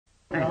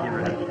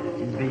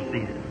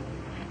seated.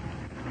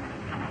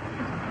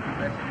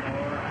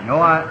 You know,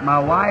 my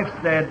wife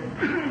said,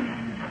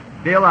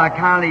 Bill, I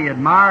kindly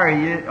admire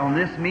you on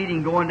this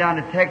meeting going down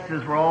to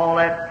Texas where all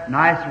that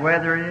nice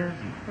weather is.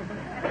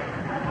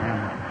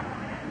 And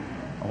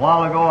a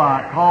while ago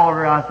I called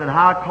her, I said,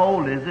 how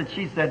cold is it?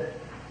 She said,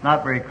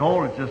 not very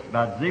cold, it's just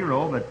about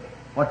 0, but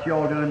what you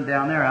all doing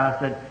down there? I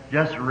said,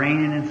 just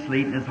raining and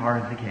sleeting as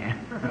hard as it can.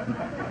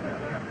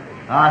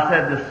 I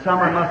said, the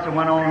summer must have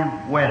went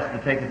on west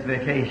to take its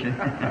vacation.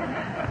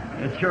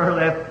 It sure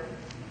left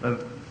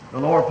the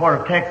lower part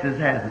of Texas,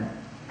 hasn't it?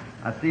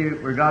 I see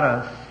we've got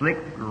a slick,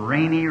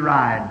 rainy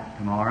ride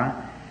tomorrow,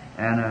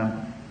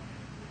 and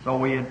so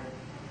we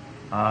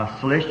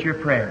solicit your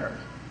prayers.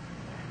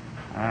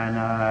 And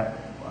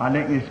I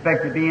didn't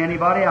expect to be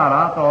anybody out.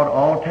 I thought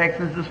all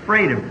Texans is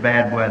afraid of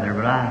bad weather,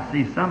 but I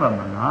see some of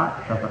them are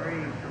not.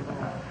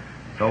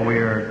 So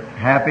we're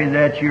happy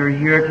that you're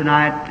here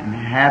tonight, and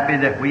happy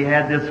that we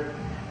had this.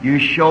 You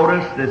showed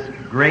us this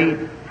great,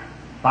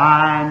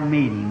 fine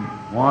meeting,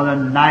 one of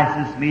the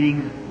nicest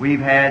meetings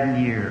we've had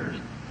in years.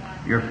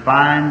 Your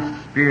fine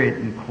spirit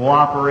and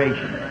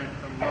cooperation.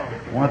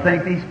 I want to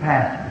thank these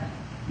pastors,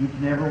 each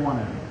and every one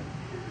of them,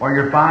 for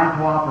your fine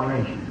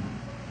cooperation.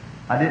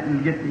 I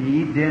didn't get to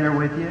eat dinner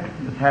with you,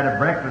 just had a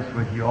breakfast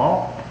with you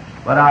all,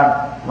 but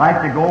I'd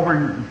like to go over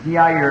and see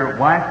how your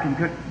wife can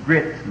cook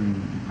grits and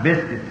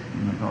biscuits.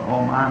 And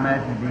oh, I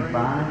imagine it'd be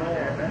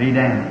fine. Be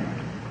damned.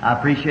 I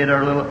appreciate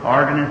our little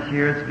organist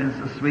here. It's been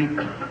so sweet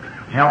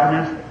helping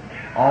us,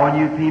 all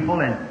you people,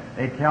 and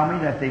they tell me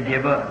that they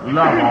give a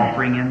love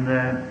offering in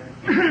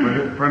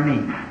for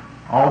me.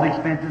 All the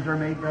expenses are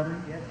made, brother?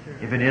 Yes, sir.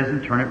 If it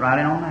isn't, turn it right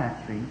in on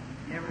that, see?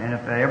 And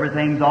if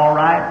everything's all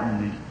right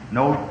and there's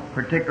no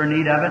particular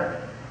need of it,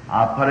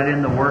 I'll put it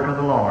in the work of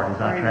the Lord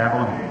as I travel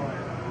on.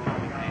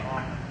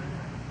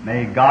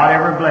 May God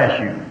ever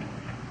bless you.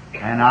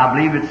 And I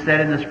believe it's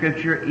said in the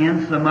Scripture,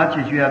 insomuch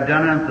as you have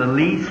done it unto the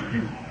least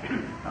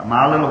of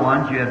my little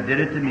ones, you have did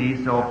it to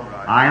me, so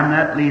I am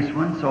that least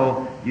one,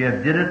 so you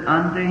have did it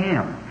unto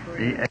him.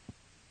 See,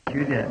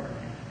 you did.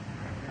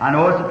 I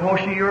know it's a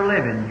portion of your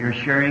living you're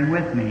sharing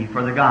with me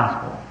for the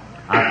gospel.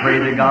 I pray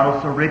that God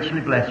will so richly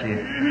bless you,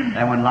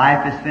 and when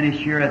life is finished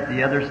here at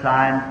the other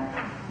side,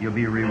 you'll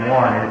be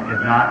rewarded.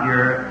 If not,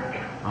 you're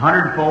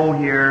 100-fold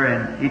here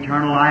and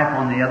eternal life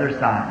on the other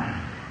side.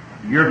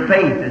 Your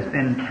faith has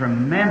been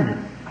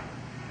tremendous.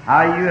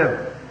 How you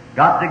have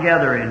got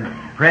together and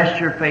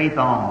pressed your faith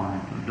on,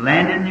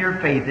 landed in your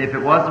faith. If it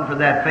wasn't for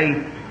that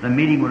faith, the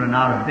meeting would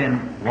not have been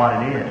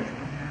what it is.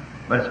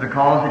 But it's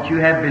because that you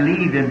have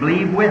believed and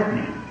believed with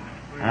me.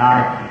 And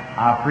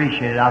I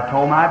appreciate it. I've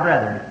told my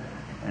brethren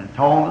and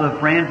told the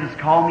friends that's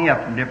called me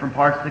up from different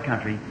parts of the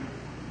country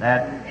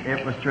that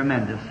it was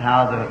tremendous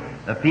how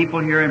the people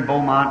here in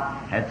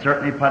Beaumont had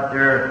certainly put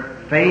their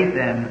faith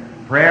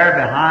and prayer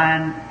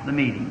behind the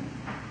meeting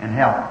and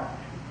helped.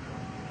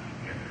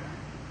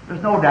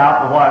 There's no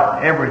doubt but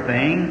what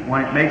everything,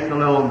 when it makes a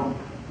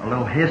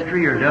little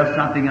history or does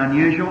something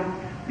unusual,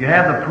 you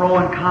have the pro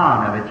and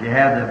con of it. You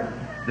have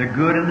the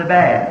good and the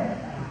bad.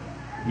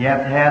 You have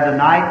to have the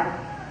night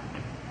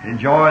to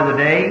enjoy the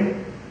day.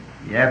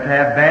 You have to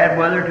have bad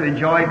weather to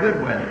enjoy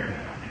good weather.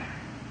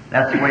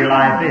 That's the way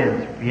life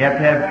is. You have to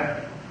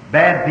have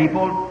bad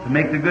people to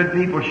make the good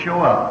people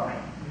show up.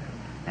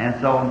 And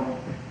so,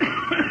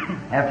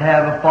 have to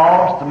have a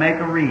false to make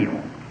a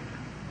real.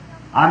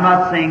 I'm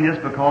not saying this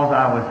because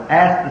I was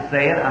asked to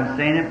say it. I'm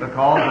saying it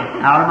because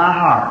it's out of my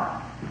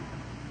heart.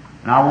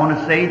 And I want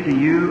to say to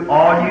you,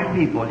 all you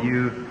people,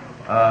 you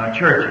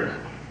churches,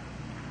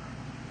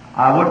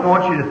 I wouldn't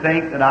want you to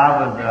think that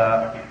I was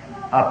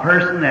a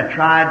person that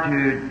tried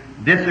to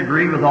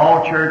disagree with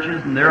all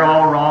churches and they're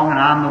all wrong and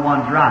I'm the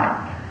one's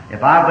right.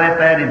 If I've left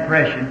that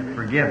impression,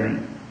 forgive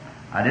me.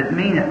 I didn't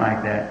mean it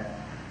like that.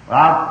 But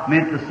I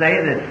meant to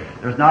say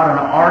that there's not an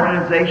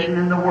organization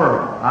in the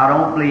world, I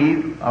don't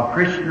believe, of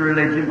Christian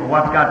religion, but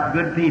what's got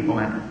good people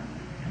in it.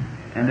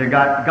 And they've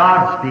got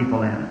God's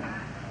people in it.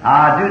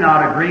 I do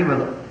not agree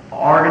with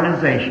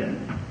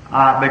organization.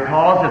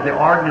 Because if the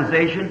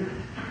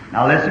organization,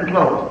 now listen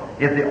close,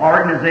 if the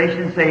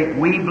organization say,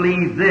 we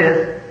believe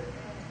this,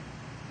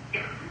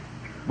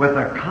 with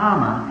a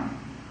comma,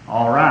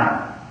 all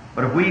right.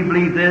 But if we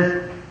believe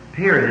this,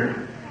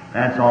 period,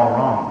 that's all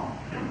wrong.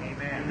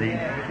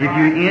 If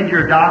you end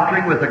your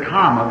doctrine with a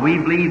comma, we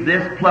believe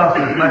this plus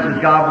as much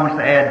as God wants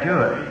to add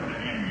to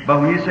it.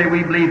 But when you say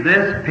we believe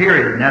this,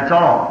 period, and that's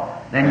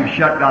all, then you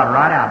shut God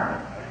right out of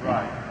it.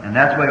 Right. And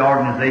that's the way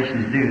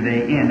organizations do.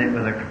 They end it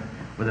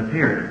with a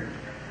period.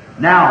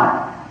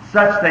 Now,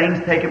 such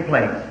things taking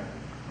place.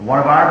 One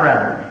of our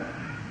brethren,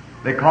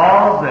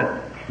 because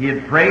that he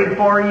had prayed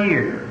for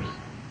years,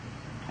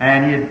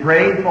 and he had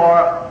prayed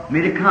for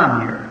me to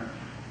come here.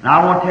 And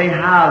I want to tell you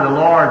how the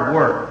Lord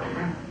worked.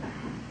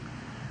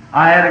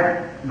 I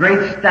had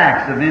great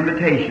stacks of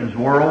invitations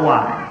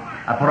worldwide.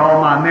 I put all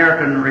my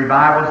American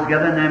revivals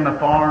together and then my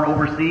foreign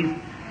overseas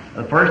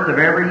the first of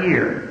every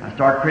year. I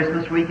start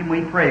Christmas week and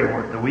we pray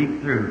over it the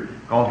week through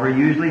because we're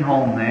usually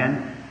home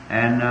then.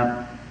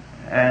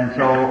 And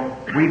so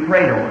we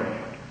prayed over it.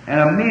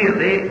 And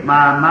immediately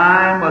my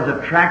mind was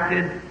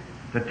attracted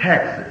to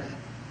Texas,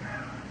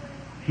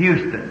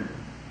 Houston.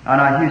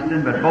 Not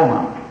Houston, but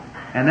Beaumont.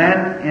 And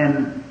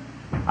then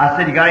I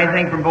said, you got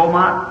anything from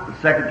Beaumont?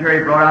 The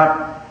secretary brought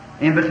out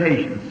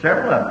invitations,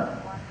 several of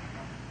them.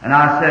 And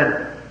I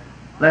said,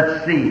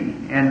 let's see.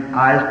 And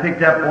I just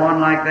picked up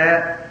one like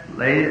that,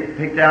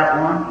 picked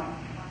out one,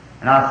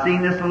 and I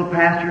seen this little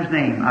pastor's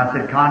name. I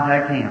said,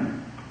 contact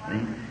him.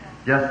 See?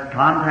 Just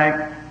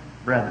contact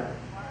brother.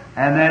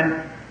 And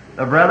then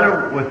the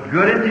brother with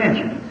good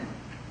intentions,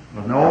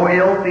 with no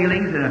ill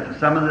feelings, and if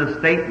some of the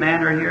state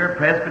men are here,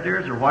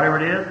 presbyters or whatever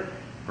it is,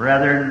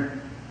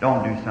 brethren,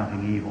 don't do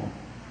something evil.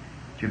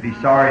 You'll be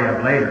sorry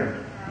of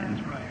later.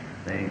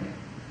 Say,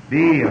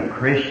 be a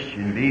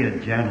Christian, be a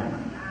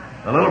gentleman.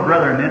 The little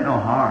brother meant no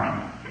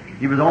harm.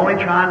 He was only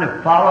trying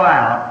to follow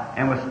out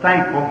and was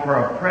thankful for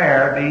a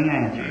prayer being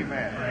answered.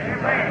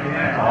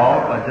 That's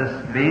all, but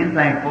just being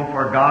thankful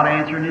for God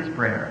answering his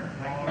prayer.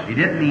 He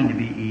didn't mean to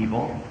be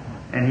evil,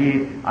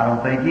 and I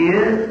don't think he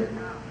is.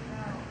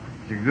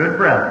 He's a good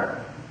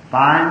brother,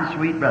 fine,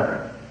 sweet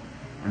brother.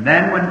 And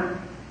then when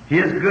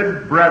his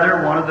good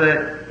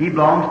brother, he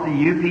belongs to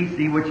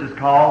UPC, which is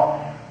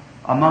called,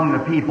 among the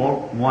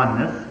people,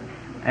 oneness,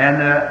 and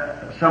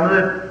some of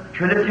the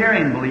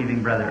Trinitarian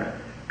believing brother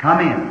come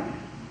in.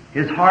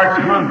 His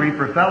heart's hungry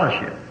for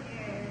fellowship.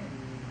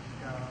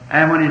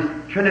 And when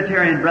his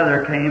Trinitarian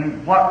brother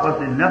came, what was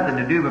there nothing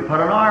to do but put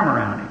an arm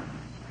around him?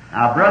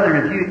 Now,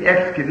 brother, if you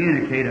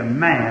excommunicate a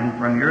man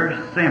from your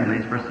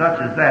assemblies for such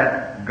as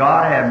that,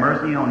 God have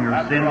mercy on your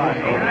sinful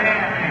soul.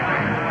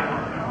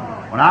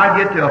 When I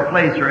get to a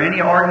place or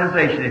any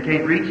organization that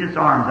can't reach its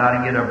arms out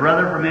and get a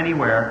brother from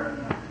anywhere,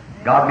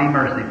 God be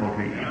merciful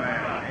to you.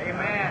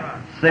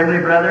 Amen. Assembly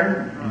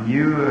brethren, and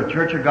you,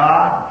 Church of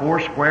God,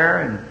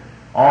 Foursquare, and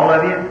all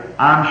of you,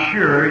 I'm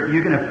sure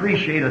you can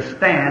appreciate a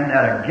stand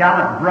that a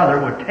gallant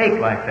brother would take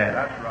like that.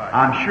 That's right.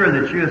 I'm sure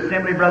that you,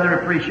 Assembly brethren,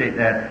 appreciate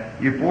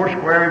that. You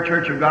Foursquare and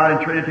Church of God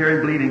and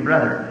Trinitarian believing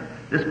brother.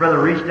 This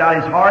brother reached out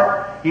his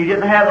heart. He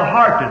didn't have the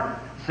heart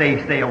to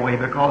say stay away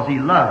because he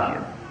loves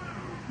you.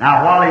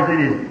 Now, while he's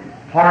in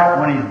his heart,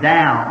 when he's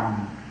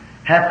down,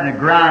 having to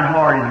grind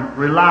hard, he's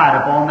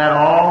relied upon that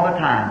all the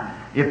time.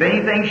 If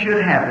anything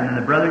should happen, and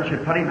the brethren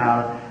should put him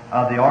out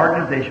of the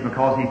organization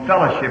because he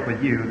fellowship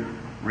with you,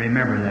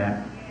 remember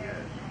that.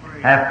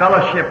 Have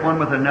fellowship one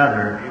with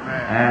another,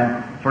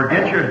 and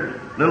forget your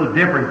little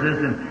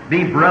differences, and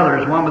be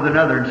brothers one with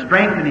another, and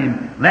strengthen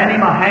him, lend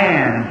him a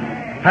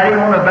hand, pat him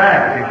on the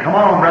back, and come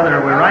on,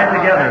 brother, we're right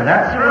together.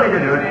 That's the way to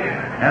do it.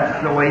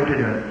 That's the way to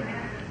do it.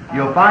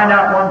 You'll find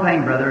out one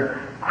thing,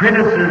 brother.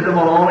 Criticism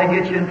will only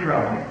get you in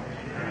trouble.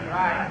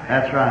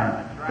 That's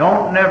right.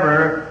 Don't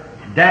never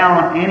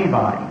down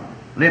anybody.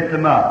 Lift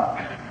them up.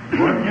 I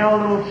want to tell a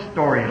little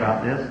story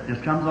about this. It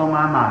just comes on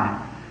my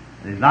mind.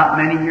 There's not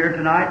many here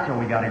tonight, so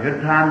we got a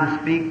good time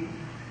to speak.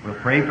 We'll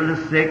pray for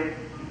the sick.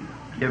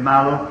 Give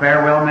my little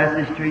farewell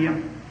message to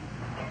you.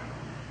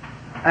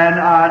 And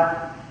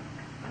I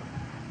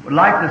would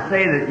like to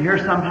say that here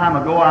some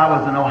time ago I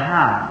was in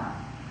Ohio.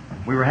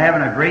 We were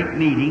having a great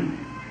meeting.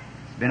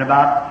 It's been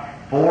about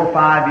 4 or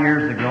 5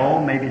 years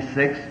ago, maybe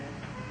 6.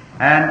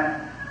 And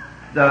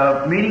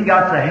the meeting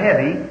got so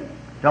heavy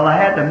till I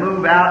had to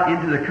move out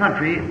into the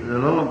country. The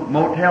little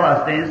motel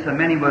I stayed in, so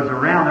many was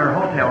around there,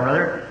 hotel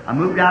rather. I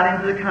moved out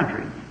into the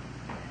country.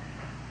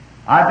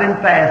 I've been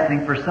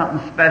fasting for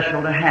something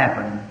special to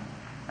happen,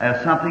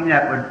 something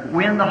that would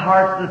win the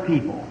hearts of the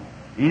people.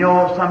 You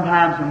know,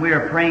 sometimes when we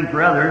are praying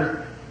for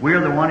others, we're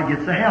the one who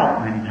gets the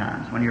help many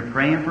times when you're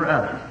praying for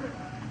others.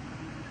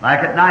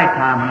 Like at night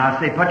time when I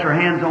say, put your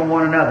hands on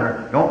one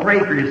another. Don't pray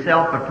for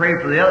yourself, but pray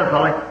for the other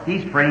fellow.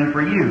 He's praying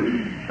for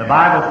you. The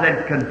Bible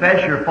said,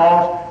 confess your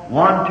faults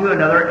one to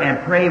another and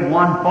pray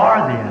one for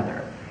the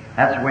other.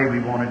 That's the way we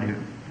want to do.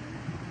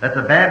 Let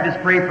the Baptists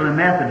pray for the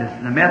Methodists,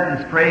 and the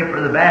Methodists pray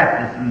for the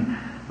Baptists, and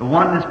the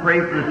Oneness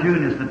pray for the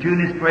Two-ness, the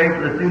Two-ness pray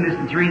for the Two-ness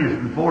and Three-ness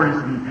and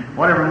Four-ness and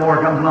whatever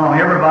more comes along.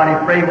 Everybody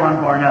pray one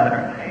for another.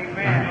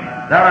 Amen.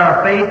 That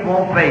our faith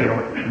won't fail.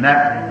 And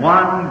that's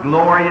one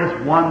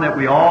glorious one that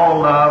we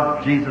all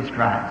love, Jesus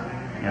Christ.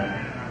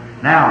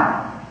 Yes.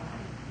 Now,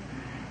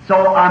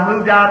 so I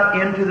moved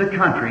out into the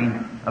country,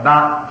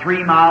 about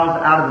 3 miles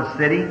out of the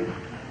city,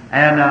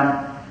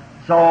 and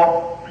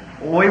so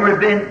we were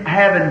been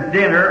having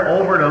dinner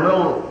over at a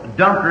little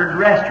Dunkard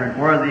restaurant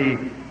where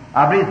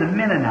I believe the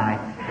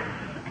Mennonites,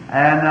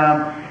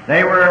 and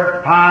they were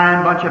a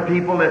fine bunch of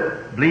people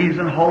that believes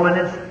in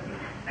holiness.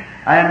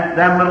 And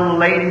them little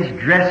ladies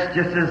dressed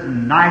just as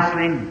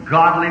nicely and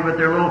godly with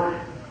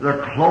their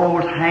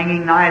clothes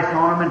hanging nice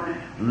on them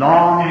and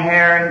long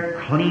hair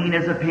and clean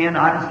as a pin.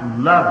 I just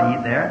loved to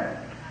eat there.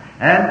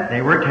 And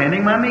they were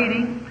attending my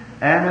meeting,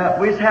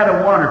 and we just had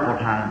a wonderful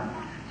time.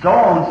 So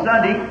on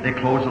Sunday, they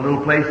closed the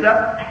little place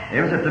up.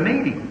 It was at the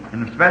meeting,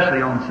 and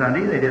especially on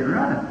Sunday, they didn't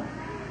run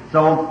it.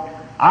 So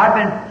I've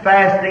been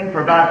fasting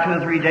for about 2 or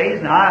 3 days,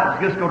 and I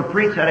was just going to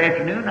preach that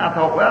afternoon, and I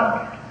thought,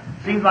 well,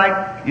 seems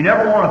like you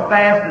never want to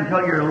fast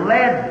until you're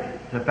led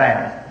to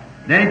fast.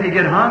 Then if you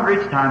get hungry,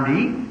 it's time to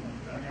eat.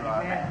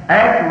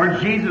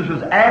 Afterwards, Jesus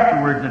was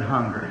afterwards in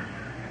hunger.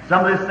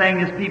 Some of this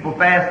thing is people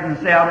fasting and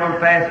say, I'm going to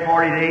fast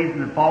 40 days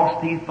and the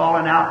false teeth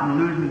falling out and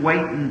losing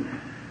weight and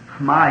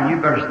my, you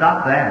better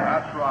stop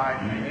that. That's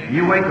right.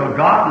 You wait till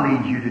God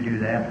leads you to do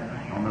that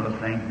on those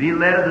things. Be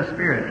led of the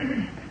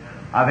Spirit.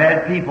 I've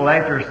had people,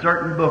 after a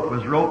certain book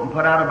was wrote and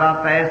put out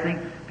about fasting,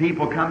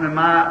 people come to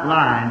my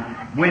line,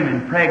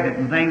 women pregnant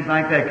and things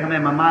like that, come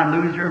in my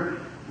mind, lose your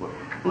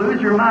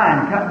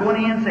mind, go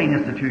in the insane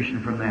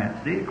institution from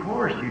that. See, of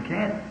course, you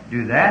can't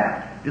do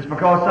that. Just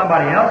because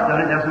somebody else done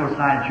it, that's no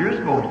sign that you're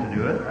supposed to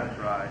do it. That's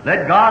right.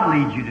 Let God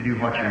lead you to do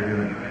what you're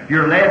doing. If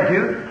you're led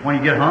to, when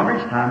you get hungry,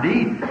 it's time to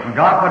eat. When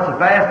God puts a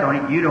fast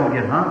on you, you don't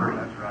get hungry.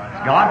 That's right.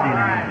 It's God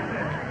dealing with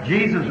it.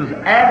 Jesus was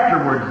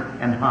afterwards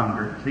in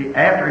hunger. See,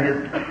 after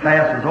his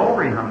fast was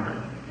over, he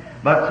hungered.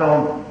 But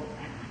so,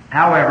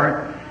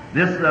 however,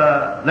 this,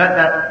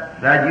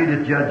 let you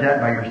just judge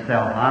that by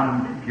yourself.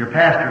 Your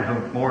pastor's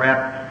a more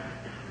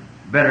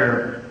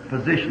better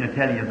position to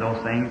tell you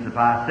those things. If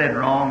I said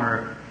wrong,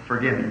 or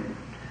forgive me.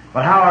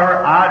 But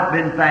however, I've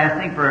been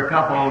fasting for a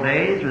couple of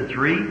days or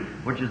 3,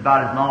 which is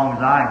about as long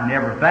as I've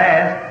never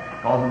fast,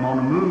 because I'm on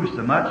the move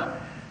so much.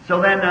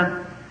 So then,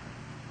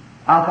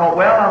 I thought,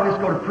 well, I'm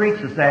just going to preach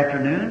this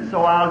afternoon,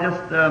 so I'll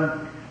just,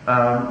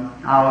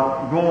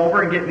 I'll go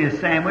over and get me a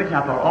sandwich. And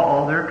I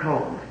thought, they're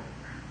closed.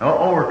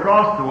 Over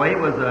across the way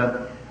was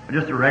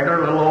just a regular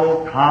little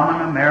old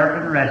common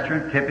American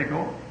restaurant,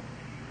 typical.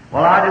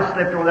 Well, I just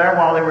slipped over there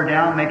while they were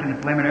down making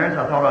the preliminaries.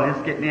 I thought I'll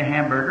just get me a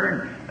hamburger,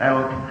 and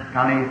that'll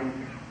kind of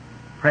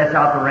press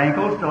out the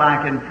wrinkles till I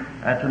can,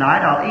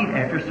 tonight I'll eat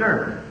after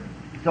service.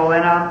 So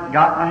then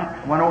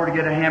I went over to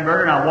get a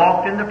hamburger, and I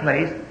walked in the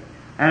place.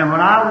 And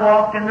when I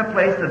walked in the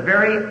place, the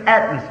very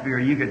atmosphere,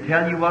 you could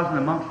tell you wasn't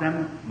amongst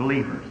them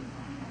believers.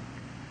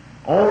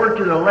 Over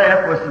to the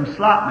left was some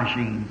slot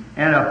machines,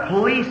 and a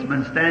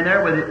policeman standing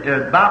there with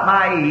about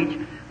my age,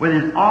 with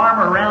his arm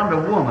around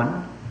a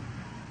woman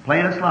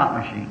playing a slot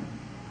machine.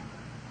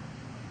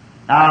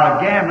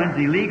 Now, gambling's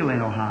illegal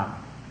in Ohio.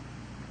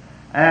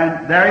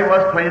 And there he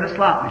was playing a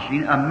slot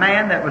machine, a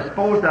man that was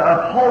supposed to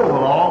uphold the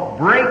law,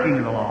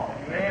 breaking the law.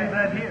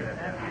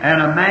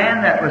 And a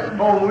man that was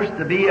supposed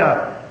to be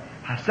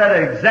set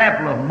an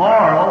example of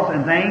morals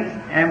and things,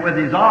 and with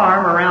his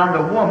arm around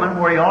a woman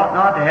where he ought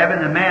not to have it,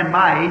 and a man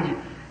my age,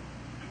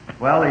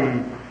 well,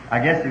 I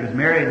guess he was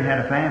married and had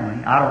a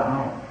family. I don't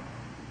know.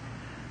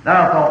 Then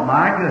I thought,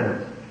 my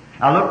goodness.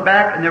 I looked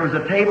back, and there was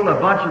a table, a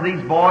bunch of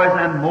these boys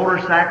and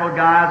motorcycle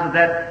guys with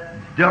that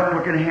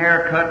duck-looking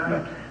haircut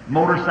and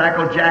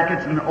motorcycle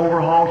jackets and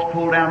overalls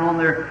pulled down on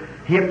their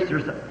hips,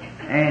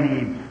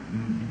 and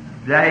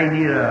they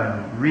need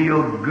a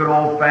real good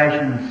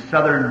old-fashioned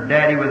Southern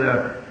daddy with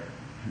a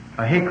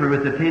hickory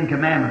with the 10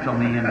 Commandments on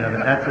the end of it.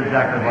 That's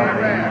exactly what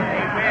they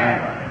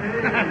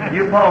need.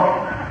 You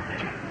folks,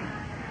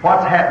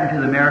 what's happened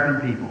to the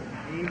American people?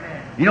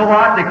 You know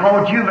what? They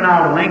call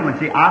juvenile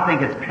delinquency. I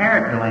think it's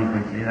parent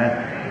delinquency.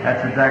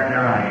 That's exactly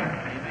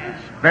right.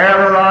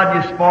 Spare the rod,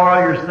 you spoil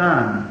your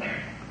son.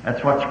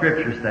 That's what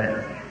Scripture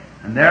says.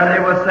 And there they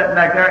was sitting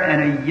back there,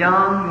 and a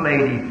young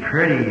lady,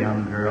 pretty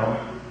young girl,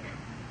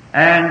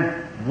 and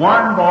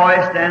one boy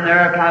standing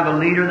there, kind of a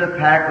leader of the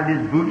pack, with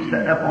his boots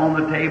set up on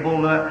the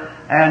table,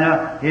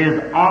 and his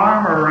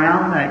arm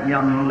around that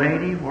young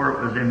lady, where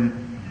it was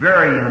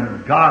very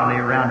ungodly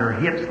around her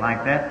hips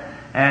like that,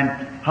 and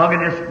hugging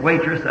this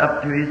waitress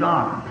up to his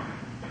arm.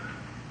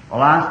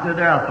 Well, I stood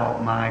there, I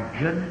thought, my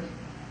goodness.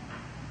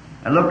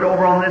 I looked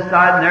over on this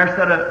side, and there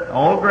sat an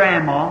old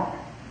grandma,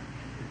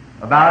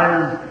 about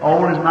as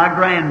old as my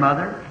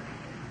grandmother,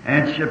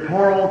 and she,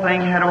 poor old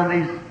thing, had on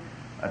these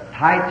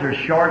tights or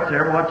shorts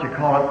there, what you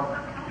call it,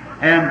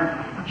 and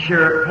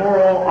her poor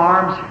old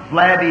arms,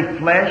 flabby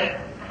flesh,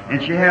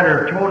 and she had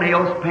her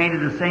toenails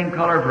painted the same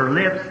color of her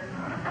lips,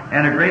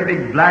 and a great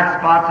big black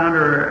spots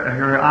under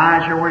her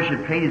eyes here where she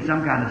had painted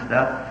some kind of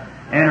stuff,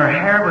 and her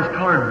hair was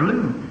colored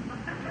blue.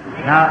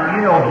 Now,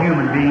 you know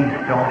human beings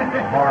don't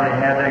hardly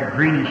have that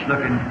greenish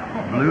looking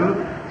blue,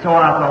 so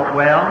I thought,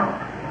 well,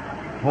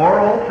 poor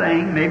old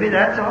thing, maybe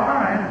that's all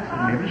right. So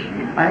maybe she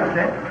likes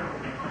that.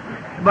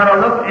 But I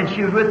looked, and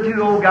she was with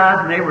 2 old guys,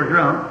 and they were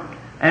drunk.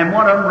 And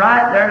one of them,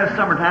 right there in the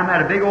summertime,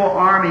 had a big old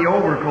army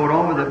overcoat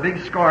on with a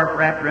big scarf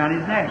wrapped around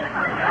his neck.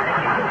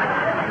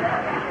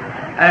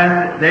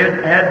 And they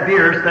had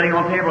beer sitting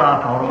on the table.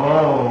 I thought,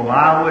 oh,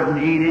 I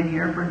wouldn't eat in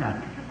here for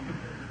nothing.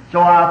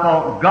 So I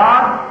thought,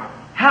 God,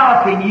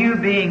 how can you,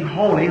 being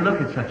holy,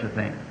 look at such a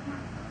thing?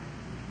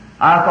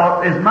 I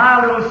thought, is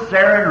my little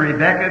Sarah and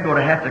Rebecca going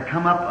to have to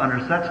come up under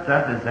such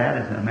stuff as that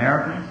as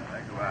Americans?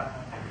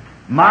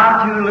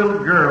 My 2 little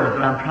girls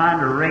that I'm trying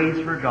to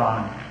raise for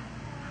God,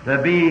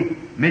 to be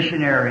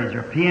missionaries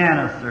or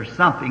pianists or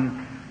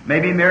something,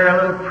 maybe marry a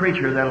little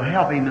preacher that'll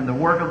help him in the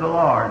work of the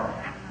Lord.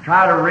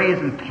 Try to raise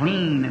them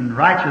clean and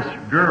righteous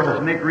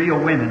girls, make real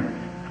women.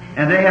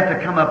 And they have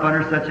to come up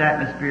under such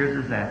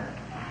atmospheres as that.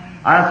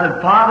 I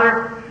said,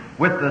 Father,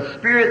 with the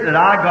spirit that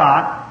I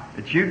got,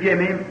 that you give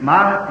me,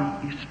 my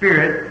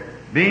spirit,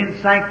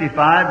 being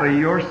sanctified by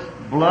your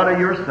blood of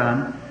your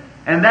Son,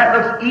 and that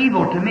looks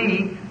evil to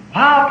me,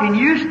 How can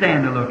you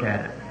stand to look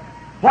at it?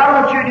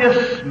 Why don't you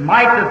just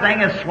smite the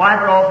thing and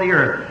swipe it off the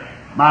earth?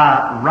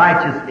 My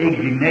righteous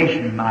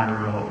indignation might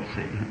arose,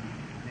 see.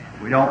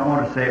 We don't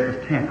want to say it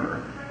was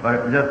temper, but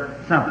it was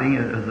just something.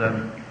 It was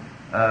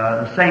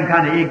the same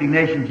kind of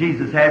indignation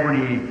Jesus had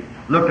when He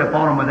looked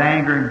upon him with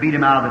anger and beat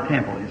him out of the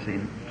temple, you see.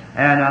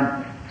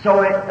 And so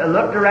I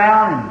looked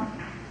around and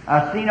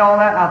I seen all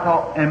that, and I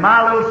thought, and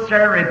my little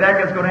Sarah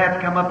Rebecca's going to have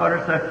to come up under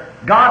and say,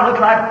 God,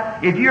 looks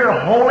like if you're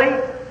holy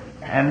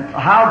and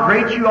how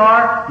great you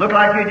are, look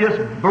like you just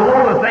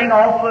blow the thing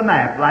off the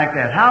map like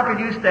that. How could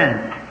you stand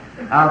it?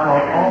 I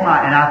thought, oh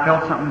my, and I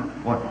felt something,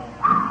 what,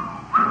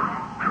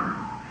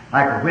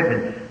 like a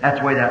whipping. That's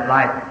the way that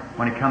light,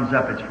 when it comes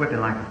up, it's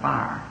whipping like a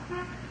fire.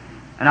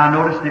 And I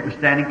noticed it was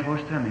standing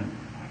close to me.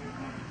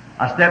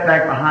 I stepped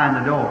back behind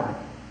the door.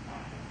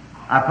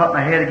 I put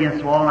my head against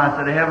the wall and I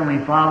said,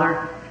 Heavenly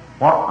Father,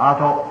 what? I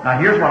thought, now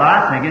here's what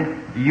I was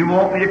thinking. Do you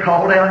want me to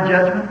call down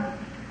judgment?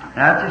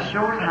 That just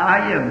shows how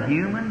a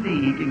human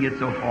being can get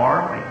so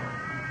far away.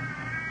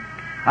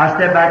 I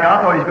stepped back.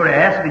 I thought He was going to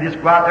ask me to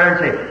just go out there and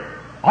say,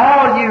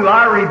 all you,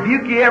 I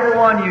rebuke you, every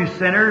one, you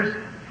sinners.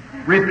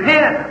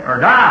 Repent or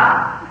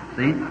die.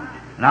 See?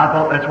 And I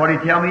thought that's what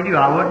He'd tell me to do.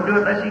 I wouldn't do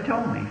it unless He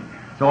told me.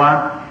 So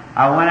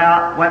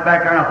I went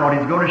back there and I thought He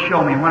was going to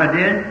show me. And when I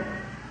did,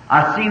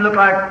 I seen, looked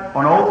like,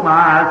 when I opened my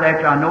eyes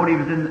after I knowed He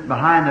was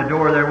behind the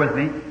door there with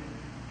me,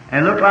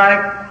 and it looked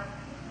like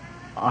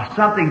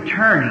something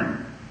turning.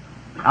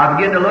 I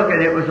began to look at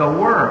it. It was a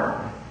world,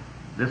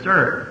 this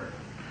earth.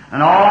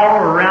 And all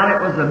around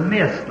it was a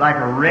mist, like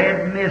a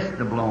red mist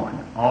blowing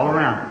all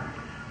around it.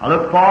 I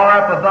looked far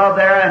up above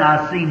there and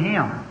I seen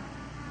Him.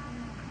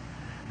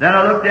 Then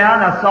I looked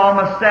down and I saw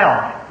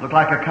myself. Looked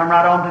like I come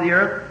right onto the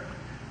earth.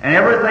 And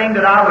everything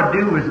that I would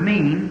do was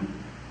mean.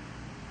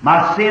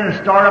 My sin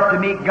would start up to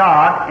meet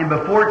God, and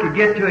before it could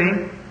get to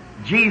Him,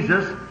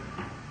 Jesus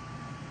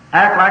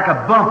act like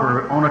a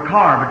bumper on a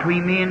car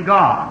between me and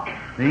God.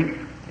 See?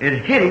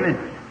 It hit him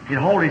and he'd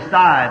hold his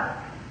side.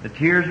 The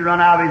tears would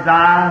run out of his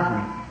eyes,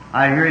 and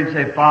I hear him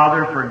say,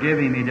 Father, forgive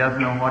him. He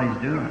doesn't know what he's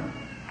doing.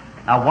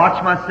 I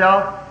watched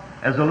myself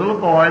as a little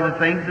boy, the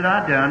things that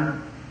I'd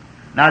done.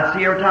 And I'd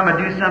see every time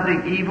I do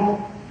something evil,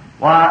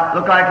 why, it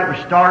looked like it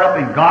would start up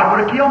and God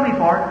would have killed me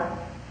for it.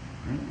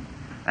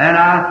 And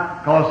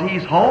because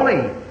He's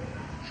holy,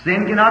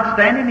 sin cannot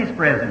stand in His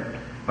presence.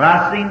 But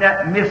I seen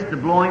that mist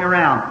blowing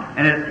around,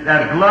 and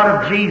that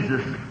blood of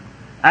Jesus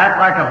act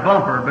like a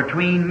bumper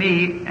between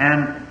me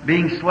and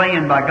being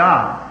slain by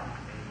God.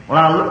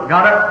 Well, I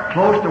got up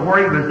close to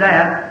where He was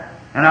at,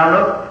 and I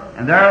looked,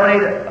 and there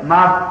lay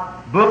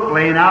my book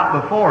laying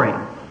out before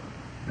Him.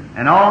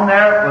 And on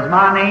there was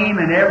my name,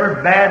 and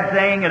every bad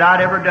thing that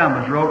I'd ever done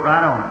was wrote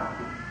right on it.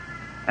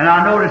 And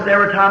I noticed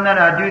every time that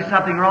I'd do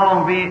something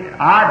wrong,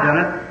 I'd done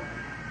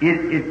it,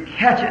 it'd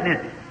catch it,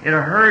 and it'd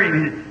hurt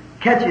him. It'd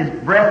catch his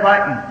breath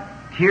like,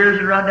 and tears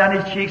would run down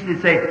his cheeks, and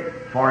he'd say,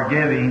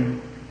 forgive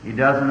him. He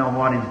doesn't know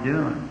what he's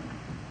doing.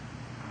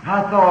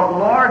 I thought,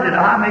 Lord, did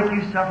I make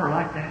you suffer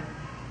like that?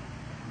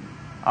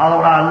 I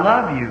thought, I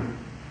love you.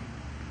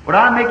 Would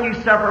I make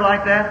you suffer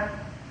like that?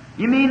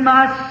 You mean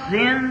my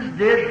sins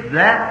did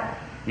that?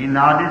 He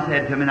nodded his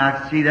head to me, and I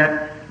could see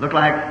that. Looked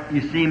like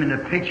you see him in the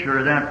picture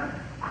of that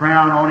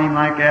crown on him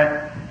like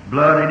that,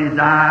 blood in his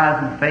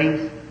eyes and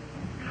face.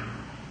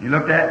 He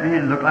looked at me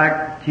and looked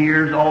like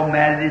tears all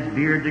matted his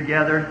beard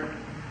together,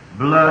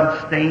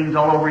 blood stains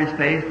all over his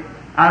face.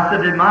 I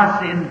said, did my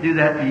sins do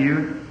that to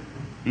you?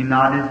 He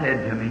nodded his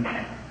head to me.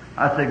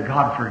 I said,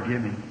 God,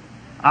 forgive me.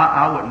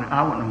 I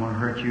wouldn't want to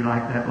hurt you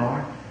like that,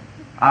 Lord.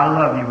 I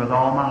love you with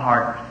all my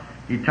heart.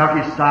 He took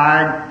his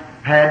side,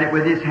 patted it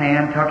with his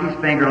hand, took his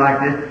finger like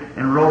this,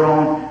 and wrote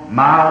on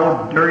my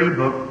old dirty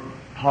book,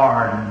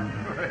 pardon.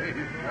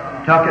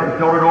 Took it and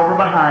threw it over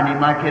behind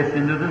him like this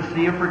into the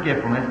sea of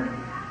forgetfulness.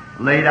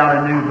 Laid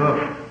out a new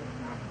book.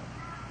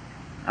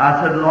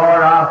 I said,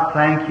 Lord, I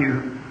thank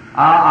you.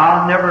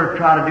 I'll never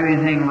try to do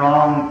anything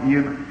wrong.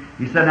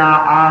 He said, now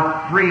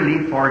I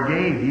freely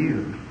forgave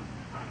you.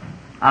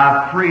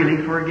 I freely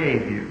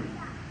forgave you.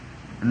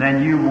 And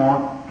then you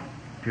want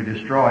to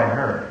destroy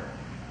her.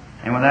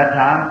 And when that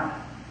time,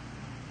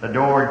 the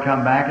door had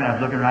come back and I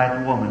was looking right at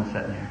the woman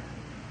sitting there.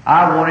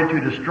 I wanted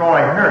to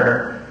destroy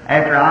her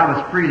after I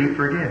was freely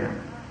forgiven.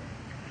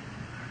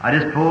 I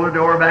just pulled the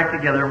door back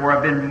together where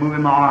I've been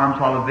moving my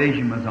arms while the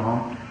vision was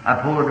on. I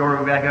pulled the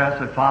door back up. I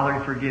said, Father,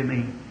 forgive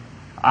me.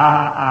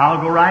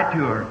 I'll go right to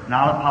her and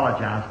I'll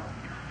apologize.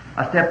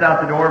 I stepped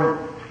out the door.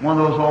 One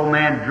of those old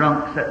men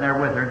drunk sitting there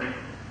with her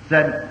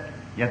said,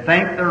 you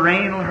think the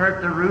rain will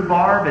hurt the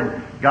rhubarb?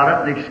 And got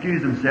up and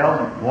excused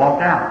themselves and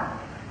walked out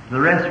to the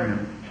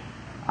restroom.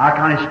 I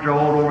kind of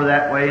strolled over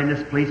that way, and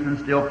this policeman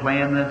still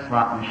playing the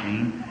slot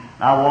machine.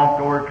 I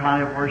walked over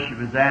kind of where she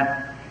was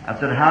at. I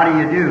said, how do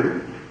you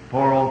do?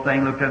 Poor old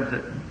thing looked up and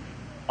said,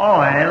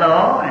 oh,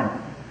 hello. And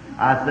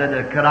I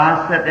said, could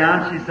I sit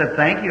down? She said,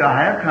 thank you,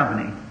 I have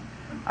company.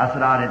 I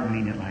said, I didn't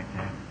mean it like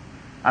that.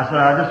 I said,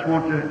 I just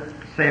want to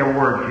say a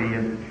word to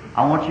you.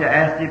 I want to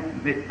ask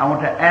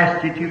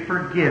you to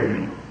forgive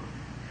me.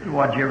 I said,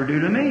 what'd you ever do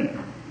to me?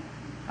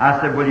 I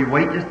said, will you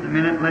wait just a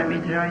minute and let me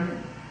tell you?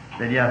 She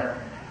said, yes.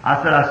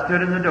 I said, I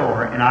stood in the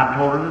door and I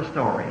told her the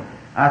story.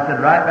 I said,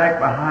 right back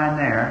behind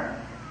there,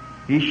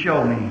 he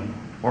showed me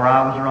where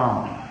I was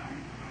wrong.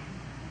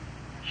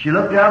 She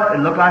looked up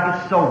and looked like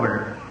it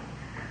sobered her.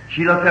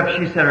 She looked up,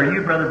 she said, are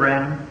you Brother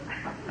Branham?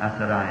 I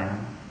said, I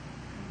am.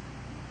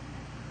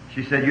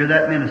 She said, you're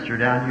that minister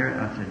down here?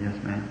 I said,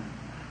 yes, ma'am.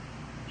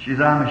 She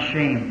said, I'm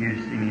ashamed of you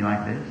to see me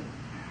like this.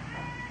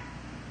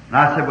 And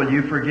I said, will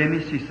you forgive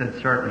me? She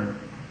said, certainly.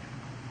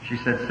 She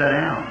said, sit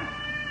down.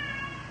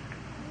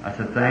 I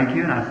said, thank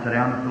you. And I sat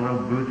down at the little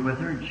booth with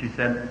her. And she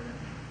said,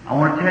 I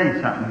want to tell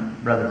you something,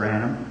 Brother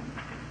Branham.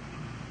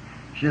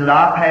 She said,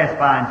 I passed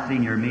by and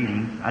seen your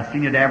meetings. I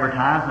seen it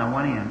advertised and I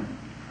went in.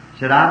 She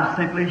said, I'm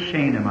simply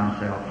ashamed of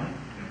myself.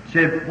 She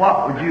said,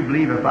 what would you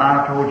believe if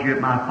I told you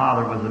that my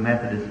father was a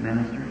Methodist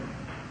minister?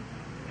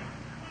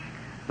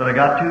 So I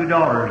got 2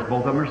 daughters,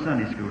 both of them are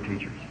Sunday school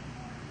teachers.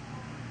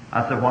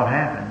 I said, what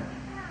happened?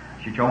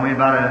 She told me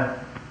about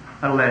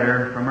a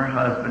letter from her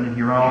husband, and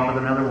he ran off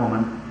with another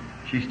woman.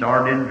 She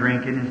started in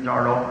drinking and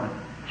started off.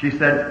 She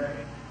said,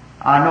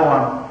 I know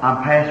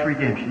I'm past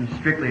redemption,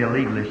 strictly a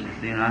legalist, you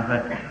see. And I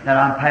said, that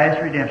I'm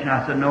past redemption.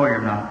 I said, no,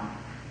 you're not.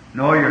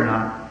 No, you're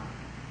not.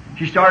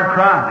 She started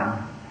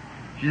crying.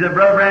 She said,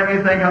 Brother Branham,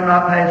 you think I'm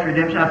not past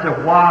redemption? I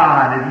said,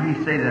 why did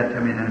he say that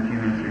to me then a few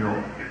minutes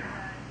ago?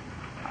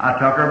 I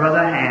took her by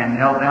the hand,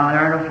 knelt down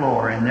there on the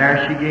floor, and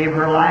there she gave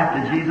her life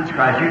to Jesus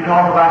Christ. You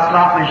talk about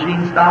slot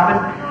machine stopping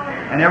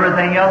and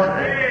everything else.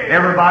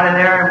 Everybody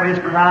there was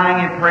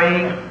crying and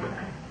praying.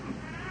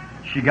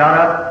 She got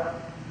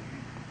up,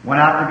 went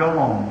out to go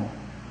home.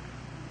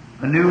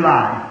 A new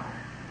life.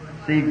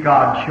 See,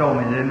 God showed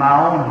me that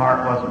my own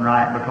heart wasn't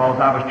right because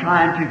I was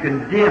trying to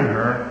condemn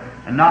her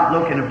and not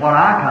looking at what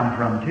I come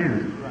from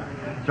too.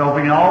 So if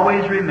we can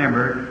always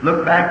remember,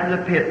 look back to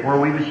the pit where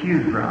we was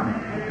hewed from,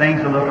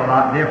 things will look a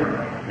lot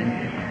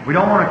different. We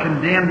don't want to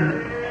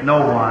condemn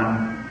no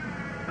one.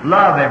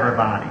 Love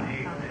everybody.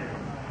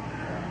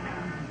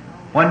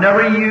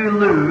 Whenever you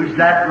lose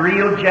that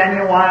real,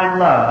 genuine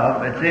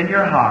love that's in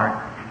your heart,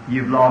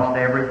 you've lost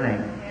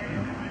everything.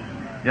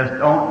 Just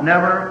don't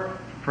never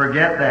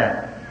forget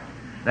that.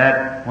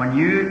 That when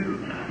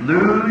you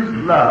lose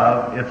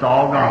love, it's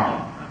all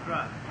gone.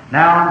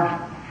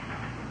 Now,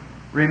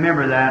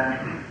 remember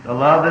that. The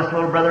love this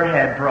little brother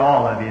had for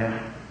all of you.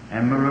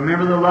 And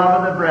remember the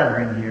love of the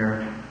brethren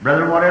here.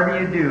 Brethren, whatever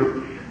you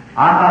do,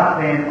 I'm not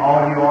saying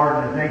all you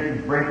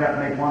organizations break up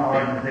and make one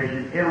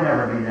organization. It'll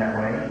never be that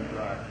way.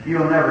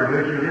 You'll never do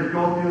it. You'll just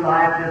go through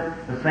life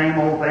just the same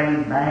old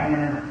things, banging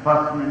and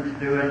fussing and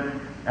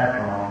stewing. That's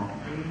wrong.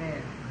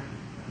 Amen.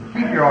 So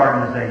keep your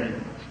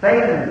organization. Stay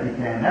in it if you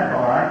can. That's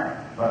all right.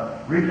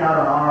 But reach out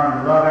an arm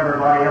and love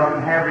everybody else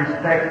and have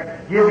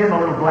respect. Give him a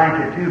little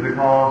blanket too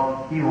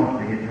because he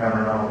wants to get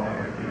covered all over.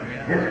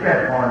 It's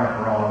stretched far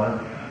enough for all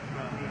of us.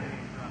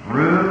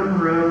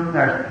 Room.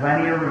 There's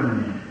plenty of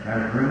room.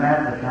 There's room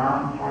at the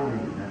top for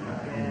you.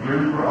 There's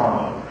room for all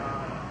of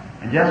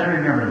us. And just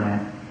remember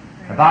that.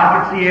 If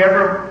I could see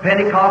every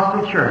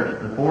Pentecostal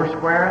church, the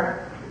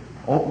Foursquare,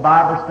 Open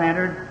Bible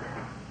Standard,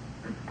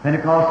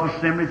 Pentecostal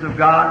Assemblies of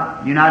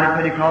God, United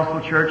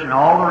Pentecostal Church, and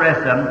all the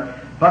rest of them,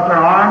 put their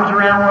arms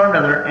around one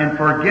another and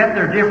forget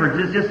their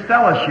differences, just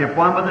fellowship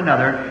one with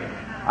another,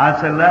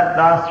 I'd say, let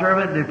thy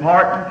servant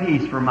depart in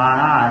peace, for mine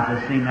eyes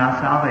have seen thy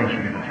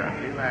salvation.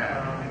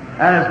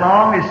 And as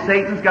long as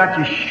Satan's got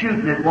you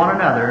shooting at one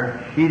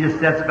another, he just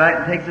sets back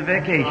and takes a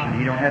vacation.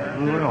 He don't have to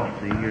fool it off.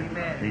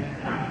 See?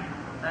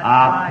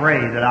 I pray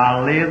that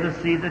I'll live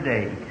to see the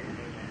day.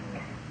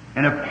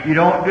 And if you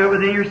don't do it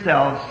within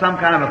yourselves, some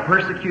kind of a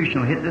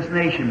persecution will hit this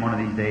nation one of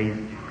these days.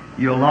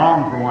 You'll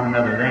long for one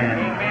another then.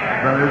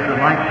 Brothers, the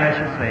like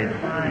precious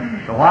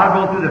faith. So why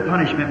go through the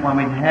punishment when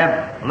we can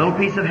have a little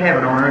piece of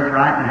heaven on earth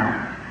right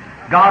now?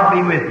 God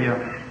be with you.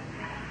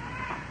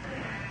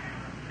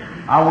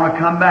 I want to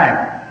come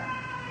back.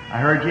 I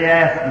heard you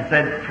ask and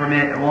said for me,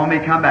 want me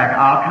to come back.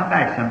 I'll come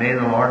back someday,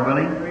 the Lord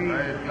willing.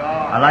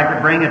 I'd like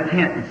to bring a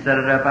tent and set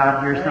it up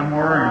out here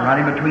somewhere and right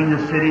in between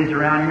the cities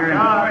around here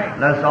and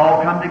let us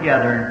all come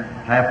together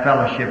and have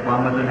fellowship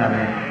one with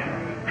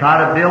another.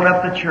 Try to build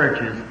up the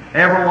churches.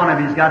 Every one of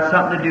you's got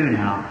something to do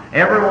now.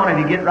 Every one of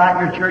you get right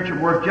in your church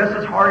and work just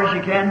as hard as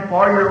you can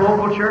for your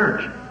local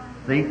church.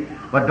 See?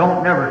 But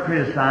don't never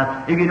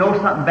criticize. If you know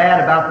something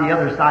bad about the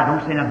other side,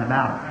 don't say nothing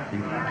about it.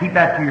 See? Keep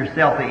that to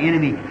yourself. The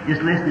enemy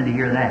just listening to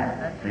hear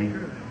that. See?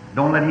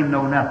 Don't let him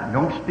know nothing.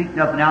 Don't speak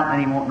nothing out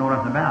and then he won't know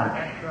nothing about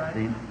it.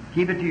 See?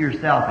 Keep it to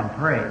yourself and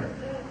pray.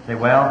 Say,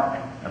 well,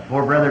 that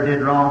poor brother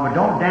did wrong, but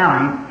don't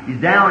down him.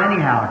 He's down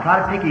anyhow. Try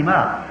to pick him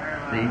up.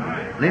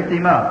 See? Lift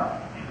him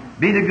up.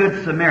 Be the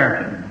good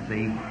Samaritan.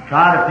 See?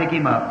 Try to pick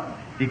him up.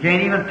 If you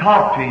can't even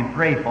talk to him,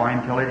 pray for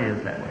him till it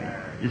is that way.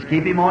 Just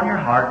keep him on your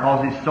heart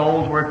because his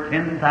soul's worth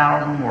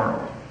 10,000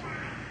 worlds.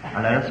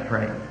 Now let us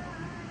pray.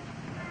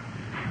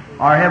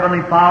 Our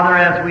Heavenly Father,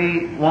 as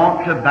we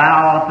want to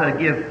bow to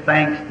give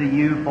thanks to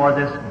you for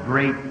this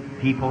great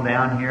people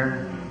down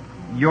here,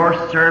 your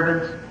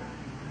servants,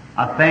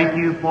 I thank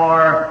you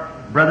for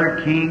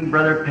Brother King,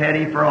 Brother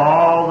Petty, for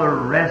all the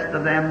rest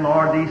of them,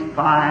 Lord, these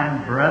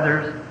fine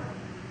brothers,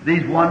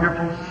 these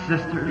wonderful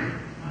sisters,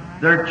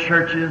 their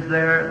churches,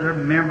 their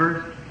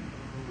members,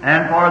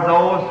 and for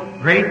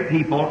those great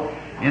people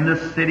in the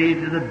city,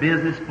 to the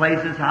business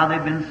places, how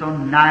they've been so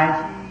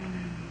nice.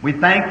 We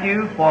thank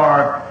you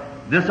for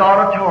this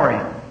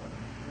auditorium,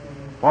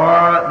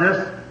 for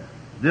this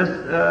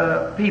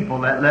people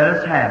that let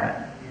us have it.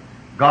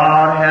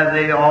 God, have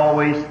they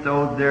always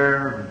stowed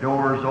their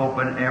doors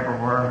open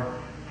everywhere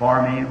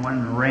for me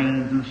when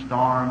rains and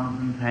storms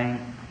and things.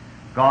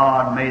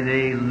 God, may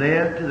they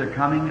live to the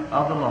coming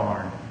of the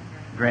Lord.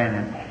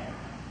 Grant it.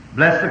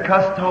 Bless the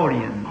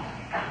custodians,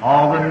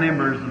 all the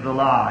members of the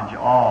lodge,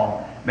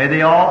 all. May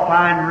they all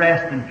find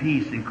rest and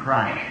peace in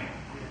Christ.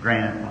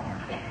 Grant it, Lord.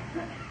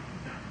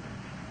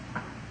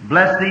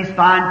 Bless these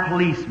fine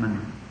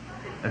policemen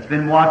that's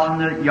been watching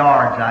the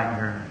yards out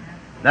here.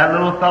 That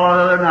little fellow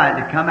the other night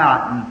that come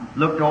out and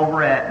looked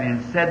over at me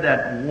and said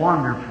that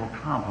wonderful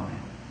compliment.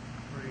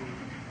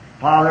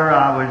 Father,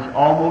 I was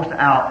almost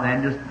out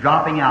then, just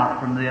dropping out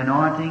from the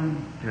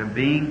anointing to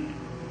being.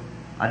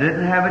 I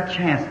didn't have a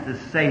chance to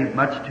say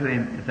much to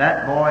him. If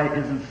that boy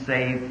isn't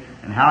saved,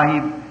 and how he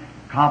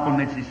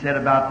compliments he said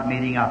about the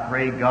meeting, I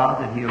pray,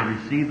 God, that he'll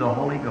receive the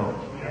Holy Ghost.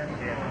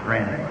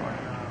 Grant it, Lord.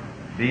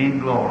 Be in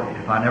glory.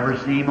 If I never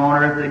see him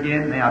on earth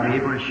again, may I be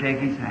able to shake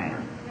his hand.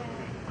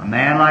 A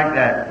man like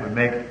that would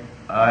make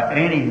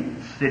any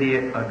city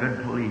a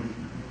good policeman.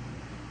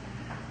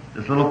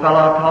 This little fellow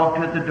I talked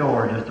to at the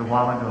door just a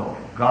while ago.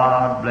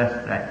 God bless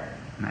that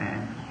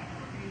man.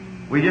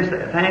 We just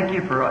thank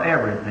you for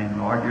everything,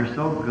 Lord. You're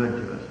so good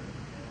to us.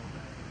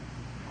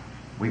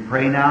 We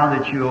pray now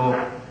that you'll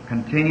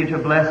continue to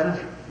bless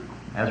us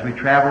as we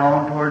travel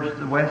on towards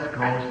the West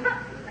Coast.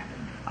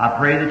 I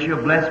pray that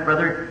you'll bless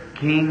Brother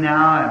King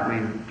now,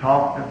 and we've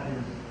talked of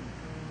his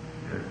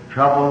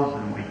troubles,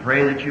 and we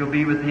pray that you'll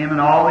be with him and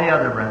all the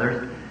other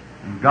brothers.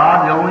 And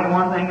God, the only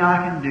one thing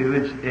I can do,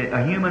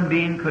 a human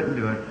being couldn't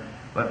do it,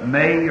 but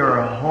may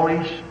your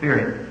Holy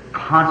Spirit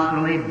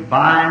constantly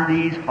bind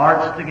these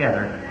hearts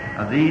together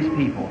of these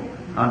people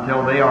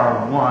until they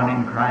are one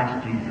in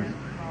Christ Jesus.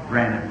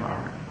 Grant it,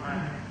 Father.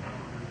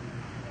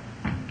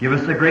 Give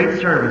us a great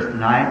service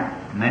tonight.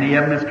 Many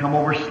of them has come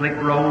over slick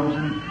roads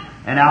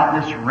and out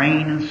in this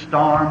rain and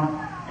storm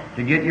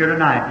to get here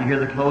tonight to hear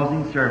the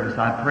closing service.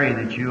 I pray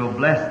that you will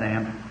bless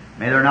them.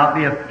 May there not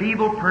be a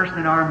feeble person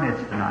in our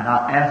midst tonight.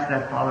 I ask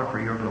that, Father, for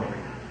your glory.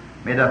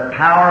 May the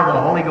power of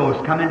the Holy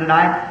Ghost come in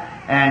tonight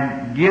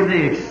and give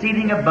the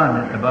exceeding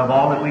abundant above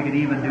all that we could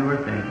even do or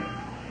think.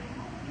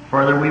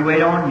 Further, we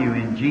wait on you.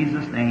 In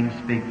Jesus' name,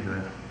 speak to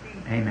us.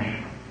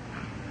 Amen.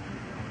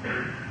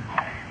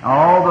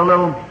 All the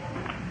little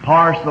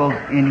parcels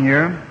in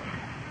here,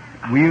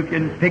 you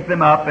can pick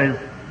them up as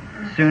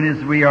soon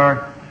as we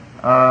are,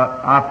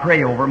 I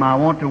pray over them. I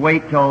want to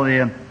wait till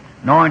the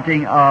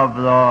anointing of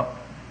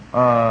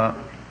the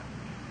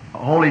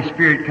Holy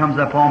Spirit comes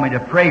upon me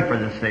to pray for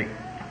the sick.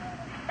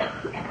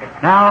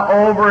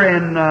 Now, over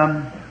in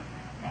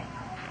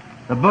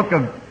the book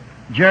of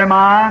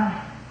Jeremiah,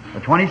 the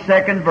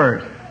 22nd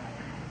verse,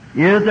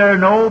 is there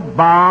no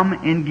balm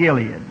in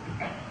Gilead?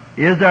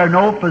 Is there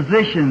no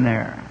physician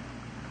there?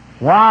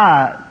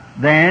 Why,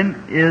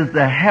 then, is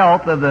the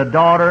health of the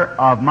daughter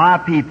of my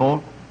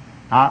people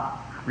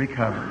not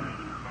recovered?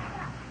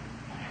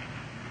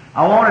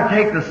 I want to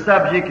take the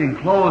subject in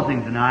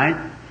closing tonight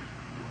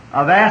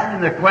of asking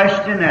the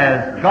question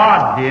as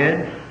God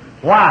did,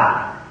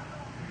 why?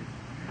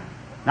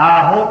 Now,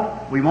 I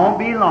hope we won't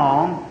be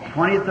long,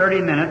 20 or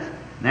 30 minutes,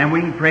 and then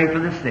we can pray for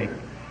the sick.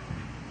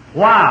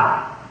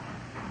 Why?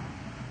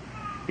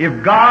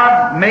 If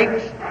God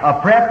makes a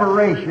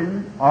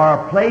preparation or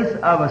a place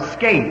of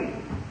escape,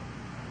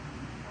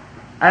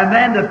 and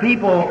then the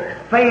people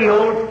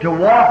fail to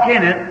walk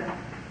in it,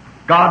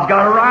 God's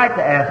got a right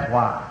to ask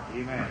why.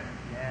 Amen.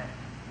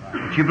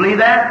 Do you believe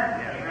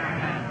that?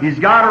 Yes. He's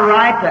got a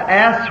right to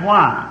ask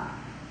why.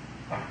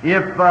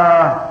 If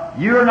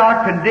you're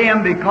not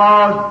condemned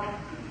because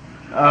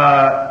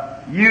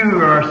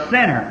you are a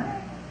sinner,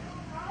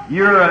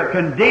 you're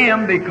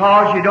condemned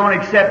because you don't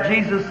accept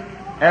Jesus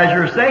as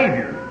your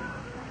Savior.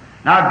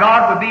 Now,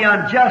 God would be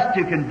unjust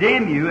to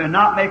condemn you and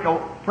not make a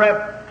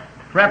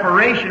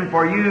preparation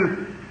for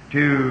you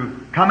to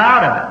come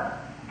out of it,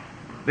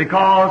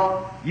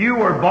 because you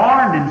were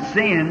born in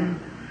sin,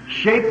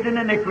 shaped in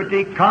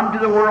iniquity, come to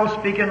the world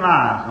speaking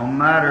lies. No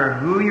matter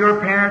who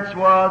your parents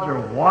was or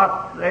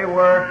what they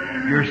were,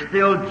 you're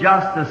still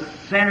just a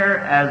sinner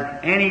as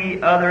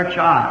any other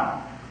child.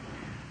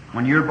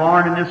 When you're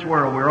born in this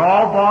world, we're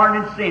all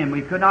born in sin.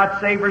 We could not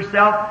save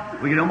ourselves.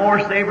 We could no more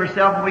save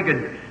ourselves than we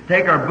could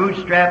take our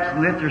bootstraps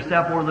and lift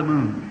ourselves over the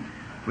moon.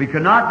 We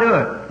could not do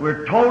it.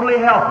 We're totally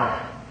helpless.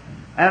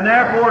 And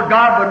therefore,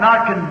 God would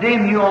not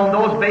condemn you on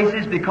those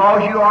bases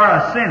because you are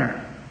a sinner.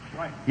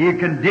 He'd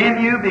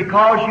condemn you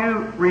because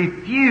you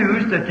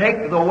refuse to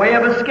take the way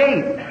of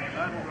escape.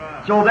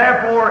 So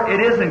therefore, it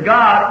isn't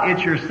God,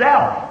 it's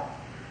yourself.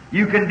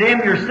 You condemn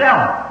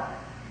yourself.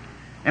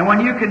 And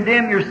when you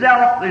condemn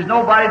yourself, there's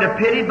nobody to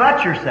pity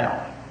but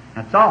yourself.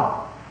 That's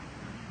all.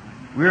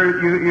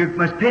 You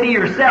must pity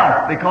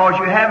yourself because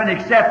you haven't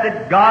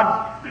accepted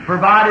God's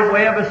provided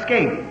way of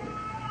escape.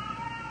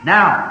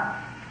 Now,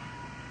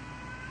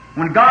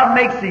 when God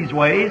makes these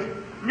ways,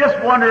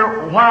 just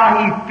wonder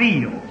why He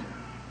feels.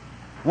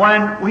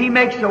 When He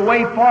makes a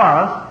way for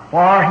us,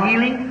 for our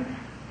healing,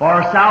 for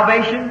our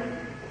salvation,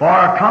 for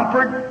our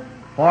comfort,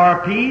 for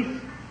our peace,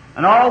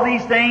 and all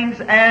these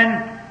things,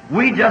 and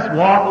we just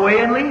walk away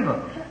and leave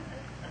them.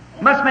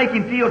 It must make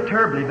Him feel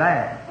terribly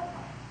bad.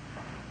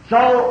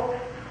 So,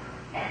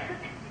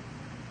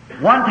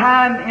 one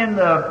time in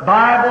the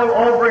Bible,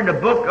 over in the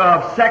book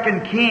of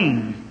 2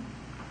 Kings,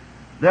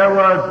 there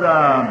was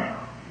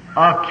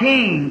a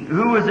king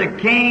who was a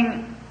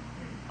king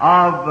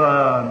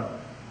of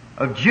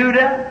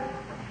Judah,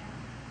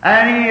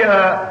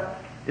 and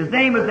his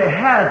name was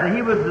Ahaz.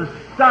 He was the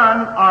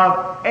son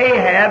of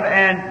Ahab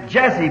and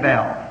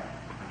Jezebel.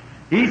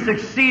 He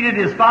succeeded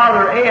his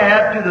father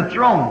Ahab to the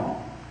throne.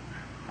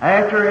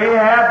 After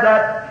Ahab,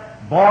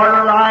 that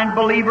borderline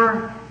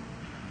believer,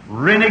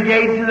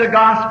 renegade to the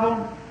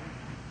gospel,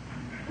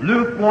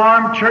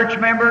 lukewarm church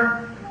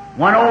member,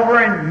 went over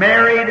and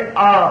married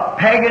a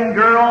pagan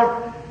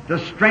girl to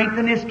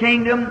strengthen his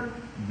kingdom,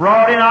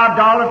 brought in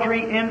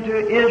idolatry into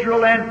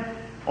Israel, and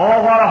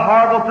oh, what a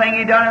horrible thing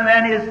he done. And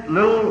then his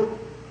little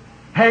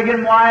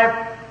pagan wife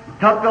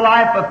took the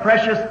life of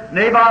precious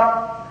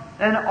Naboth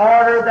in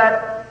order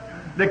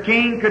that the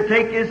king could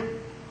take his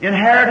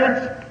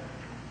inheritance.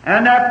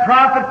 And that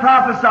prophet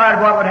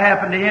prophesied what would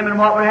happen to him and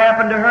what would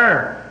happen to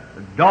her.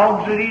 The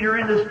dogs would eat her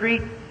in the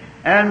street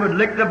and would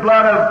lick the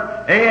blood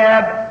of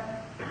Ahab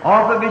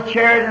off of his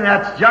chairs, and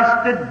that's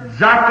just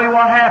exactly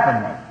what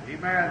happened.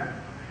 Amen.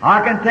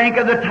 I can think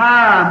of the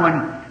time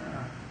when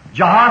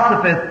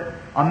Jehoshaphat,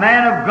 a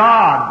man of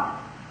God,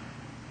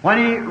 when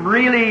he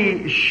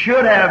really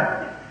should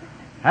have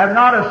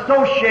not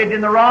associated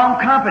in the wrong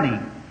company.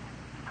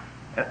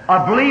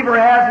 A believer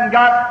hasn't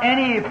got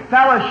any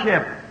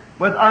fellowship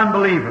with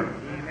unbeliever.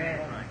 Amen.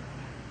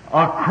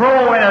 A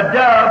crow and a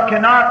dove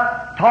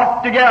cannot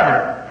talk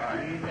together.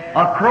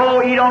 A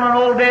crow eat on an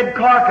old dead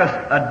carcass.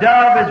 A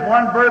dove is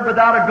one bird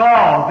without a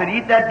gall. If it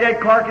eat that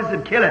dead carcass,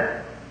 it'd kill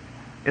it.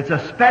 It's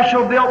a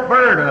special built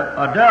bird,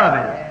 a dove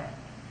is.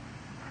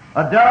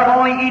 A dove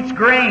only eats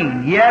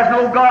grain. He has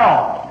no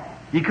gall.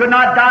 He could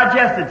not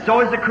digest it.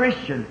 So is the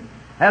Christian.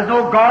 Has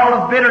no gall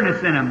of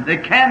bitterness in him. They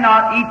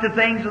cannot eat the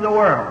things of the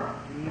world.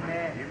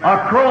 Amen.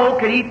 A crow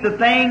can eat the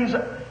things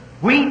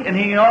wheat, and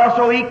he can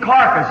also eat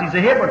carcass. He's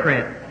a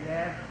hypocrite.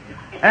 Yes.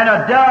 And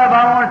a dove,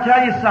 I want to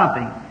tell you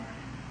something.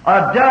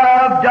 A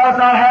dove does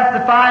not have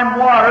to find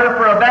water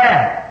for a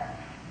bath.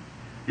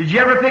 Did you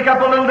ever pick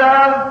up a little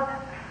dove?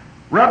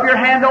 Rub your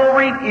hand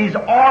over him. He's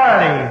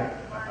oily.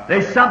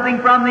 There's something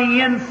from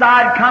the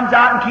inside comes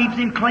out and keeps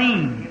him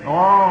clean.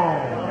 Oh.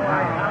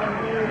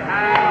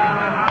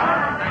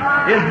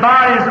 His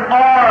body's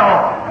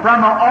oil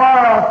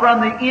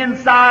from the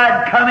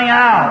inside coming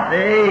out.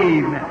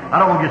 Amen. I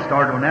don't want to get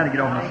started on that to get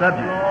off my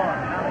subject.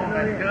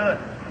 That's good.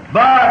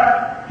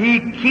 But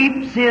he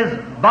keeps his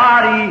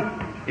body,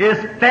 his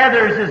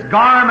feathers, his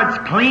garments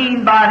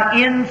clean by an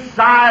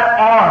inside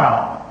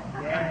oil.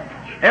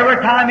 Every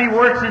time he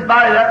works his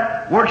body,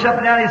 that works up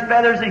and down his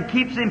feathers and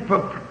keeps him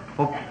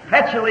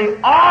perpetually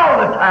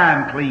all the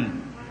time clean.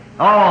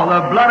 Oh,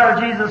 the blood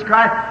of Jesus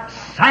Christ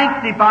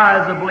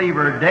sanctifies the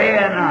believer day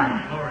and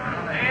night.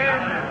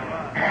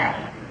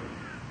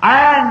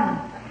 And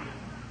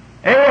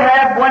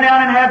Ahab went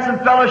out and had some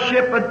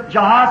fellowship with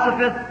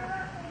Jehoshaphat,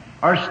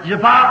 or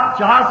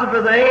Jehoshaphat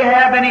with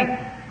Ahab, and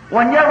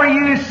whenever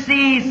you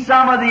see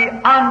some of the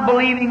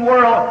unbelieving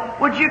world,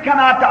 would you come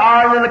out to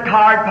our little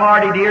card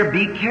party, dear?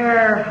 Be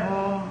careful.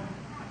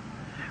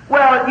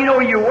 Well, you know,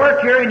 you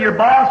work here and your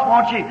boss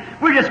wants you,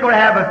 we're just going to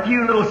have a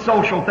few little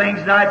social things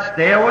tonight.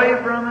 Stay away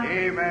from it.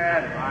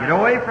 Amen. Get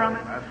away from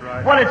it. That's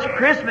right. Well, it's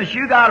Christmas.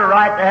 You got a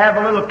right to have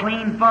a little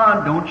clean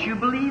fun. Don't you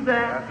believe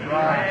that? That's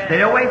right.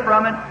 Stay away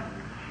from it.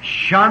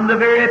 Shun the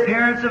very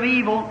appearance of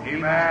evil.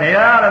 Amen. Stay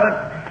out of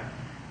it.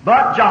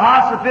 But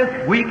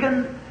Jehoshaphat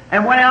weakened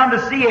and went out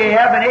to see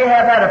Ahab, and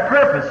Ahab had a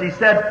purpose. He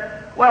said,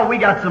 well, we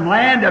got some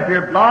land up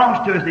here. It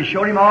belongs to us. They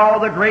showed him all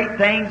the great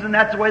things, and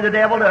that's the way the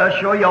devil does,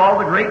 show you all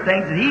the great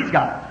things that he's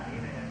got.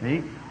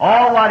 See?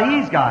 All what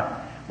he's got.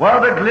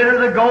 Well, the glitter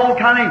of the gold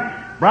kind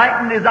of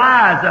brightened his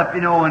eyes up,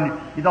 you know, and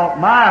he thought,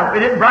 my,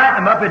 it didn't brighten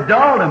him up, it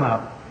dulled him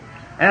up.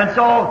 And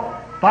so,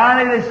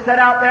 finally they set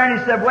out there, and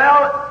he said,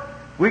 well,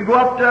 we go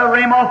up to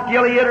Ramoth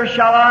Gilead, or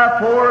shall I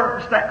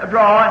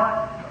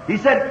draw? He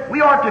said,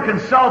 we ought to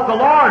consult the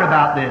Lord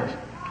about this.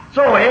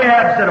 So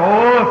Ahab said,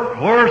 oh, of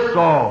course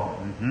so.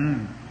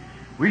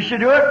 We should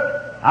do it.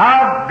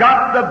 I've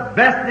got the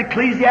best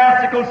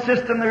ecclesiastical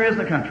system there is in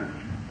the country.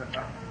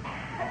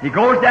 He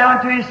goes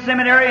down to his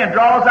seminary and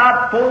draws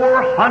out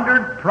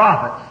 400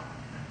 prophets.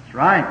 That's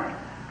right.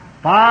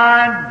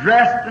 Fine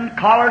dressed and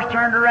collars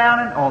turned around,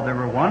 and oh, they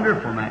were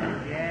wonderful,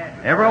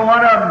 man. Every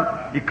one of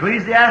them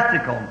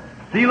ecclesiastical,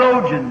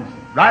 theologians,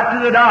 right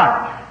to the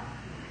dot.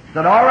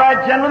 Said, all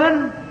right,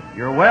 gentlemen,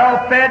 You're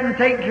well fed and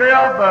taken care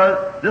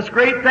of this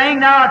great thing.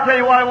 Now I tell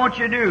you what I want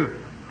you to do.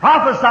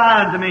 Prophesy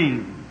unto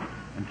me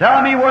and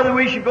tell me whether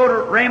we should go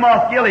to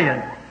Ramoth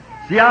Gilead.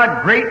 See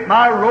how great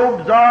my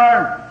robes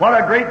are, what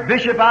a great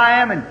bishop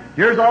I am, and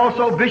here's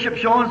also Bishop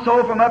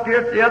so-and-so from up here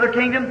at the other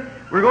kingdom.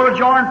 We're going to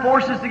join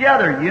forces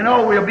together. You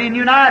know, we'll be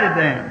united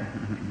then.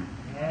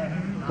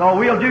 So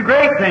we'll do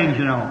great things,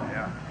 you know.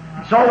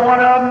 So one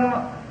of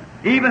them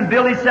even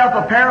built himself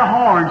a pair of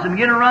horns and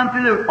began to run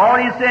through the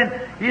audience, and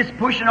he's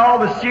pushing all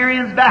the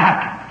Syrians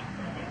back.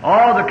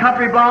 All the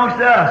country belongs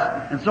to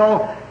us. And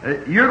so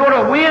you're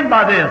going to win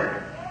by this.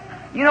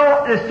 You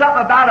know, there's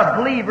something about a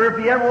believer,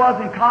 if he ever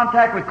was in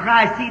contact with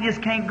Christ, he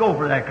just can't go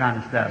for that kind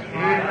of stuff.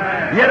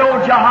 Amen. Yet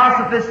old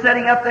Jehoshaphat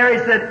sitting up there, he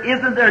said,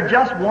 isn't there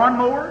just one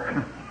more?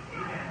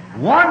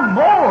 One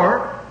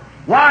more?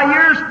 Why,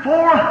 here's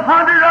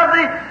 400 of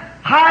the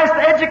highest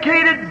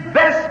educated,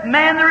 best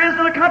man there is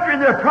in the country,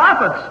 and they're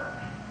prophets.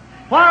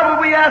 Why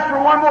would we ask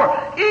for one more?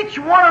 Each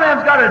one of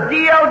them's got a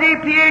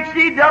DLD,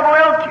 PhD, double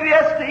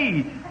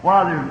LQST.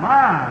 Why, they're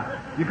mine.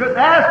 You couldn't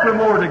ask for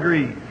more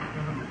degrees.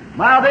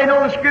 Wow, they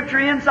know the Scripture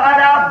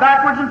inside out,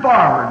 backwards and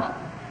forwards.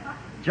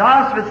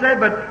 Jehoshaphat said,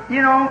 but,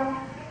 you know,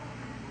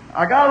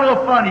 I got a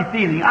little funny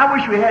feeling. I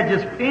wish we had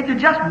just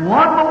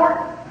one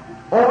more.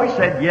 Oh, he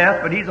said yes,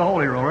 but he's a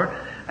holy roller.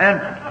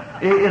 And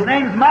his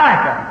name's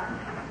Micah,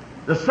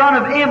 the son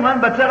of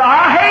Imlan, but said,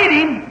 I hate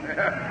him.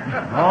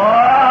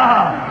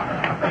 Oh.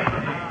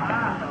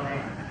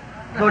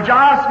 So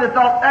Jehoshaphat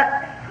thought,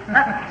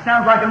 that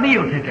sounds like a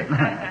meal ticket.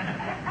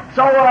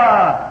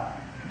 So,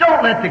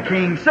 don't let the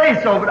king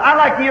say so, but I'd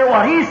like to hear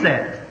what he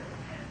says.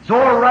 So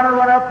a runner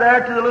went up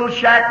there to the little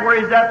shack where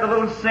he's at, the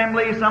little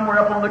assembly, somewhere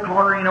up on the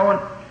corner, you know, and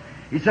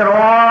he said,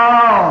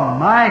 oh,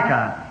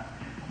 Micah,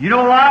 you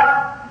know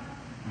what?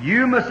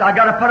 I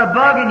got to put a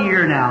bug in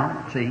your ear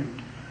now, see.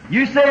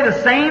 You say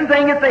the same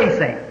thing that they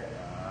say.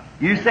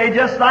 You say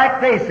just like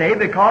they say,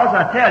 because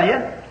I tell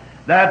you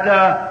that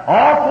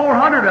all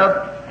 400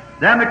 of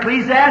them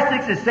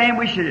ecclesiastics is saying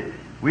we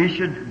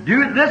should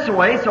do it this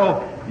way,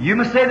 so you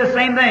must say the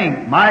same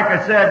thing.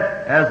 Micah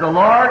said, as the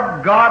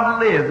Lord God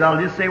lives, I'll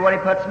just say what he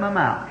puts in my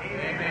mouth.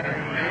 Amen.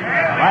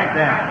 I like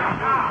that.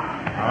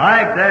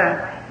 I like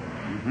that.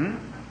 Mm-hmm.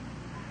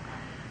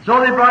 So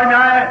they brought him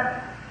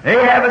out.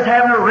 Ahab is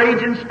having a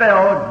raging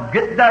spell.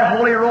 Get that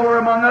holy roller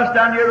among us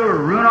down here to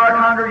ruin our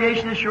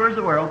congregation as sure as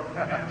the world.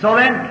 So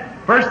then,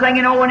 first thing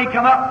you know, when he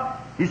come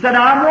up, he said,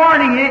 I'm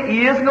warning you,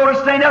 he isn't going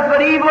to say nothing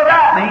but evil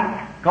about me.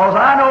 Because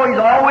I know he's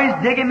always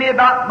digging me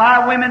about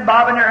my women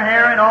bobbing their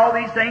hair and all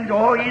these things.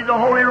 Oh, he's a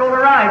holy roller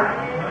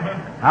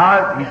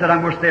right. He said, I'm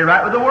going to stay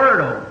right with the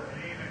Word. Oh.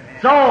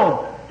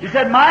 So, he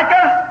said,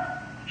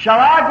 Micah, shall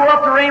I go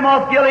up to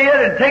Ramoth Gilead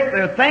and take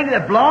the thing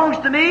that belongs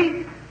to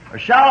me? Or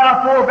shall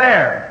I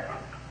forbear?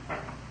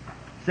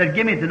 He said,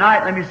 give me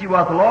tonight, let me see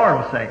what the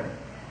Lord will say.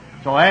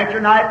 So after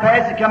night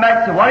passed, he come back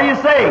and said, what do you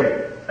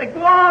say? He said,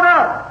 go on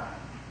up.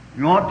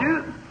 You want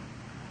to?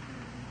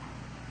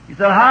 He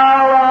said,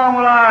 how long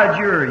will I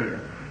adjure you?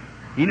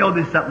 He knows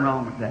there's something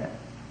wrong with that.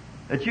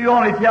 That you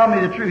only tell me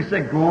the truth. He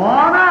said, go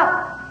on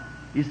up.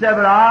 He said,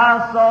 but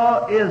I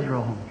saw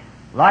Israel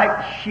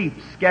like sheep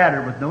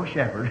scattered with no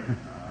shepherd.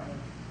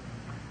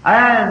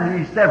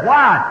 And he said,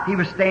 why? He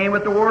was staying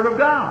with the Word of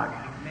God.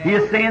 He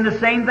is saying the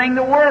same thing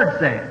the Word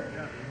said.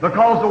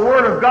 Because the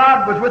Word of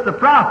God was with the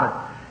prophet.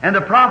 And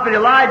the prophet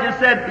Elijah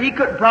said he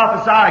couldn't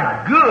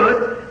prophesy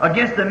good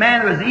against a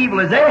man that was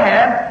evil as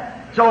Ahab.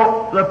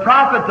 So the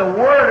prophet, the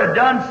Word had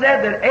done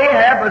said that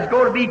Ahab was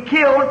going to be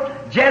killed,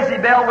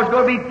 Jezebel was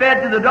going to be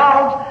fed to the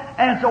dogs,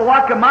 and so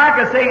what could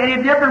Micah say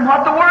any different than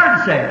what the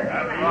Word said?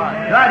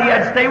 Right, he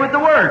had to stay with the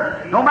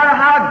Word. No matter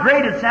how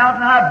great it sounds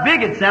and how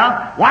big it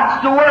sounds,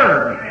 what's the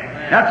Word?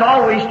 That's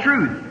always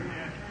truth.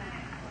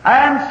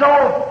 And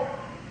so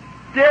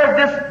there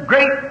this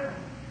great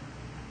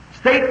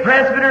state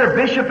presbyter or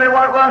bishop or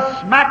what it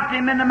was smacked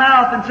him in the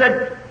mouth and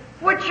said,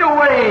 which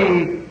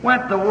way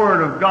went the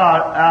Word of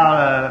God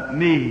out of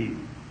me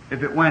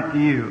if it went to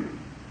you?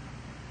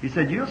 He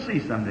said, you'll see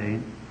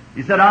someday.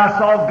 He said, I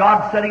saw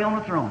God sitting on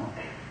the throne.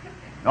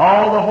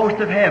 All the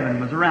host of heaven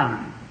was around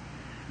him.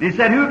 And he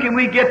said, who can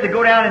we get to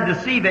go down and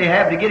deceive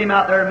Ahab to get him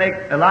out there and make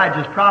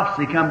Elijah's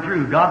prophecy come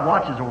true? God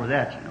watches over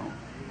that, you know.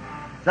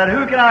 He said,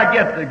 who can I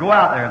get to go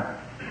out there?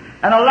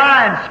 And a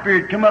lying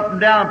spirit come up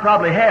and down,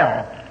 probably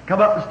hell,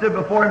 come up and stood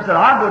before him and said,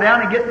 I'll go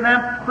down and get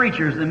them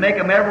preachers and make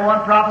them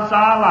everyone prophesy a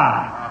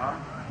lie.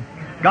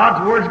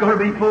 God's Word's going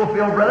to be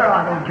fulfilled, brother.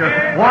 I don't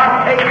care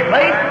what takes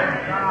place.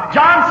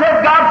 John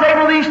said God's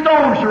able these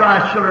stones to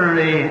rise children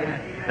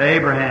to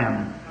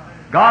Abraham.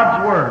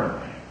 God's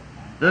Word.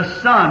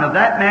 The son of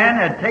that man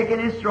had taken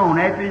his throne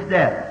after his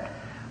death.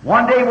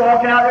 One day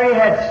walking out there, he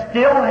had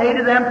still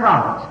hated them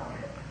prophets.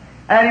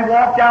 And he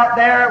walked out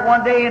there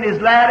one day in his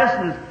lattice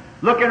and was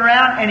looking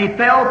around, and he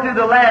fell through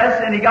the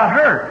lattice and he got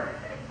hurt.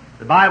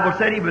 The Bible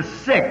said he was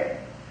sick.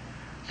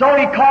 So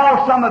he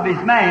called some of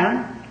his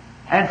men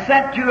and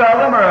sent two of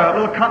them, or a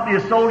little company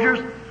of soldiers,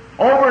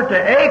 over to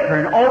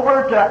Akron,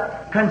 over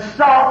to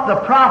consult the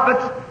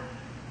prophets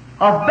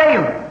of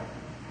Balaam.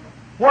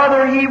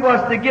 whether he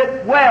was to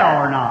get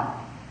well or not.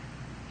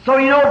 So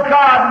you know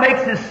God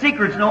makes His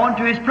secrets known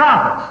to His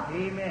prophets.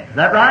 Amen. Is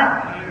that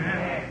right?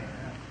 Amen.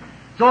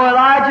 So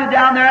Elijah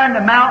down there in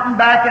the mountain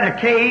back in a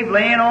cave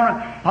laying on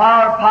a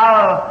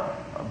pile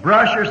of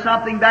brush or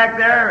something back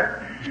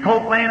there, his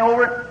coat laying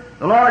over it.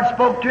 The Lord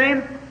spoke to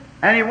him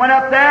and he went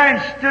up there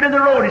and stood in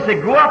the road. He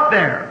said, go up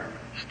there.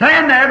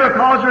 Stand there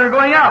because we're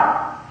going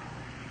up.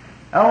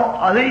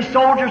 Oh, these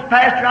soldiers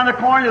passed around the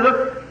corner. They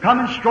looked,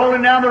 coming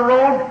strolling down the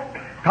road.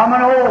 Come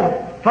an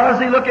old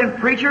fuzzy-looking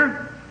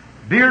preacher,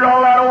 beard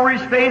all out over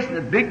his face, and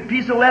a big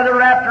piece of leather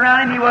wrapped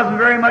around him. He wasn't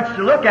very much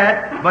to look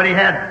at, but he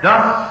had,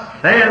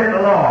 thus saith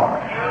the Lord.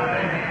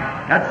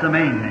 That's the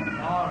main thing.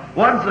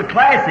 Wasn't so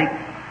classic.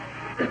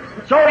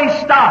 So he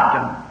stopped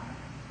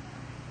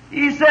him.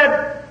 He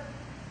said,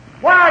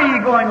 why are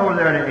you going over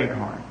there to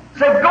Acorn? He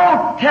said,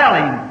 go tell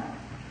him.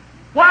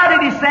 Why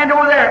did he send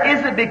over there?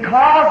 Is it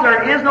because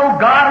there is no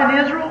God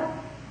in Israel?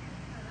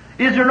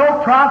 Is there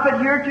no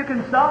prophet here to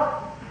consult?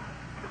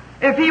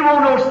 If he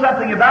won't know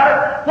something about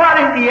it, why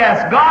didn't he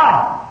ask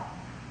God?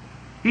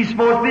 He's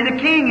supposed to be the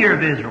king here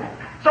of Israel.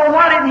 So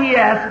why didn't he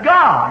ask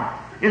God?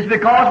 Is it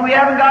because we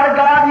haven't got a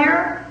God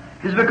here?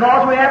 Is it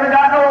because we haven't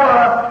got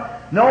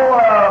no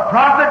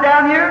prophet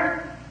down here?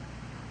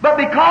 But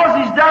because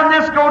he's done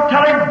this, go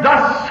tell him,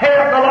 thus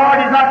saith the Lord,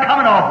 he's not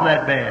coming off of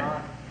that bed.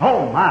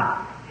 Oh my.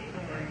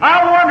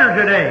 I wonder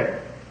today,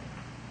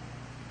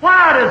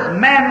 why does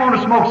man want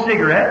to smoke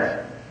cigarettes?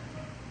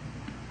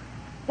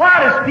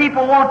 Why does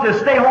people want to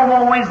stay home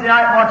on Wednesday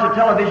night and watch a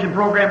television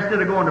program instead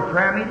of going to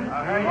prayer meeting?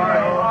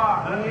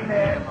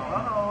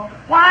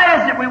 Why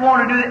is it we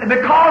want to do that?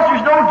 Because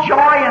there's no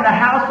joy in the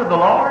house of the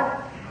Lord.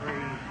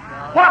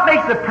 What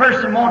makes a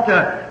person want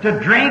to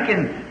drink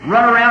and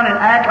run around and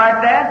act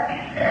like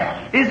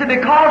that? Is it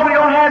because we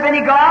don't have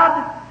any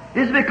God?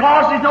 Is it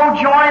because there's no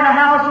joy in the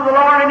house of the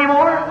Lord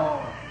anymore?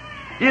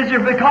 Is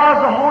it because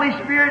the Holy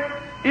Spirit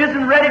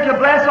isn't ready to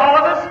bless all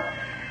of us?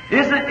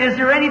 Is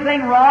there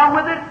anything wrong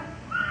with it?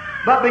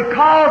 But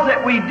because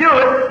that we do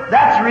it,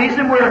 that's the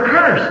reason we're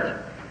cursed.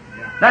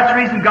 That's the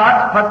reason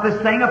God's put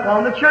this thing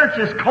upon the church,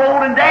 this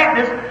cold and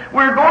dampness.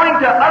 We're going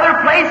to other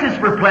places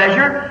for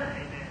pleasure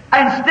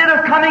instead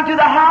of coming to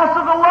the house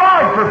of the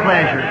Lord for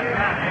pleasure.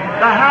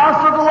 The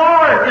house of the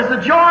Lord is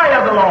the joy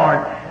of the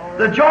Lord.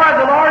 The joy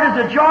of the Lord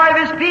is the joy of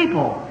His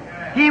people.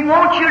 He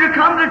wants you to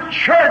come to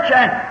church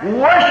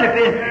and worship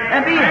Him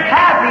and be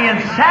happy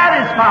and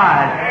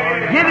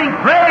satisfied, giving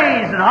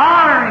praise and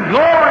honor and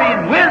glory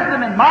and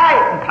wisdom and might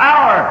and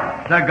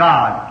power to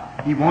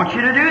God. He wants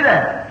you to do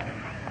that.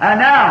 And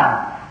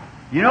now,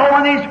 you know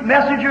when these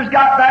messengers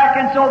got back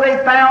and so they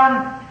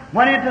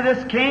went into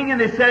this king and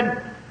they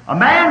said, a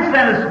man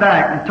sent us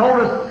back and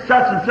told us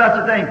such and such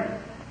a thing.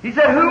 He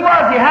said, who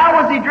was he?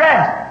 How was he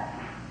dressed?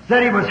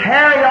 Said he was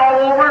hairy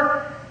all over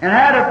and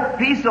had a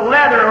piece of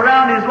leather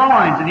around his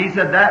loins. And he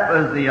said that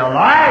was the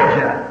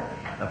Elijah,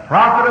 the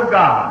prophet of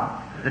God,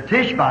 the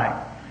Tishbite.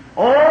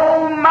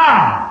 Oh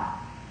my!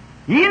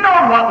 He knew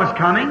what was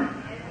coming.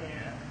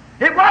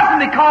 It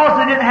wasn't because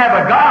they didn't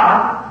have a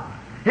God.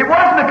 It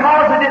wasn't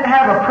because they didn't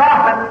have a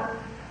prophet.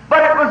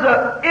 But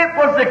it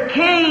was the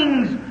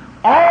king's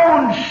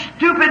own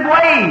stupid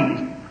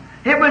ways.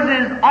 It was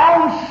his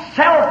own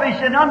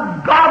selfish and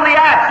ungodly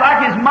acts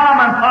like his mom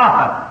and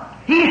papa.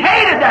 He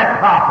hated that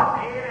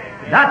prophet.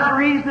 That's the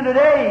reason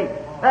today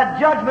that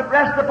judgment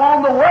rests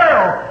upon the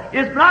world.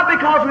 It's not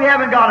because we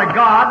haven't got a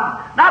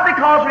God, not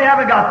because we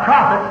haven't got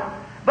prophets,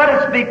 but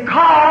it's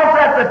because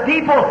that the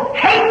people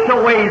hate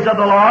the ways of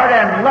the Lord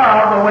and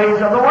love the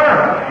ways of the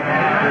world.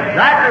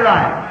 Exactly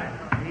right.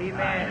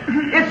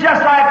 It's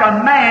just like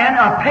a man,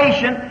 a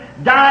patient,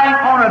 dying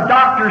on a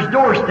doctor's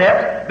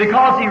doorstep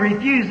because he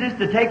refuses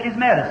to take his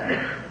medicine.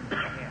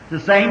 It's the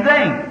same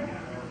thing.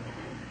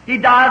 He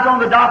dies on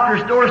the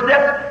doctor's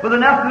doorstep with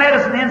enough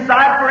medicine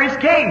inside for his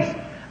case,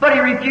 but he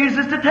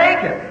refuses to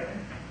take it.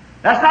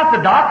 That's not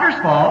the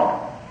doctor's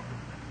fault.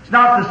 It's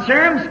not the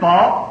serum's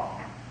fault.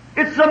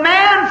 It's the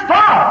man's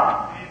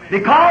fault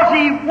because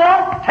he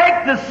won't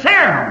take the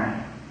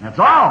serum. That's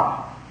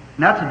all.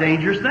 And that's a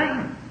dangerous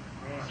thing.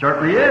 It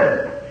certainly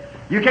is.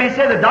 You can't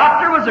say the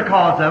doctor was the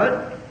cause of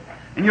it,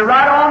 and you're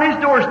right on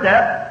his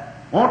doorstep,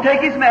 won't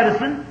take his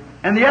medicine,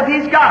 and yet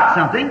he's got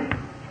something.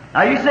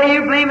 Now you say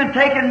you believe in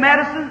taking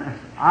medicine?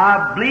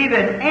 I believe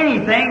in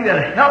anything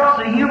that helps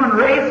the human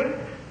race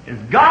is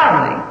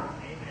godly.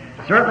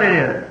 Certainly it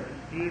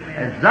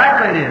is.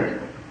 Exactly it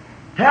is.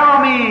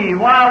 Tell me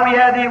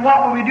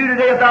what would we do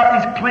today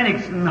without these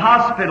clinics and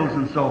hospitals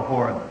and so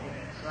forth?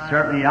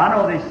 Certainly, I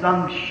know there's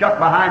some shut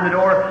behind the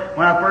door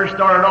when I first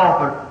started off,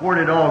 but where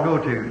did it all go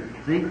to?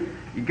 See?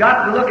 You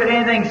got to look at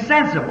anything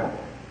sensible.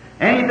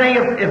 Anything,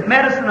 if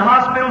medicine and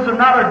hospitals are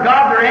not of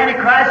God, they're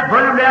Antichrist,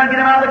 burn them down and get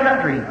them out of the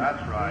country.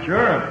 That's right.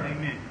 Sure.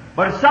 Amen.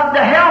 But it's something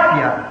to help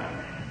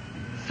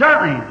you.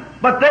 Certainly.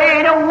 But they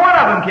ain't a one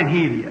of them can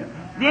heal you.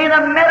 There ain't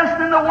a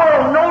medicine in the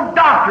world, no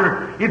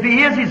doctor. If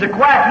he is, he's a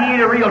quack, he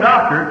ain't a real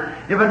doctor.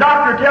 If a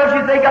doctor tells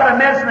you they got a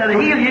medicine that'll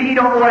heal you, he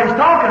don't know what he's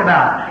talking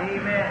about.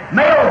 Amen.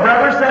 Mayo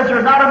brother says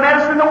there's not a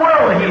medicine in the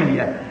world to heal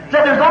you.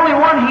 Said there's only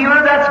one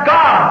healer, that's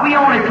God. We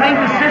only claim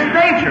to assist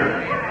nature.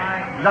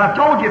 As I've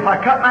told you, if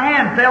I cut my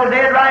hand, fell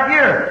dead right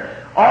here,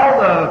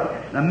 all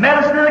the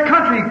medicine in the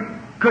country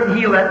couldn't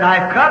heal that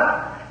knife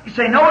cut. You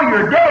say, no,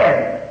 you're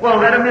dead. Well,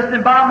 let them just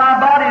embalm my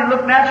body and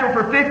look natural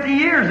for 50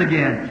 years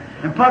again.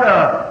 And put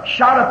a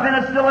shot of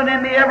penicillin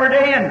in me every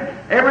day and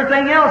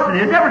everything else, and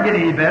it'd never get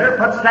any better.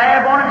 Put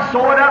salve on it,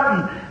 sew it up,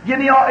 and give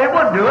me all. It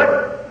wouldn't do it.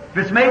 If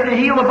it's made to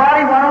heal the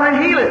body, why don't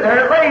it heal it?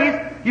 There it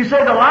lays. You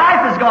say the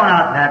life has gone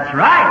out. That's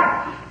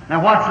right.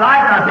 Now what's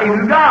life? I'll tell you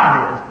who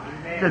God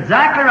is. It's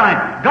exactly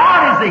right.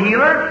 God is the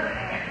healer.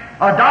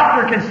 A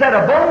doctor can set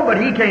a bone, but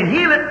he can't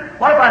heal it.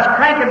 What if I was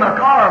cranking my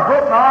car or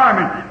broke my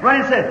arm and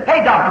run and said,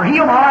 hey doctor,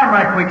 heal my arm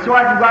right quick so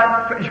I can go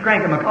out and finish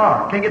cranking my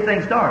car. Can't get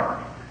things started.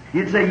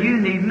 He'd say, you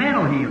need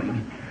mental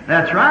healing.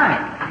 That's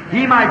right.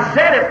 He might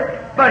set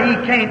it, but he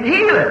can't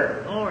heal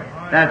it.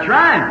 That's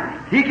right.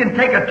 He can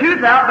take a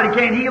tooth out, but he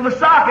can't heal the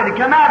socket that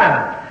come out of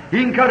it.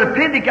 He can cut a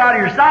appendix out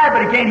of your side,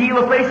 but he can't heal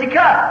the place he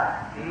cut.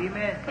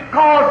 Amen.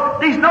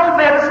 Because there's no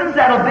medicines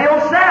that'll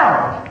build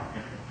cells,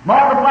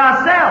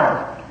 multiply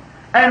cells.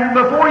 And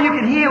before you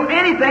can heal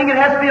anything, it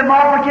has to be a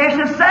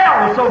multiplication of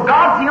cells. So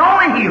God's the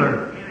only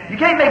healer. You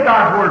can't make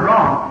God's word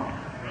wrong.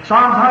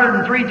 Psalms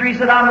 103:3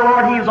 said, I'm the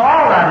Lord, He heals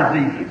all thy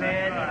diseases.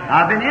 Amen.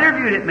 I've been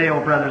interviewed at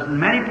Mayo Brothers in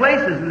many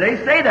places, and they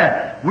say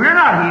that. We're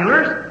not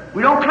healers.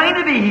 We don't claim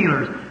to be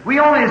healers. We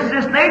only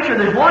assist nature.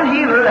 There's one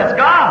healer, that's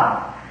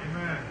God.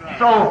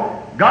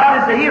 So,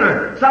 God is the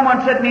healer.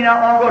 Someone said to me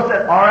not long ago,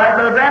 said, all right,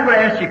 Brother Branham, I'm going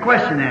to ask you a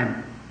question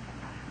then.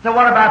 So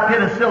what about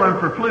penicillin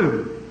for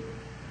flu?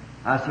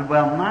 I said,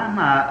 well, my,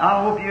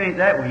 I hope you ain't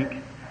that weak.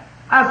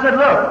 I said,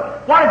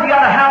 look, what if you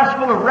got a house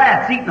full of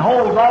rats eating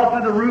holes all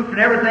through the roof and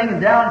everything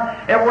and down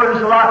everywhere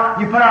there's a lot,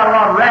 you put out a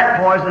lot of rat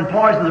poison and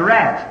poison the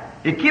rats.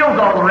 It kills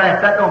all the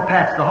rats, that don't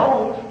patch the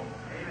holes.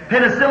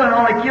 Penicillin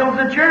only kills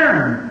the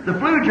germ, the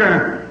flu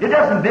germ. It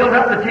doesn't build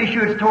up the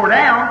tissue it's tore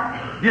down,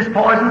 just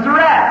poisons the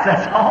rats,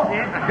 that's all.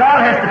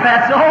 God has to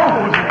patch the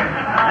holes,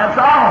 that's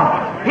all.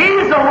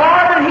 He's the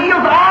Lord that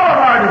heals all of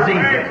our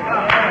diseases.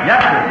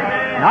 Yes, sir.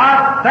 And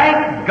I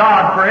thank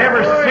God for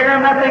every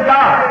serum that they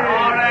got.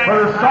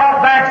 For the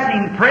salt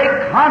vaccine, pray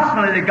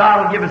constantly that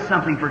God will give us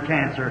something for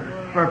cancer,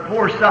 for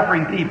poor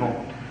suffering people.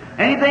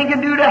 Anything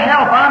can do to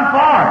help, I'm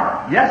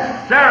for it.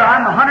 Yes, sir,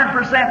 I'm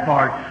 100%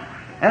 for it.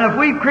 And if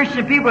we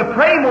Christian people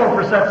pray more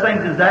for such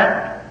things as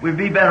that, we'd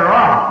be better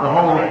off. The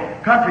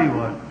whole country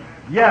would.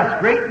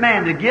 Yes, great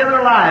men to give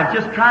their lives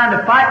just trying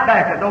to fight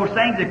back at those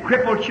things that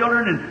cripple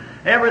children and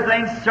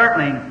everything.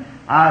 Certainly,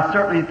 I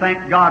certainly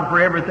thank God for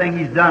everything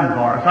He's done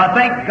for us. I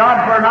thank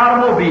God for an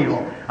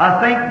automobile. I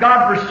thank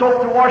God for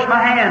soap to wash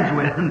my hands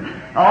with, and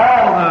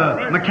all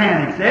the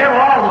mechanics,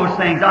 all those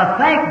things. I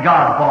thank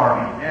God for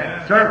them.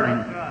 Yes.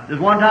 Certainly. There's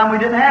one time we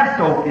didn't have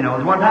soap, you know.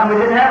 There's one time we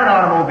didn't have an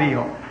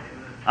automobile.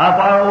 If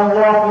I want to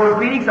walk over to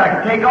Phoenix, I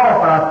can take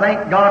off, but I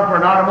thank God for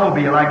an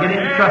automobile. I get in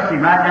and trust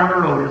Him right down the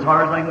road as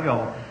hard as I can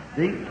go.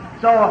 See?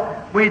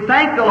 So we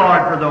thank the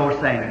Lord for those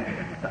things.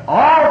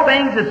 All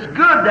things that's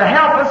good to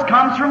help us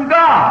comes from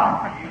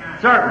God.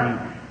 Certainly.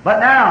 But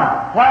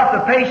now, what if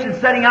the patient's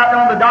sitting out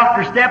on the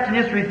doctor's steps and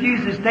just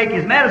refuses to take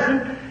his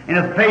medicine, and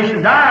if the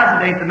patient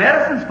dies, it ain't the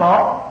medicine's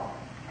fault?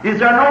 Is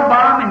there no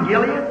balm in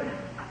Gilead?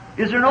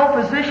 Is there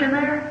no physician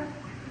there?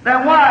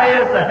 Then why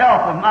is the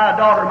health of my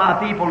daughter,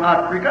 my people,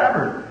 not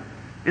recovered?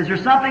 Is there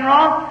something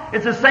wrong?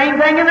 It's the same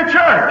thing in the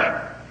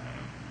church.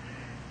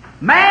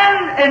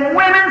 Men and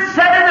women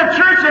sit in the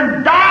church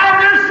and die in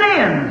their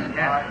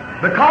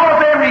sins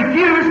because they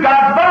refuse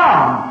God's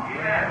balm.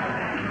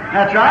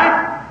 That's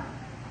right.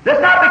 That's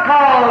not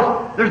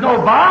because there's no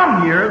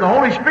balm here. The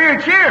Holy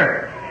Spirit's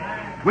here.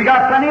 We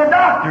got plenty of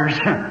doctors,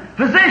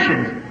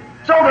 physicians.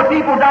 So the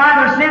people die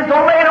in their sins,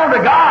 don't lay it on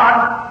to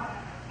God.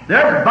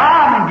 There's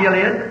balm in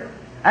Gilead,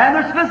 and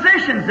there's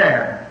physicians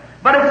there.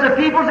 But it's the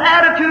people's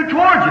attitude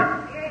towards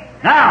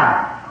it.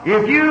 Now,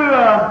 if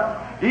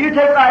you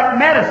take like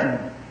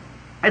medicine,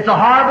 it's a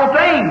horrible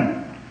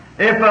thing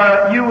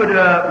if you would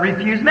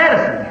refuse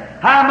medicine.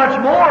 How much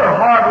more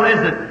horrible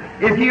is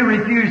it if you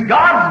refuse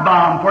God's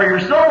balm for your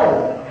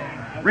soul?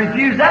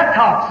 Refuse that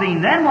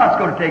toxin, then what's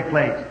going to take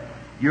place?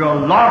 You're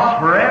lost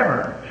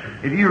forever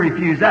if you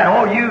refuse that.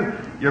 Oh,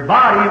 your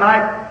body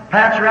might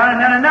patch around,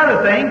 and then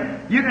another thing,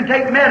 you can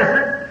take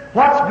medicine.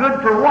 What's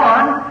good for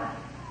one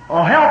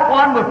will help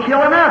one, will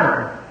kill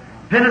another.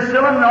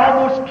 Penicillin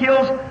almost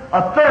kills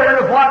a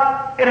third of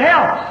what it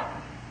helps.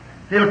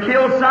 It'll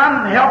kill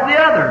some and help the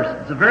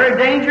others. It's a very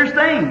dangerous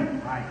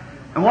thing.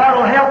 And what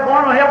will help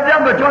one will help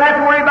them, but don't have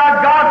to worry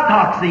about God's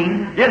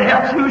toxin. It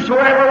helps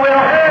whosoever will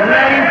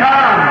let Him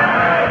come.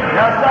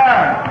 Yes,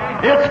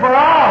 sir. It's for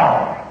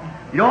all.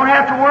 You don't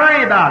have to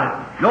worry about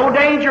it. No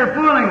danger of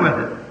fooling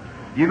with it.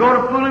 You go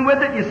to fooling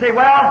with it, you say,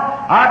 well,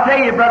 I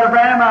tell you, Brother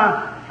Branham,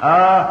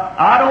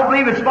 I don't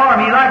believe it's for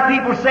me. Like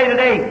people say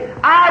today,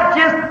 I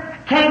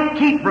just can't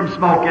keep from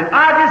smoking.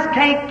 I just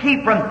can't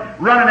keep from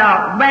running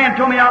out. A man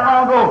told me not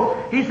long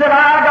ago, he said,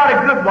 I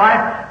got a good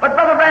wife, but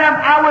Brother Branham,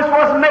 I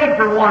wasn't made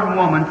for one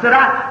woman. Said,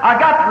 I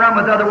got to run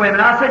with other women.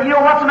 I said, you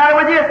know what's the matter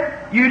with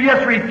you? You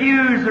just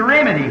refuse the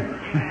remedy.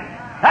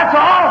 That's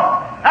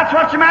all. That's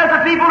what's the matter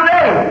with people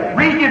today.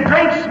 Reason you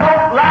drink,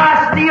 smoke,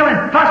 lie, steal,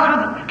 and fuss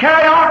with,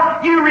 carry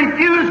on. You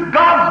refuse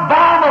God's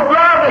balm of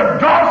love that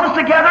draws us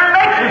together and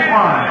makes us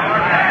one.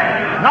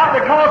 Not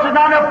because there's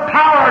not enough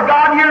power of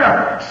God here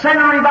to send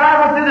a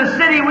revival through the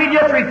city. We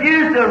just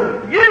refuse to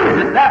use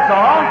it. That's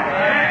all.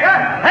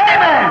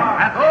 Amen.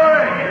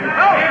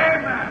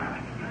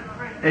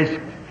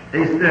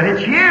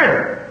 It's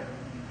here.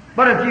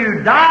 But if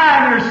you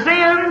die in your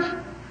sins,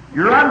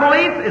 your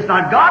unbelief, it's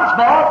not God's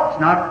fault.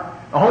 It's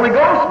not the Holy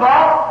Ghost's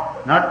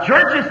fault. Not the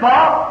church's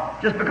fault.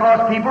 Just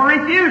because people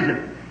refuse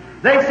it.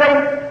 They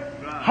say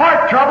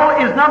heart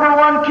trouble is number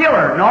one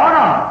killer.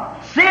 No.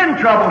 Sin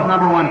trouble is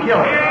number one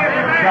killer.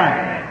 That's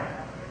right.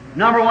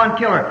 Number one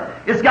killer.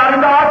 It's got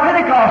into our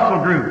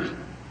Pentecostal groups.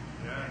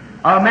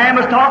 A man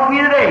was talking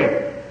to me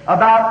today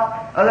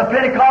about the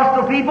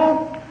Pentecostal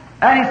people,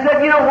 and he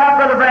said, you know what,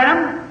 Brother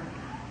Branham?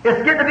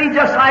 It's getting to be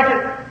just like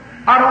it.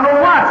 I don't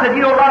know why. He said,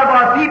 you know, a lot of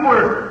our people,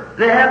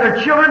 they have their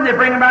children, they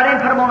bring them right in,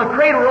 put them on the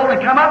cradle roll, and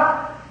come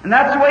up, and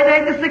that's the way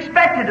they just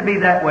expect it to be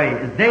that way.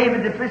 As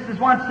David the priest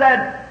once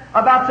said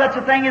about such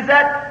a thing as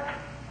that,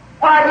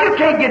 why, you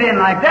can't get in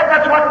like that.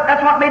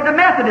 That's what made the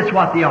Methodists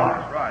what they are.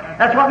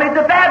 That's what made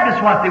the Baptists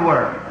what they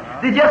were.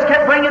 They just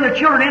kept bringing their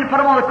children in, put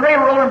them on the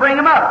cradle roll, and bring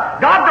them up.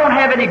 God don't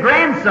have any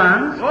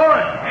grandsons.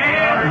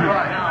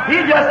 He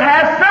just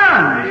has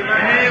sons.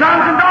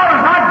 Sons and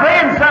daughters, not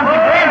grandsons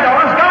and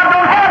granddaughters. God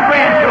don't have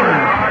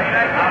grandchildren.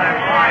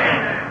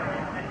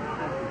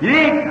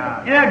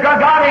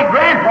 God ain't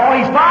grandpa,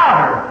 He's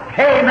father.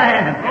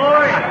 Amen.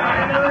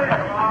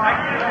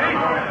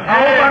 I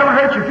hope I don't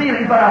hurt your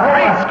feelings, but I hope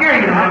I scare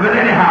you a little bit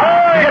anyhow.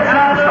 Get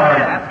something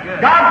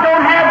started. God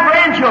don't have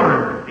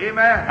grandchildren.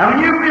 Amen. And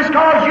when just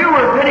cause you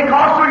were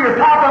Pentecostal, your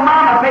papa and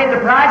mama paid the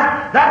price,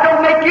 that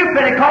don't make you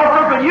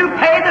Pentecostal, because you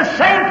paid the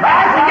same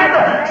price to get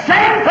the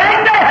same thing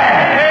they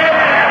had.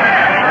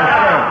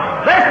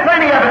 There's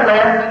plenty of it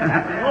left.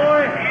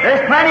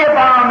 There's plenty of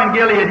balm in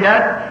Gilead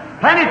yet.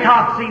 Plenty of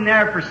toxin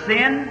there for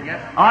sin,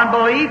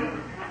 unbelief.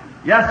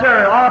 Yes,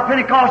 sir. All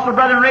Pentecostal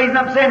brethren raising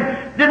up saying,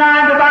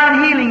 denying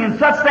divine healing and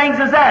such things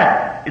as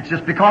that. It's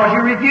just because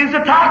you refuse the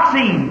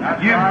toxin.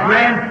 You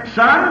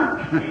grandson,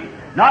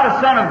 not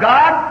a son of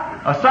God.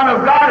 A son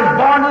of God is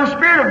born of the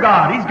Spirit of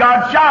God. He's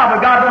God's child,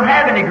 but God don't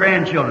have any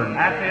grandchildren.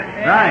 That's it.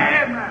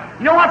 Right.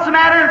 You know what's the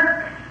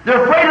matter?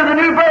 They're afraid of the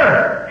new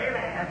birth.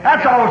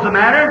 That's always the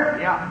matter.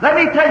 Yeah. Let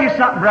me tell you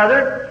something,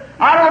 brother.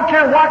 I don't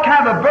care what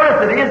kind of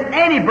birth it is.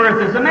 Any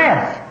birth is a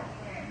mess.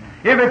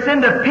 If it's in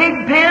the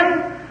pig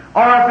pen,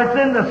 or if it's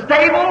in the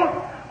stable,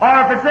 or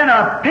if it's in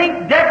a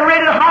pink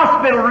decorated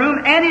hospital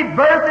room, any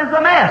birth is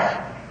a mess.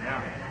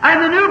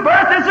 And the new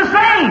birth is the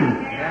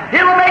same.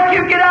 It'll make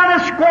you get out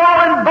and squall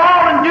and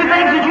bawl and do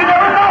things that you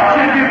never thought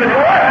you'd do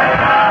before.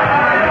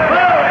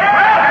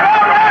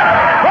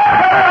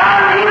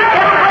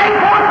 It'll bring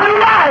forth new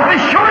life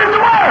as sure as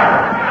the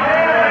word.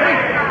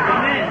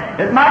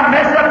 It might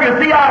mess up your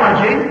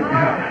theology,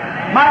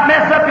 might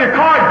mess up your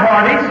card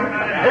parties,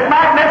 it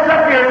might mess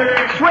up your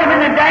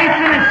swimming and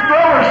dancing and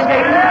roller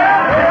skating.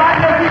 It might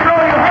make you grow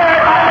your hair.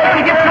 It might make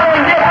you get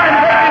something different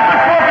and make you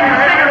quit smoking your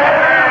cigarette.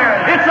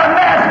 It's a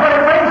mess, but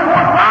it brings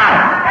forth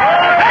life.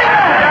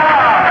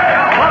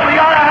 What we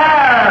ought to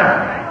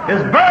have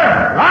is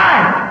birth,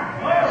 life.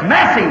 It's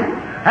messy.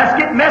 Let's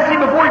get messy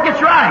before it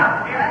gets right.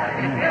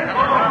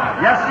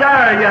 Yes,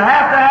 sir. You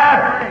have to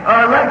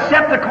have,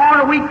 except the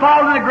corn of wheat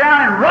falls in the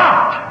ground and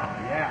rot.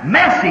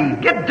 Messy.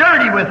 Get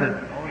dirty with it.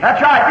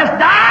 That's right. Just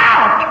die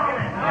out.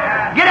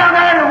 Get down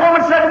there, and a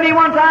woman said to me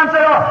one time,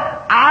 said,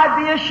 oh, I'd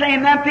be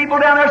ashamed. Them people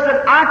down there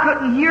said, I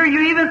couldn't hear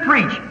you even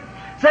preach.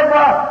 Said,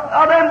 well,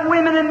 all them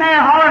women and men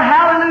hollering,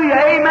 hallelujah,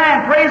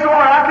 amen, praise the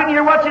Lord. I couldn't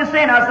hear what you're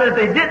saying. I said, if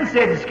they didn't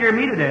say it, it'd scare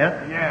me to death.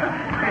 Yeah.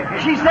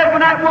 She said,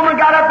 when that woman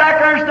got up back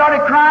there and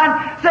started crying,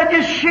 said,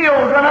 just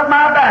chills run up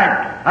my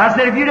back. I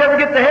said, if you'd ever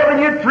get to heaven,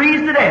 you'd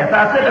freeze to death.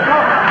 I said,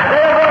 because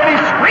they're going to be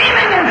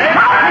screaming and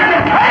shouting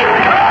and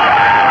praising.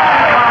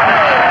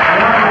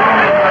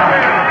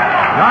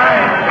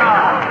 Right.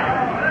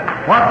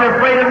 What they're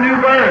afraid of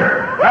new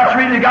birth. That's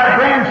really got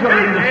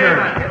grandchildren in the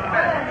church.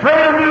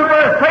 Afraid of new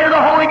birth, afraid of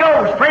the Holy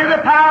Ghost, afraid of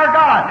the power of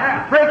God,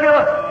 afraid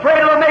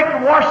of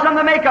wash some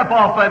of the makeup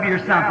off of you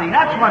or something.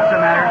 That's what's the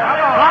matter.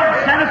 God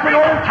sent us an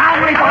old-time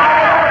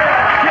revival.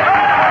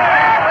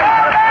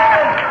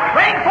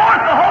 Bring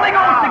forth the Holy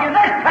Ghost again.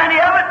 There's plenty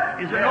of it.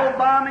 Is there no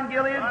balm in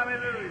Gilead?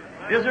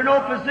 Is there no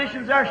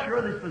physicians there?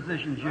 Sure, there's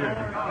physicians here.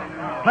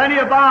 Plenty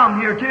of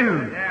balm here,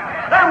 too.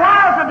 Then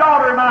why is the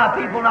daughter of my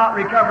people not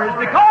recovered? It's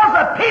because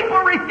the people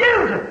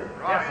refuse it.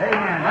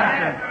 Amen.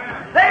 That's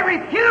it. They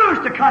refuse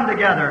to come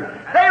together.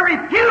 They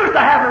refuse to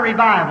have a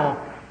revival.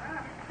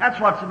 That's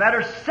what's the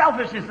matter.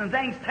 Selfishness and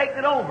things take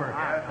it over.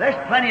 There's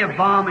plenty of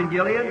balm in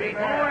Gilead.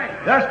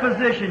 There's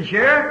physicians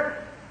here.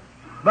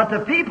 But the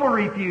people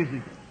refuse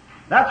it.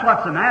 That's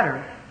what's the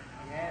matter.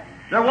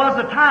 There was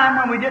a time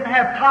when we didn't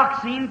have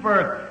toxin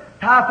for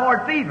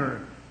typhoid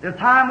fever. There's a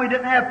time we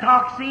didn't have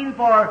toxin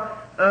for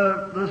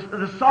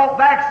the salt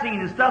vaccine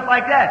and stuff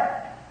like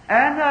that.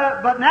 And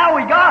but now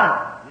we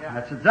got it.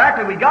 That's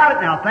exactly, we got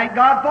it now. Thank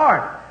God for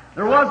it.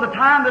 There was a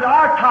time that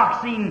our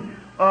toxin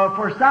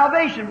for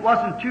salvation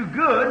wasn't too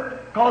good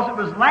because it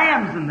was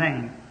lambs and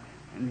things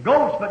and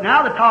goats, but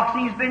now the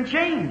toxin's been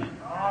changed.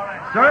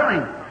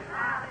 Certainly.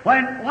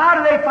 Why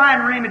do they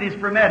find remedies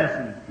for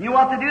medicine? You know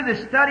what they do? They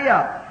study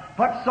up.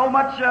 Put so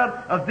much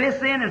of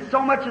this in and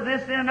so much of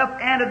this in, enough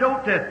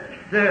antidote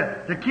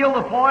to kill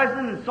the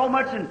poison and so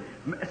much, and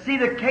see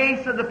the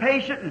case of the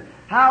patient and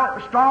how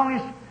strong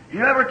is. You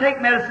never take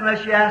medicine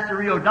unless you ask the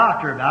real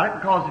doctor about it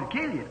because it'll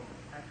kill you.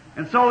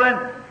 And so then,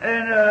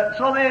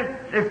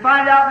 they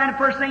find out, and then the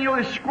first thing you know,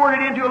 they squirt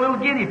it into a little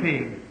guinea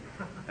pig.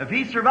 If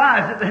he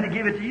survives it, then they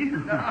give it to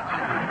you.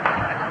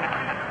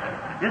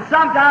 And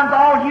sometimes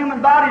all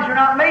human bodies are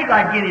not made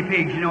like guinea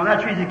pigs, you know.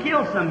 That's the reason they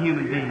kill some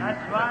human beings.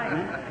 That's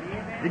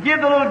right. They give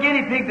the little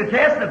guinea pig the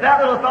test, and if that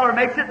little feller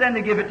makes it, then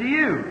they give it to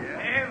you.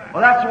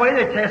 Well, that's the way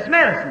they test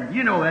medicine.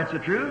 You know that's the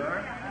truth.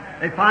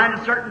 They find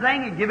a certain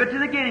thing and give it to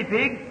the guinea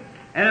pig,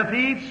 and if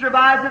he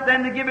survives it,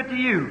 then they give it to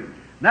you.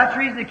 And that's the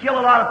reason they kill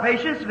a lot of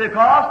patients,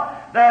 because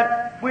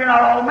that we're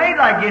not all made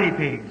like guinea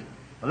pigs.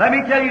 But let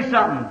me tell you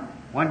something.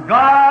 When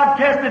God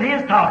tested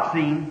His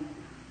toxin,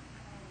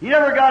 He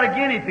never got a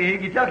guinea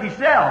pig, He took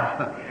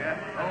Himself.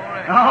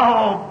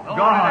 Oh,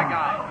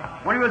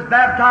 God. When He was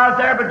baptized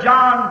there by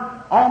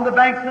John on the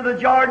banks of the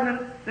Jordan,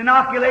 the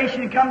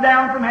inoculation come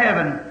down from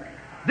heaven.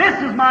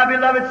 This is my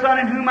beloved Son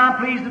in whom I'm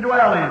pleased to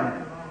dwell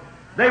in.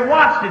 They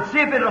watched it, see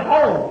if it would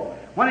hold.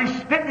 When He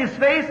spit in His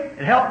face,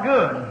 it helped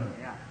good.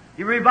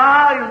 He was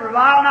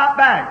reviled not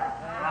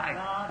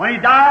back. When He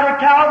died at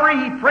Calvary,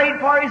 He prayed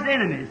for His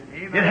enemies.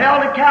 It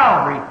held at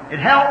Calvary. It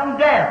held in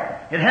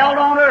death. It held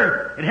on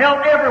earth. It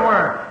held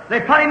everywhere. They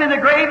put Him in the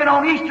grave, and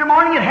on Easter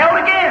morning it held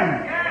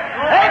again.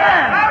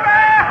 Amen.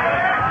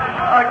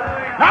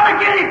 Not a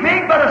guinea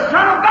pig, but a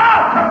Son of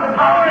God took the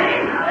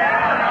toxin.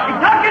 He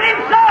took it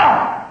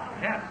Himself.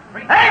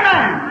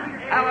 Amen.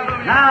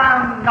 Now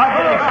I'm not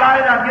getting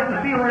excited. I'm getting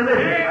to feel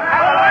religious.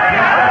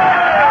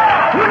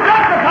 Who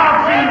took the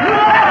toxin? Who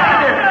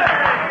tested it?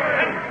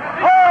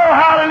 Oh,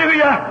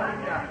 hallelujah.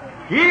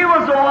 He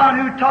was the one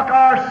who took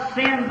our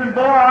sins and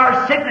bore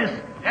our sickness.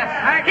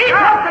 He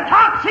took the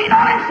toxin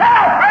on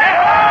Himself.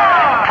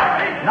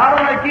 Not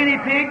on a guinea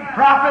pig,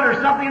 prophet, or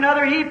something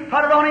another. He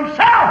put it on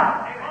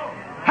Himself.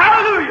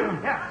 Hallelujah.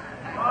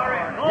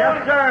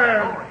 Yes,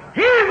 sir.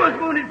 He was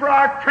wounded for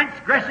our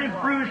transgressions,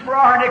 bruised for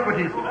our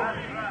iniquities.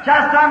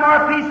 Chastisement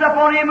our peace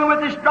upon Him, and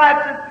with His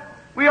stripes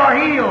we are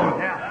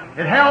healed.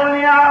 It held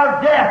in the hour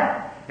of death.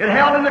 It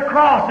held in the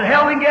cross. It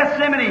held in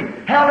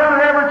Gethsemane. Held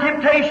under every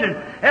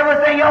temptation.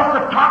 Everything else,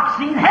 the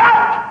toxin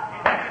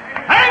helped.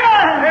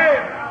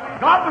 Amen.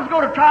 God was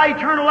going to try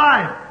eternal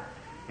life.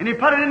 And He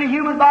put it in the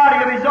human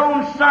body of His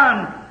own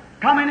Son,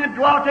 come in and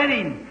dwelt in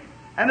Him.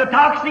 And the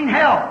toxin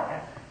helped.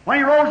 When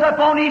He rose up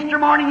on Easter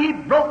morning, He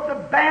broke the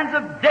bands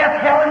of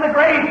death, hell in the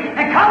grave,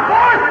 and come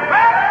forth.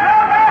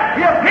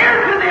 He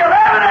appeared to the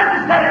 11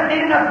 and said,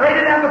 "Indeed, and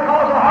upbraided them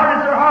because of the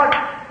hardness of their heart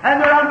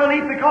and their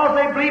unbelief, because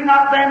they believed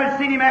not them had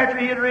seen Him after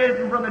He had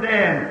risen from the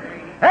dead."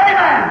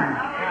 Amen.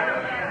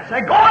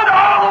 Say, go into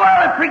all the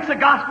world and preach the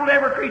gospel to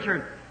every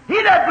creature.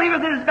 He that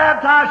believeth and is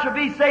baptized shall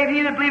be saved.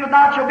 He that believeth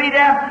not shall be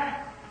damned.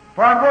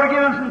 For I'm going to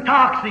give him some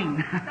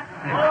toxin.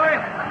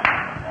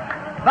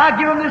 If I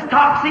give them this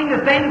toxin, the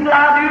things that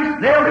I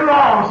do, they'll do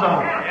also.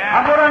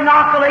 I'm going to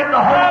inoculate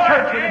the whole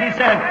church with it, He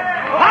said.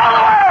 All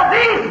the world,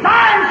 these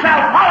signs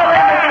shall follow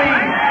them that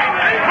believe.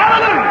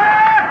 Hallelujah.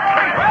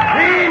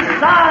 These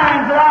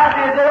signs that I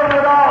did, they'll do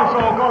it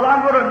also, because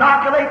I'm going to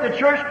inoculate the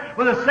church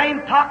with the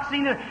same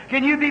toxin.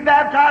 Can you be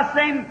baptized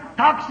same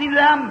toxin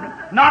that I'm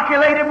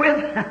inoculated with?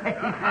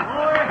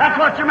 That's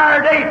what's the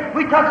matter today.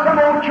 We took some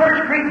old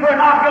church creed for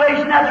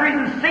inoculation. That's the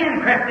reason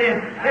sin crept in.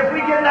 If we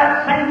get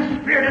that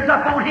same Spirit that's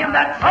up on Him,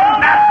 that same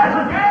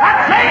baptism,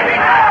 that same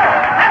power,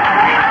 that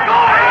same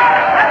glory,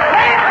 that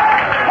same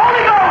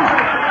Holy Ghost,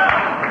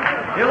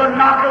 He'll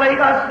inoculate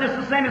us just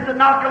the same as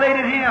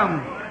inoculated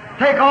Him.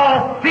 Take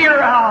all fear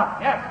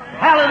out.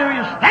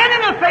 Hallelujah. Stand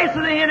in the face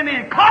of the enemy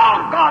and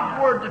call God's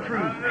Word the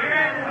truth.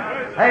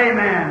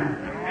 Amen.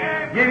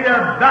 Give you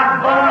a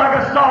backbone like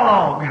a saw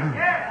log.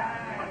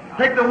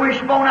 Take the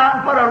wishbone out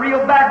and put a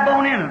real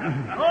backbone in it.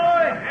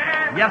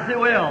 Yes, it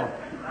will.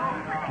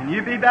 Can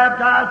you be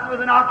baptized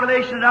with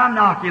inoculation that I'm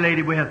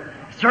inoculated with?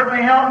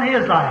 Certainly held in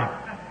His life.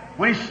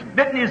 When He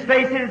spit in His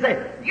face, He'd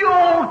say, "You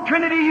old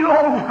Trinity, you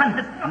old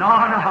oneness." No.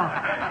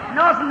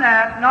 Nothing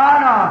that.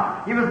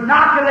 No. He was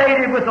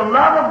inoculated with the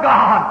love of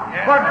God.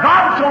 For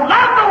God so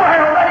loved the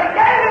world that He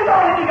gave His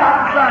only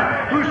begotten Son.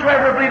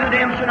 Whosoever believeth in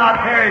Him shall not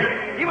perish.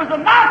 He was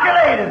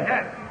inoculated.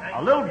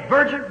 A little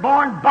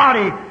virgin-born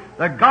body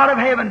the God of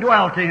heaven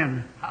dwelt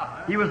in.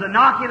 He was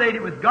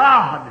inoculated with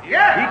God.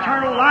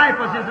 Eternal life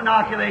was His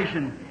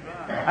inoculation.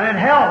 And it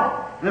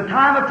helped in the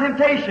time of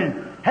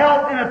temptation.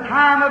 Helped in a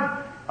time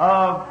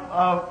of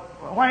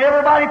when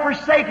everybody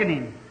forsaken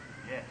Him.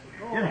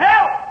 It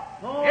helped.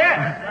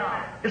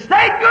 It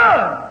stayed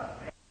good.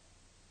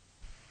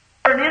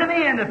 An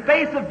enemy in the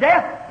face of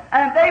death,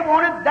 and they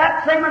wanted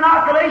that same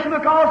inoculation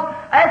because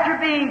after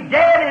being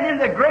dead and in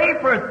the grave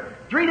for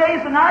 3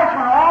 days and nights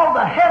when all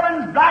the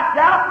heavens blacked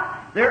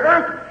out, the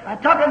earth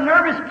took a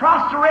nervous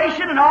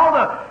prostration, and all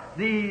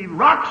the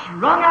rocks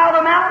wrung out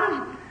of the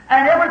mountains,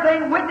 and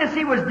everything witnessed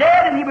he was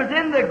dead and he was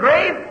in the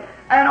grave.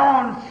 And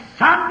on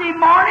Sunday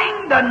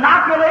morning, the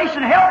inoculation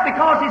helped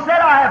because he said,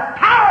 I have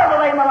power to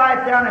lay my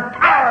life down and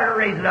power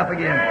to raise it up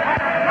again.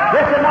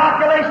 This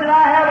inoculation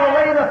I have will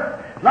lay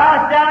the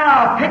life down and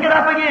I'll pick it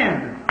up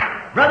again.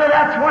 Brother,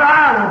 that's what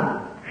I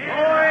want.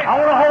 I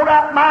want to hold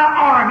out my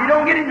arm. You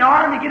don't get it in the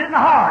arm, you get it in the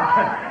heart.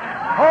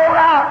 Hold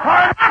out for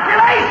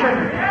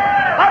inoculation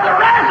of the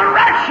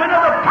resurrection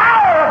of the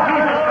power of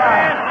Jesus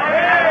Christ.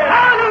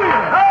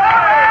 Hallelujah!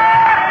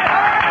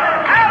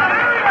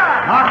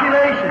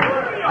 Inoculation.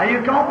 Now you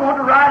don't want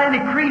to write any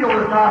creed over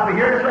the top of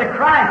here to say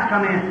Christ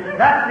come in.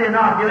 That's the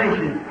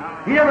inoculation.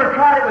 He never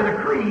tried it with a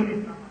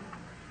creed.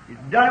 He's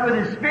done it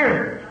with His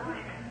Spirit.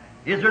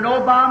 Is there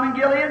no balm in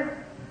Gilead?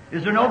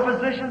 Is there no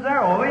physicians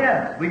there? Oh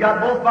yes. We got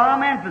both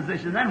balm and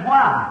physicians. Then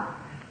why?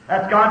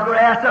 That's God's going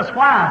to ask us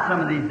why some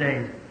of these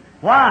days.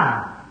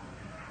 Why?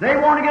 They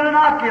want to get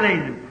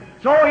inoculated.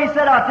 So He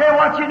said, I'll tell you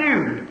what you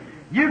do.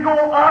 You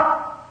go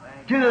up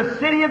to the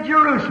city of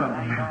Jerusalem.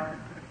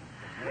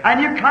 And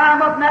you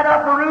climb up in that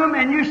upper room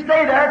and you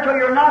stay there till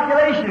your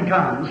inoculation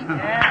comes.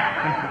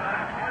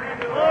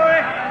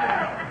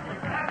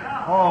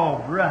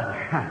 Oh, brother.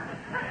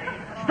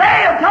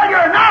 Stay until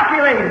you're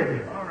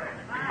inoculated.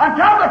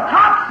 Until the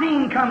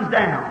toxin comes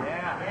down.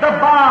 The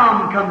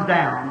bomb comes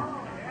down.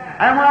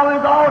 And while we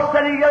was all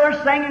sitting together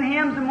singing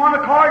hymns in one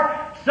accord,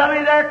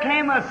 suddenly there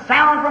came a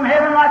sound from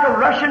heaven like a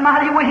rushing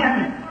mighty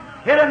wind.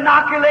 It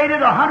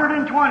inoculated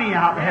 120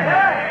 out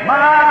there.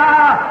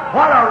 My,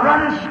 what a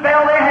running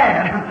spell they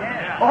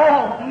had.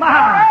 Oh,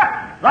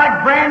 my.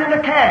 Like branding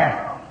a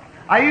calf.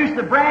 I used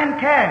to brand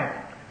calves.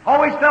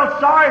 Always felt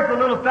sorry for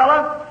the little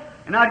fella.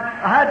 And I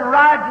had to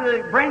ride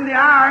to bring the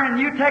iron, and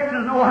you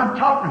Texans know what I'm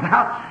talking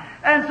about.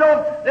 And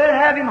so they'd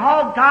have him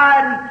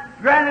hog-tied and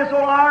grand this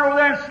old iron over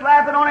there and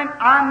slap it on him.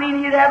 I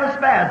mean, he'd have a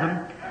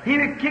spasm. He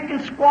would kick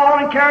and squall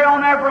and carry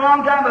on there for a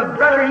long time, but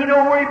brother, he knew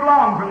where he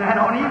belonged from that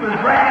on. He was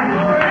branded.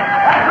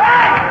 That's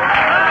right!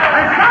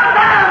 And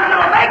sometimes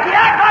it'll make you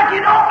act like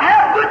you don't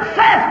have good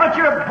sense, but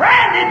you're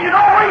branded, you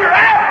know where you're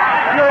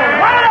at. You're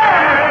right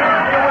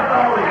there with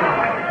the Holy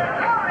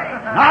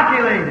Ghost.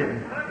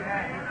 Inoculated.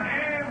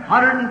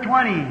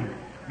 120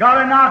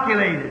 got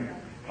inoculated.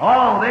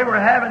 Oh, they were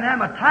having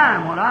them a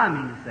time, what I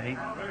mean to say.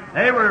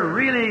 They were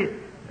really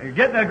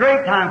getting a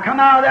great time. Come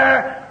out of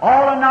there,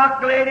 all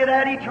inoculated,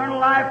 had eternal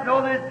life,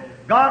 know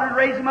that God would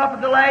raise them up at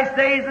the last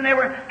days, and they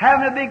were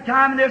having a big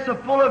time, and they're so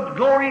full of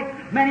glory.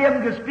 Many of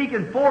them could speak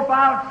in 4,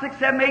 5, 6,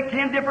 7, 8,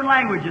 10 different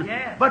languages.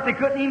 Yeah. But they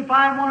couldn't even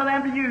find one of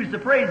them to use to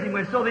praise Him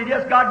with, so they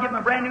just, God gave them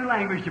a brand new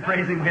language to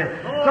praise Him with.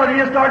 So they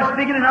just started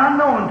speaking in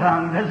unknown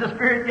tongues as the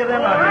Spirit gave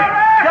them utterance.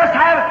 Just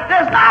have it,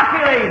 they're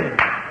inoculated.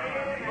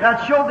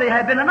 That showed they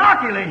had been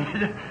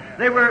inoculated.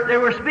 They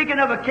were speaking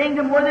of a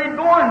kingdom where they'd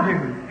gone to.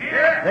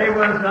 They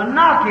was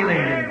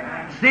inoculated.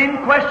 Sin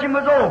question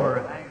was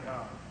over.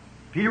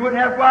 Peter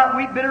wouldn't have to go out and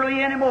weep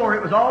bitterly anymore.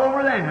 It was all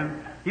over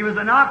then. He was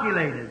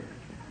inoculated.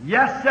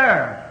 Yes,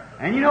 sir.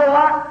 And you know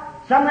what?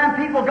 Some of them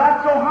people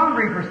got so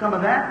hungry for some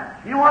of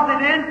that. You know what they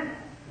did?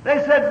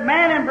 They said,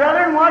 man and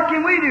brethren, what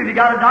can we do? You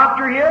got a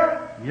doctor here?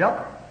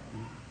 Yep.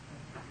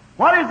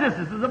 What is this?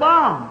 This is a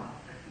bomb.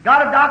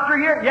 Got a doctor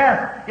here?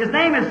 Yes. His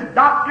name is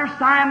Dr.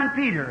 Simon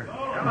Peter.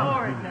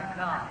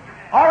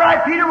 All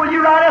right, Peter, will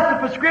you write us a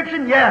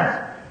prescription?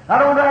 Yes. I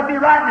don't have to be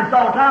writing this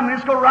all the time. I'm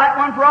just going to write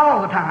one for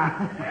all the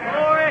time.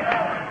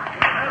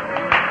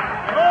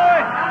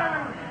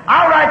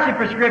 I'll write you a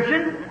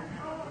prescription.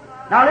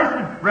 Now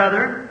listen,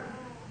 brother.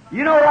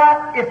 You know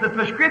what? If the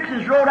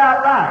prescription's wrote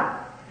out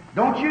right,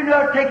 don't you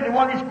know take it to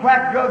one of these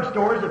quack drug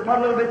stores and put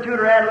a little bit to it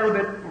or add a little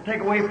bit, will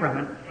take away from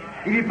it.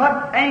 If you put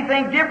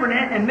anything different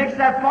in it and mix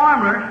that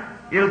formula,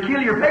 it'll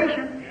kill your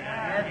patient.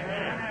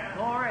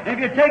 If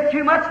you take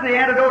too much of the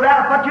antidote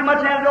out and put too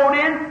much antidote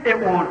in, it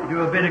won't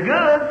do a bit of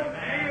good.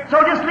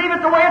 So just leave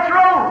it the way it's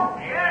wrote.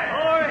 He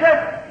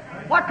said,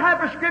 what kind of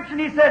prescription?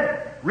 He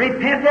said,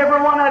 repent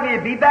every one of you,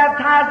 be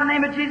baptized in the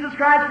name of Jesus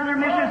Christ for the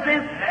remission of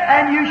sins,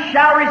 and you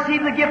shall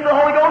receive the gift of the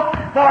Holy Ghost.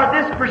 For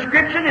this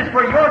prescription is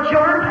for your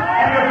children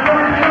and your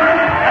children's children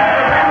and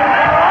for them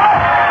that are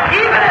all,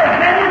 even as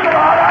many as the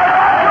Lord our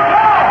God shall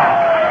call.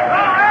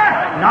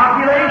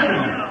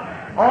 Inoculation.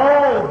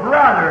 Oh,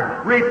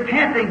 brother,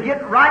 repent and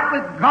get right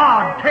with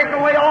God. Take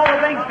away all the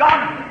things God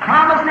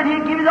promised that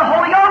He'd give you the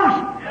Holy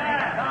Ghost.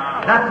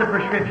 That's the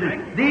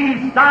prescription.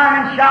 These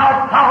signs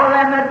shall follow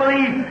them that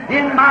believe.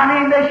 In my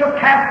name they shall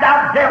cast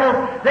out devils.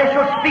 They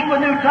shall speak with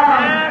new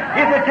tongues.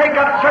 If they take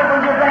up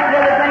serpents or drink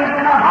deadly things,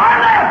 will not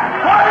harm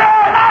them, for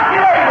they're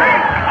inoculated.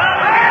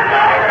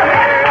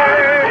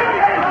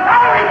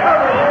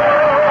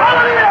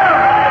 Hallelujah!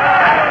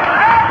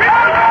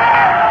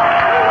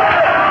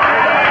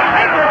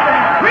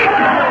 Preach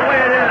it the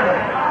way it is.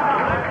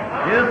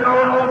 Is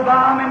there no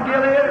balm in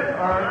Gilead,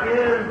 or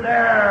is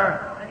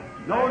there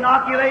no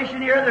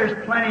inoculation here? There's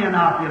plenty of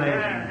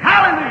inoculation.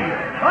 Hallelujah!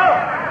 Oh!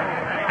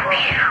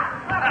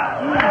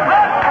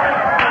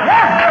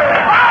 Yes,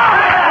 sir!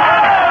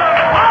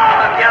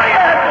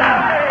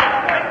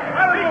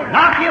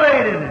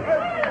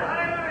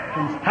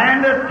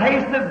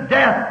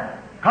 death.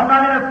 Come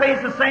right in the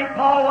face of St.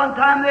 Paul one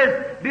time,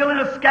 building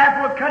a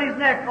scaffold, cut his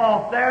neck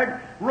off there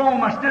at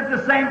Rome. I stood at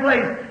the same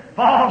place.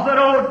 Paul said,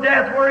 "Oh,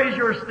 death, where is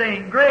your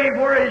sting? Grave,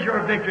 where is your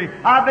victory?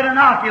 I've been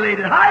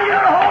inoculated. How you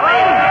going to hold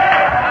me?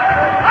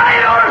 How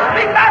you going to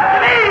speak back to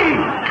me?"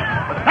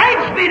 But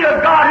thanks be to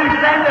God who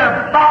sent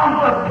the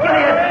bombs of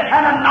Gilead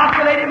and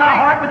inoculated my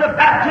heart with the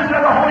baptism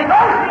of the Holy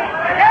Ghost.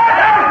 Yeah,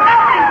 there's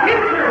nothing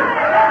future.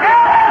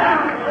 Yeah,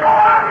 there's no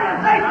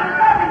organization,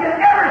 nothing can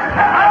ever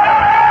separate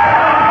us.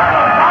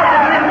 God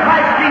is in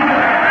Christ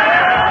Jesus.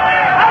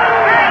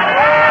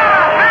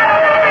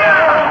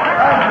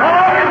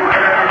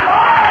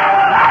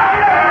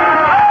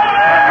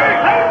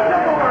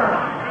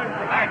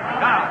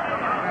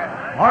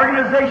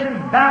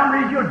 Organization's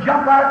boundaries, you'll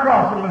jump right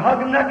across them and hug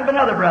the neck of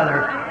another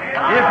brother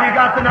if you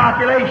got the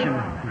inoculation.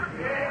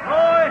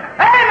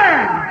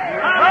 Amen!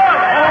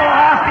 Oh,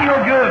 I feel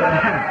good.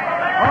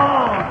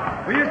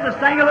 Oh, we used to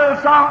sing a little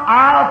song,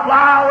 "I'll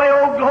fly away,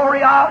 oh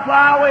glory, I'll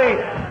fly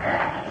away.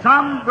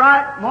 Some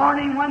bright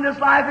morning when this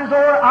life is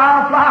over,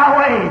 I'll fly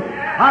away.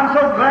 I'm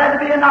so glad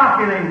to be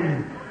inoculated."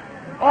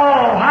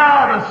 Oh,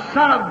 how the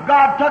Son of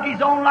God took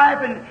His own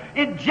life and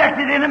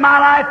injected it into my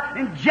life,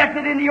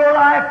 injected it into your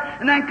life,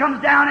 and then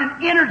comes down and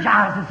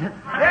energizes it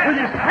with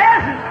His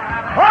presence.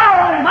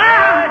 Oh,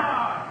 my!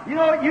 You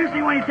know,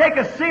 usually when you take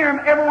a serum,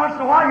 every once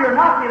in a while you're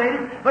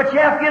inoculated, but you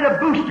have to get a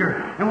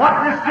booster. And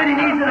what this city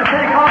needs in a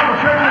Pentecostal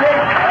church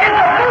today is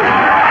a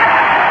booster.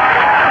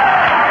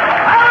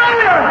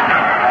 Hallelujah!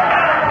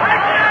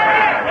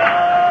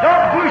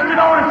 Don't boost it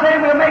on and say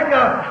we'll make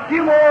a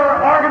few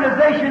more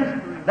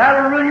organizations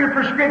that'll ruin your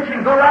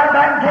prescription. Go right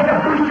back and take a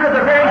booster of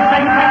the very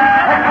same thing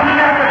that comes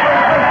out of the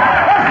first place.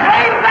 The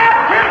same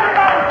baptism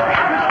of the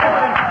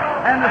prescription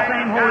and the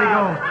same Holy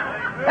Ghost.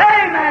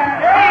 Amen.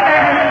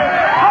 Amen.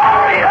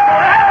 Glory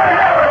forever and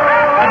ever.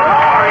 The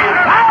glory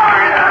and power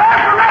and the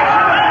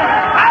resurrection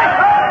of Christ.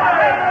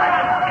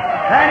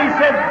 Then He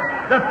said,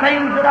 "The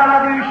things that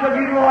I do shall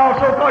you do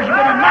also, because you've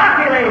been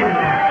inoculated."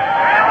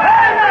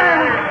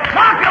 Amen.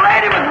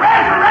 Inoculated with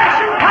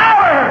resurrection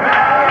power.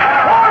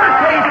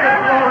 Foretaste of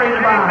glory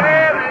divine.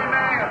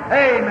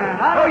 Amen.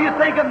 I know you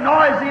think I'm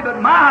noisy, but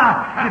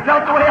you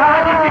felt the way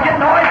I did. You get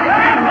noisy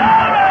too.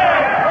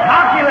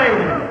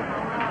 Inoculated.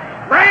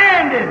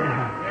 Branded.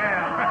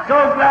 So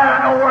glad I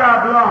know where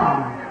I belong.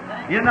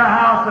 In the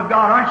house of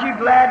God. Aren't you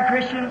glad,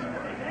 Christians?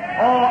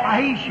 Oh,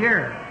 He's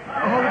here.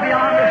 Oh,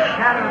 beyond a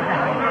shadow of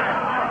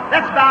doubt.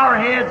 Let's bow our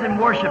heads and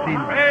worship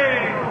Him.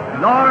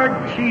 Lord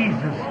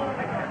Jesus.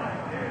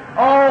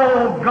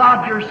 Oh,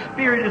 God, your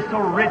Spirit is so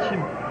rich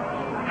and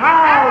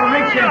how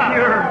rich and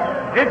pure.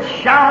 It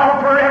shall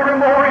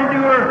forevermore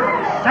endure.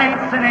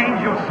 Saints and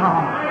angels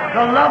song.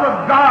 The love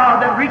of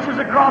God that reaches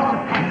across the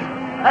face,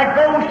 that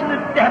goes to the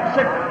depths,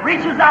 that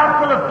reaches out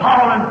for the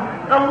fallen.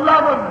 The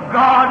love of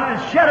God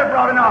is shed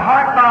abroad in our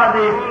heart by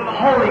the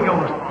Holy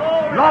Ghost.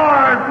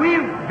 Lord,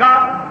 we've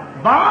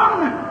got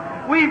balm,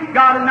 we've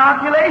got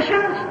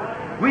inoculations,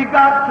 we've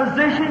got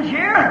physicians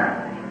here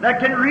that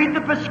can read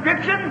the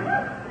prescription.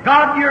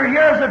 God, you're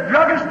here as a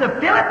druggist to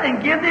fill it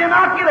and give the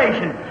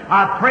inoculation.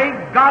 I pray,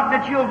 God,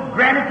 that you'll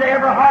grant it to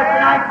every heart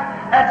tonight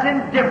that's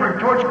indifferent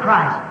towards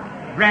Christ.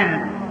 Grant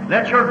it.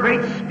 Let your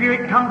great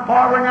Spirit come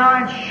forward now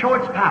and show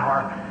its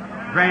power.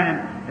 Grant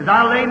it. As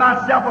I lay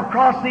myself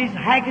across these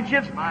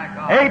handkerchiefs,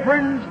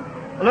 aprons,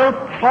 little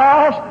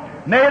cloths,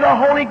 may the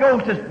Holy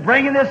Ghost is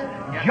bringing this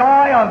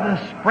joy of the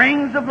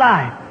springs of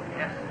life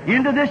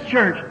into this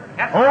church.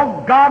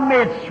 Oh, God,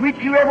 may it sweep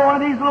through every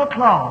one of these little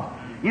cloths.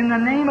 In the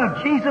name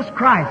of Jesus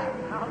Christ,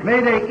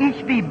 may they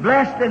each be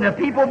blessed and the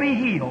people be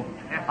healed.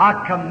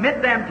 I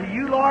commit them to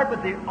you, Lord,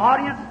 with the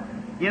audience,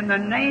 in the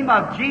name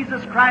of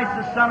Jesus Christ,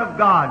 the Son of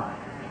God.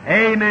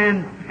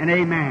 Amen and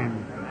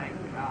amen.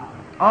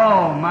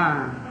 Oh,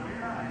 my.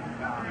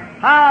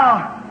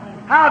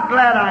 How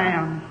glad I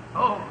am.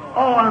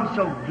 Oh, I'm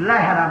so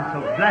glad, I'm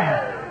so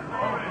glad.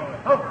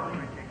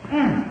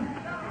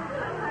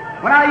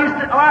 When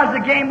I was a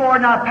game board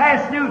and I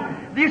passed through,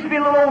 there used to be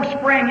a little old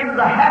spring. It was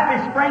the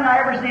happiest spring I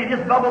ever seen. It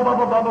just bubble,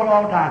 bubble, bubble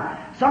all the time.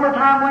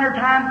 Summertime,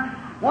 wintertime.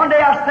 One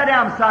day I sat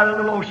down beside the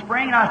little old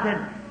spring and I said,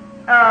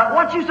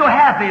 what you so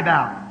happy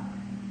about?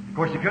 Of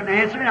course, he couldn't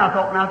answer me. And I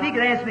thought, now if he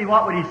could answer me,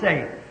 what would he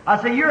say? I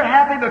said, you're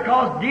happy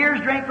because deers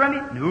drink from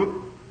you?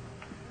 Nope.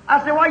 I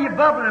said, what are you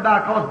bubbling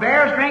about? Because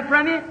bears drink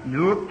from you?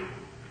 Nope.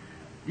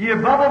 Do you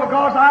bubble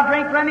because I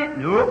drink from you?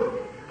 Nope.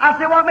 I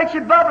said, what makes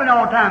you bubbling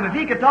all the time? If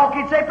he could talk,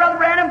 he'd say, Brother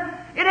Branham,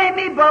 it ain't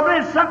me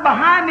bubbling, it's something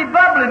behind me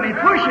bubbling me,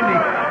 pushing me.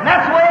 And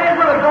that's the way it is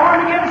with a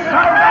born-again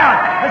Son of God.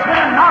 It's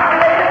been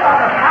inoculated by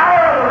the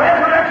power of the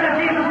resurrection of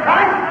Jesus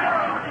Christ.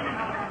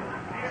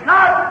 It's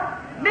not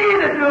me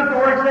that doeth the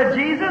works, said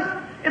Jesus.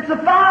 It's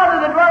the Father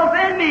that dwelleth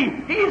in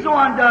me. He's the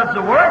one who does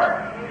the works.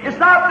 It's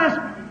not this,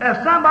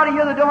 somebody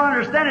here that don't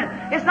understand it.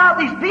 It's not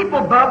these people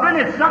bubbling,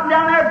 it's something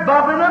down there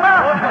bubbling them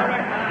up.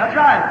 That's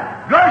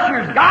right.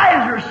 Gushers,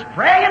 geysers,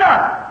 spraying it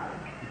up.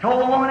 He told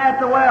the woman at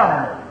the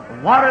well,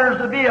 waters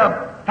to be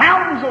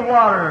fountains of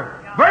water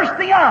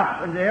bursting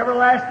up into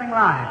everlasting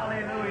life.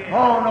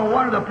 Oh, no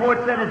wonder the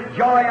poet said it's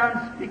joy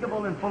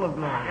unspeakable and full of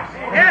glory.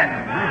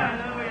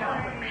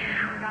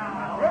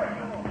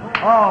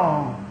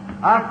 Oh,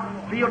 I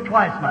feel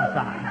twice my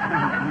size.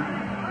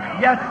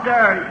 Yes,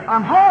 sir.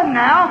 I'm home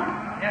now.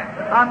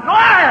 I'm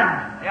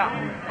glad.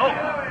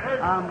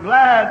 I'm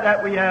glad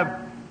that we have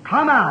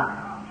come out.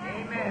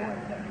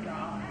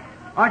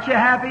 Aren't you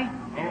happy?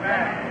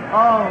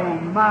 Oh,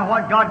 my,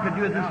 what God could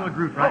do with this little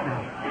group right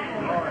now.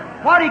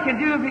 What He can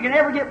do if He can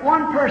ever get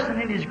one person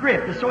in His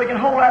grip, just so He can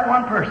hold that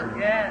one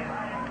person.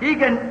 He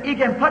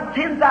can put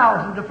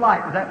 10,000 to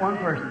flight with that one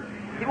person.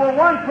 Well,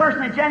 one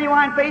person of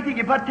genuine faith, He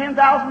can put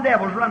 10,000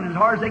 devils running as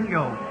hard as they can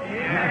go.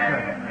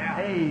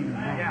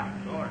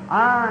 Amen.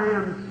 I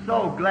am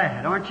so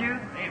glad, aren't you?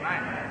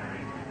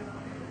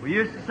 We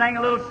used to sing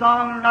a little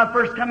song when I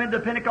first come into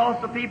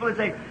Pentecostal people and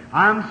say,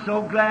 I'm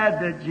so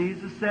glad that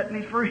Jesus set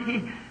me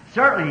free.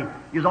 Certainly,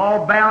 He was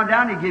all bound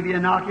down to give you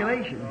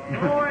inoculation.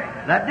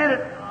 That did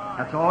it.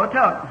 That's all it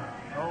took.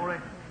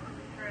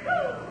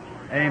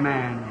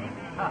 Amen.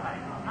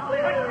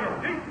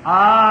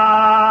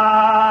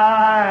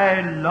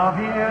 I love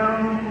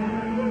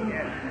Him.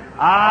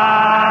 I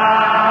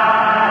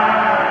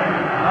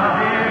love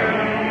Him because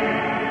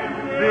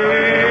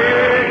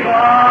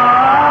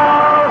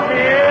He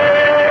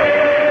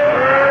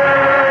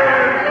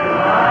first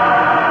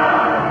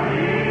loved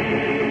me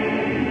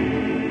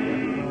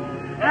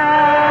and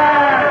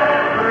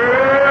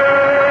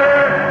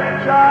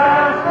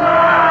purchased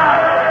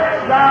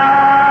my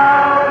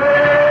salvation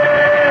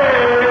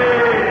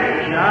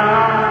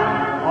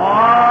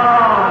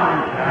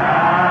on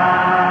Calvary's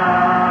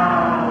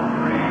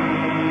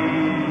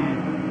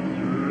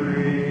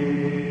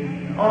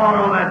tree. Oh,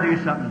 don't that do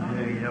something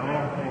to you?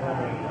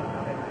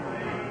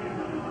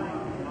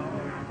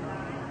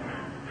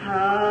 I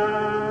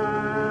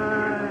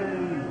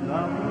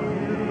love you.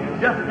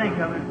 Just think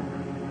of it.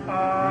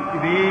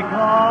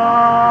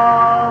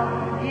 Because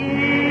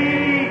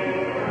He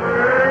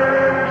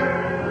first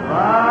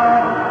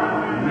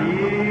loved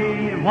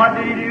me. And what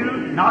did He do?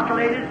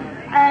 Inoculated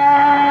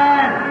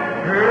and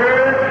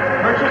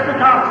purchased the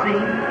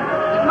toxin.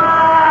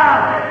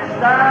 My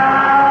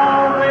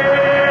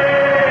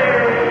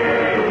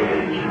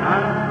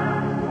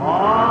salvation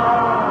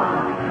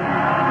on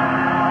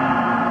Calvary's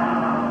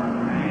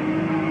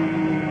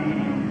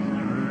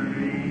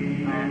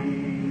tree.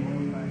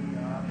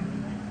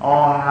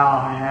 Oh, how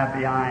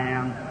happy I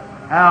am.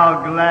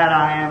 How glad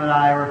I am that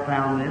I ever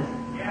found this.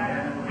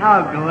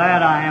 How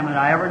glad I am that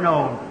I ever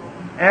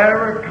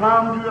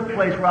come to the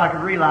place where I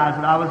could realize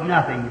that I was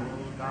nothing.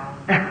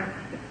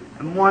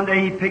 And one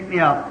day He picked me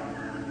up,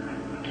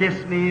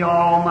 kissed me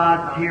all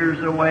my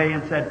tears away,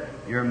 and said,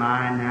 you're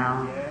mine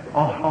now.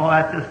 Oh,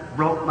 that just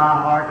broke my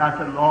heart. I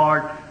said,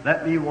 Lord,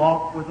 let me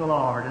walk with the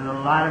Lord in the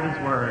light of His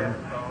Word.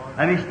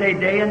 Let me stay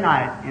day and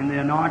night in the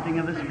anointing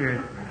of the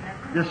Spirit.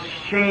 Just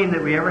shame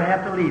that we ever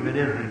have to leave it,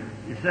 isn't it?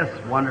 It's just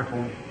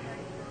wonderful.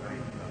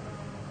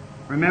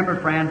 Remember,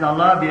 friends, I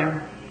love you.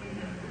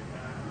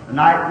 The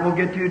night will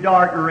get too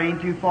dark, the rain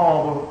too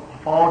will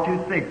fall too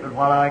thick, but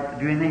while I could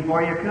do anything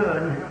for you, I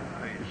could.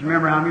 Just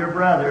remember, I'm your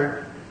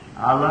brother.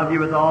 I love you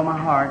with all my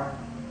heart.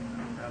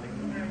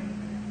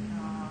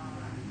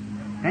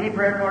 Any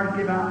prayer cards to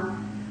give out?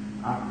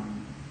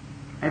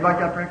 Anybody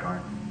got a prayer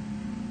card?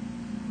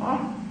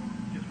 Oh,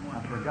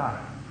 I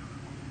forgot.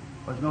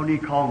 There's no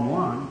need calling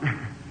one.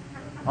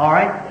 All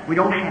right, we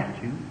don't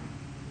have to.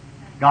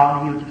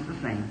 God heals us the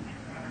same.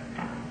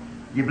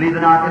 You believe the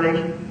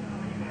inoculation?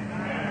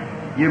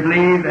 You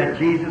believe that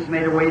Jesus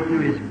made a way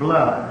through His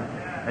blood,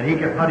 that He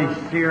could put His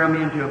serum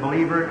into a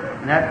believer,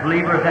 and that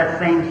believer has that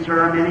same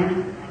serum in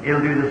him?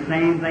 It'll do the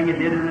same thing it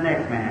did in the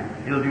next man.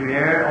 It'll do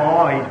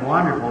oh, He's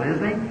wonderful,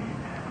 isn't He?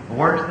 The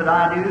works that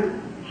I do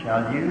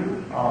shall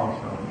you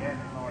also.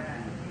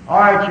 All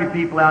right, you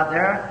people out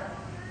there,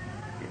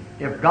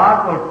 if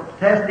God will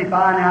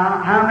testify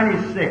now, how many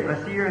is sick?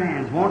 Let's see your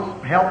hands.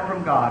 Wants help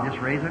from God.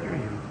 Just raise up your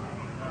hand.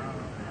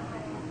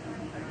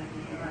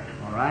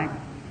 All right.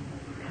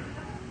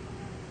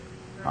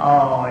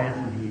 Oh,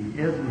 isn't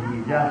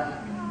He just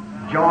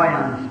joy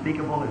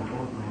unspeakable and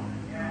full of glory.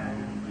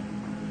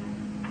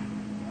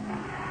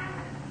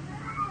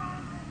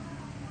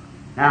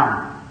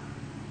 Now,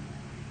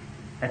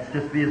 let's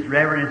just be as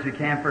reverent as we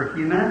can for a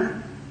few minutes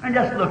and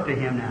just look to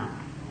Him now.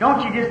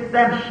 Don't you just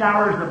them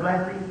showers of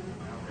blessings?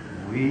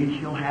 We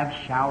shall have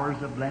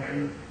showers of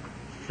blessings.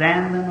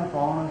 Send them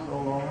upon us,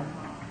 O Lord.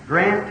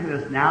 Grant to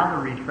us now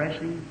the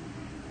refreshing.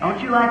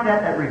 Don't you like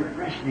that? That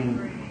refreshing,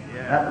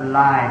 that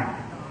life.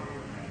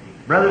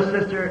 Brother,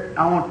 sister,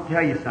 I want to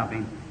tell you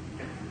something.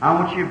 I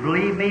want you to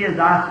believe me as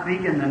I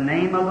speak in the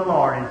name of the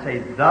Lord and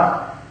say,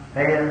 thus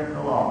saith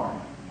the Lord.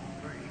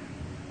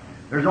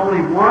 There's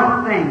only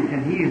one thing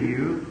can heal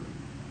you,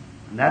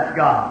 and that's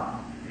God.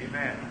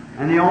 Amen.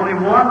 And the only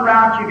one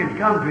route you can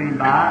come to Him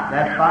by,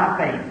 that's by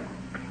faith.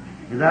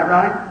 Is that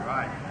right?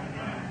 Right.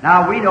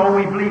 Now, we know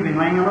we believe in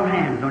laying on of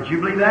hands. Don't you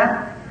believe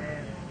that?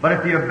 But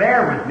if you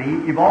bear with me,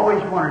 you've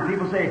always wondered.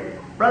 People say,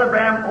 Brother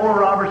Branham, Oral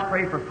Roberts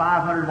prayed for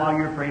 500 while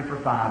you're praying for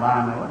 5.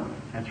 I know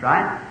it. That's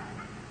right.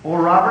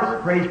 Oral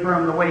Roberts prays for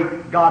him the way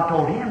God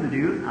told him to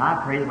do.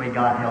 I pray the way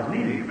God tells me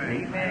to do.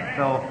 See?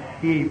 So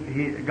he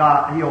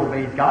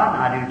obeys God,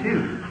 and I do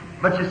too.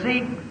 But you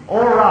see,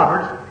 Oral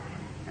Roberts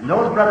and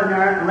those brothers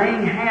there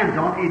laying hands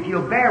on, if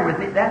you'll bear with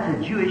me, that's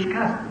a Jewish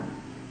custom.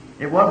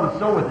 It wasn't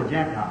so with the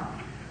Gentiles.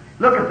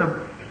 Look at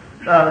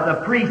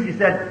the priest. He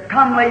said,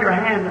 "Come lay your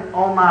hand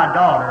on my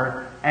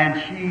daughter, and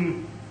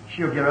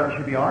she'll get up.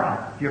 She'll be all right.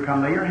 If you'll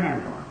come lay your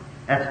hands on her."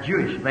 That's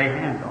Jewish. Lay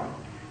hands on her.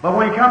 But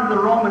when he comes to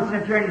the Roman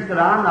centurion, he said,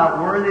 "I'm not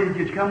worthy that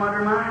you come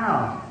under my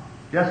house.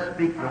 Just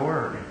speak the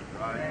word."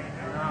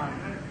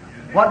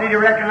 What did he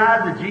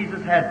recognize? That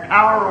Jesus had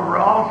power over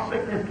all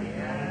sickness.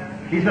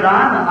 He said,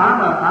 I'm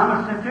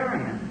a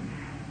centurion.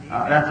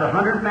 That's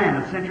 100 men.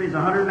 A centurion's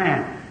 100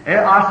 men.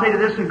 I say to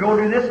this one, go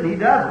do this, and he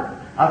does it.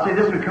 I say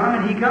this one, come,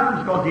 and he comes,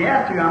 because he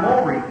has to. I'm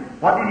over him.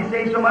 What did he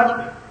say so much?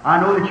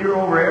 I know that you're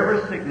over every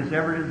sickness,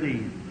 every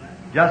disease.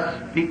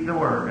 Just speak the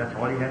word. That's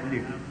what he had to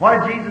do.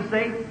 What did Jesus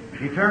say?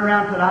 He turned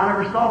around and said, I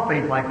never saw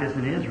faith like this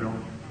in Israel.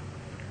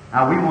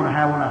 Now we want to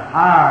have on a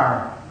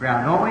higher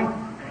ground, don't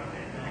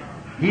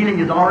we? Healing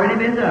has already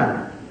been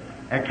done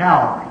at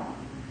Calvary.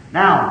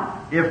 Now,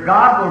 if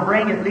God will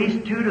bring at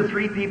least 2 to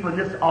 3 people in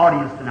this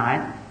audience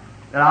tonight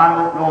that I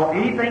don't know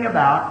anything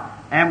about,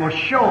 and will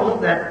show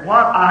that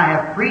what I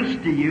have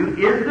preached to you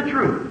is the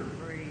truth.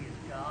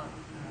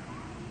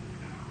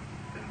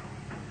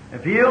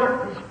 If he'll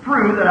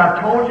prove that I've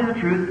told you the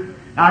truth,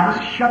 now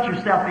just shut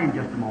yourself in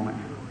just a moment.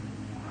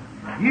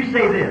 You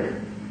say this,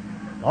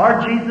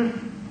 Lord Jesus,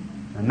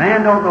 the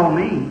man don't know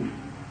me.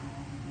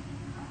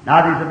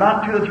 Now there's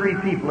about 2 or 3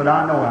 people that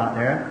I know out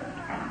there.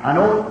 I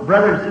know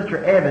Brother and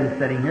Sister Evans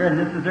sitting here, and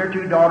this is their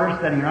 2 daughters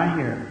sitting right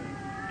here.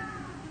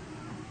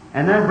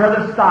 And then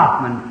Brother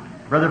Softman.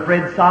 Brother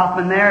Fred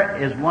Softman there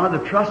is one of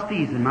the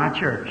trustees in my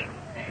church,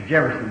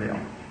 Jeffersonville.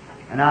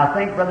 And I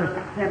think Brother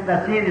Simpson,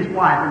 that's he and his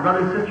wife, and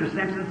Brother and Sister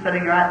Simpson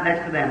sitting right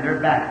next to them. They're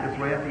back this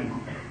way up east.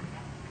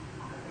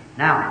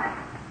 Now,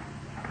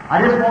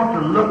 I just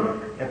want to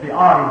look at the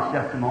audience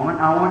just a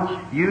moment. I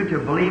want you to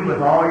believe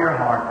with all your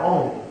heart.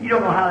 Oh, you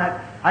don't know how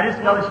that... I just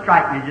felt it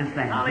strike me just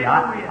then. See,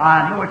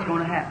 I know what's going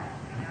to happen.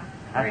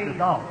 That's the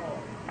thought.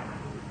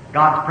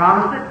 God's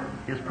promised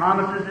it. His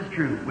promises is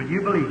true. Will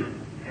you believe it?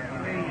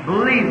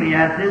 Believe me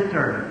as His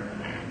servant.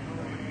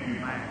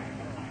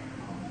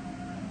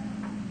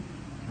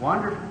 It's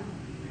wonderful.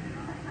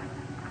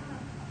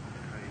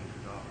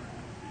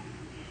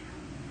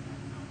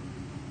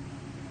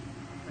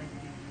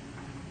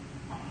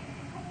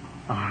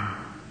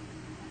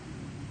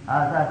 I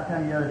was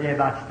telling you the other day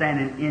about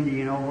standing in India,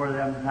 you know, where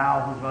them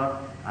thousands was.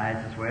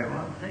 That's just the way it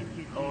was.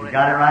 You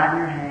got it right in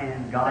your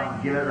hand. God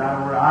can give it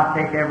right over. I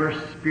take every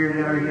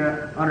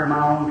spirit under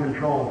my own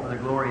control for the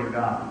glory of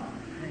God.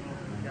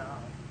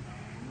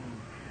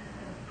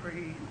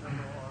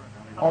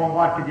 Oh,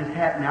 what could just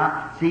happen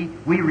now? See,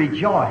 we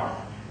rejoice.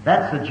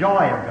 That's the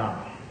joy of God.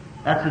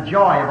 That's the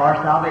joy of our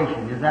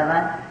salvation. Is that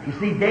right? You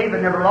see,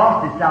 David never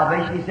lost his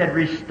salvation. He said,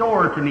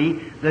 restore to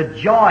me the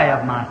joy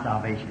of my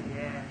salvation.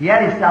 He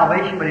had his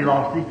salvation, but he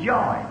lost his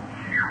joy.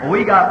 Well,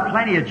 we got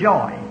plenty of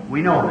joy.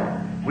 We know that.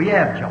 We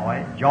have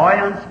joy. Joy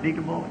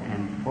unspeakable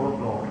and full of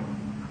glory.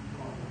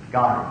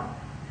 God.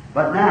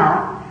 But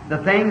now, the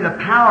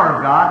power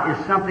of God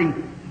is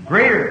something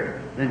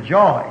greater than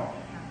joy.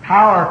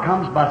 Power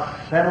comes by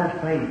settled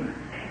faith.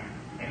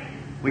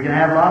 We can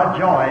have a lot of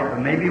joy, but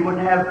maybe we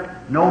wouldn't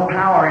have no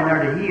power in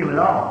there to heal at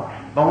all.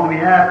 But when we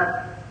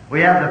have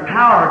the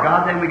power of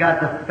God, then we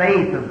got the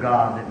faith of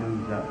God that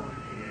moves up.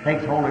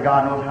 Takes hold of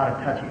God, knows how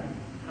to touch Him.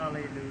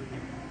 Hallelujah.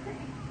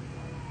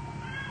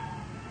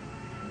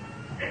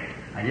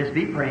 I just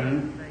be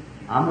praying.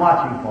 I'm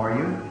watching for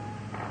you.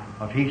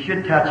 If He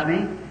should touch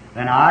me,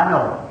 then I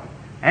know.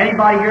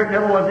 Anybody here that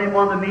never was in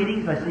one of the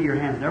meetings? I see your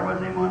hands. Never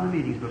was in one of the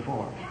meetings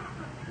before.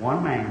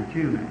 1 man,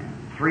 2 men,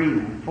 3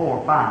 men,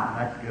 4, 5.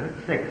 That's good.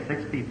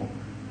 6 people.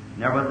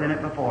 Never was in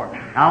it before.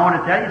 Now I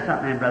want to tell you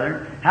something,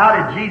 brother. How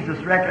did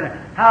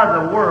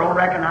the world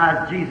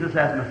recognize Jesus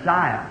as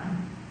Messiah?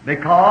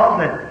 Because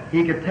that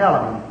He could tell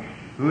them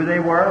who they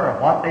were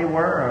or what they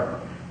were.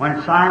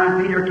 When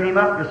Simon Peter came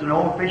up, just an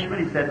old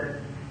fisherman, he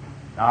said,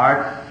 "Thou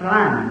art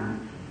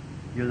Simon,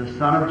 you're the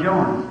son of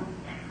Jonas."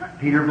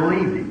 Peter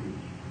believed him.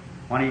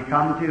 When he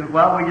come to,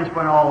 we just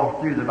went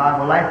all through the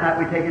Bible. Last night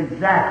we taken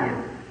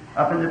Zacchaeus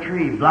up in the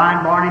tree,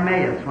 blind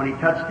Bartimaeus. When he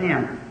touched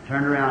him,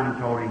 turned around and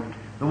told him.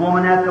 The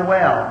woman at the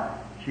well,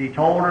 she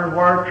told her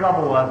where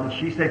trouble was, and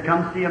she said,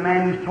 "Come see a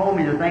man who's told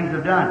me the things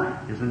I've done."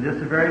 Isn't this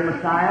the very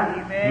Messiah?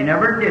 Amen. He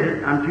never did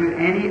it unto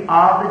any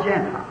of the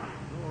Gentiles.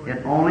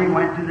 It only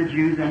went to the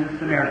Jews and the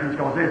Samaritans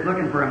because they're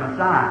looking for a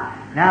Messiah.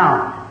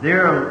 Now,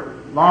 they're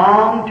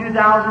long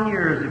 2,000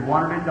 years have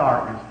wandered in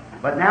darkness.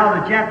 But now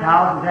the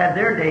Gentiles have had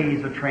their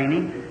days of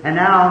training, and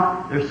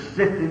now they're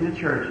sifting the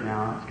church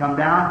now. It's come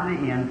down to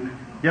the end,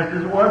 just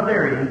as it was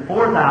their end,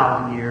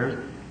 4,000 years.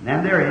 And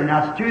then they're in.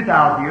 Now it's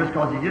 2,000 years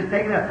because He's just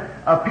taken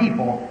a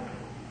people,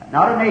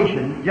 not a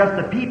nation, just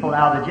a people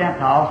out of the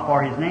Gentiles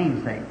for His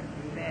name's sake.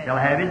 They'll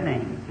have His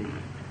name, see.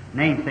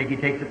 namesake. He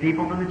takes the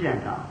people from the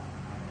Gentiles.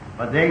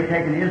 But they've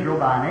taken Israel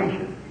by a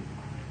nation.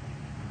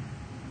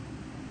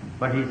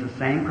 But He's the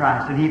same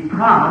Christ. And He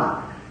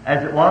promised,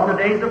 as it was in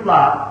the days of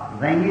Lot, the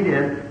thing He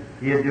did,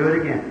 He'd do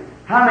it again.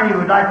 How many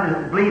would like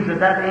to believe that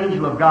that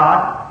angel of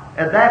God,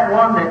 that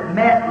one that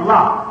met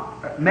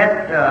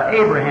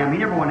Abraham, he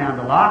never went down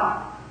to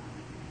Lot.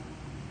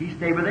 He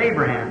stayed with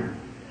Abraham.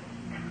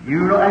 Have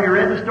you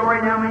read the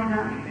story now many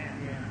times?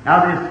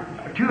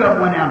 Now two of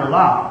them went down to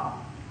Lot.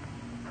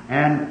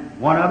 And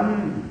one of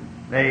them,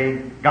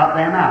 they got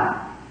them out.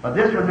 But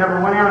this one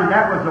never went out, and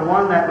that was the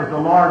one that was the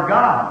Lord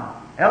God,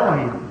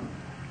 Elohim.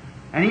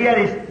 And he had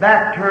his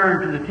back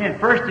turned to the tent.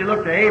 First he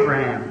looked at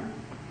Abraham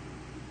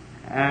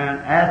and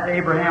asked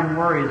Abraham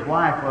where his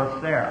wife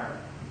was, Sarah.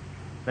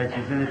 Said,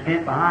 she's in the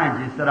tent behind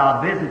you. He said,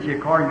 I'll visit you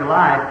according to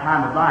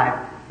time of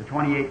life, for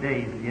 28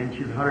 days. Again,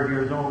 she's 100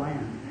 years old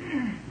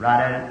then. Right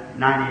at it,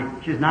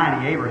 90. She was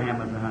 90. Abraham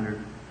was 100.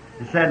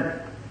 He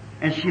said,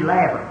 and she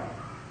laughed.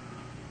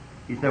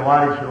 He said,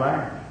 why did she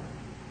laugh?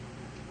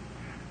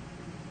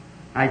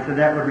 I said,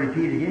 that would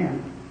repeat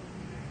again.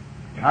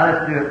 Now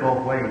let's do it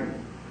both ways.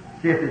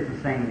 See if it's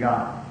the same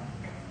God.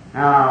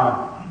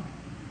 Now,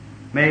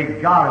 may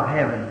God of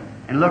heaven,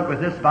 and look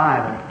with this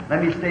Bible.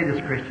 Let me say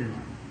this, Christians.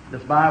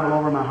 This Bible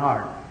over my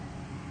heart.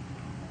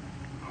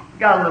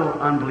 Got a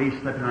little unbelief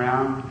slipping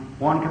around.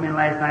 One come in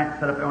last night,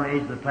 set up on the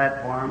edge of the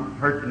platform,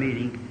 heard the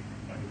meeting.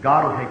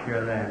 God will take care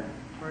of that.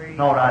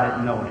 Thought I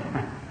didn't know it.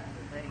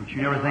 But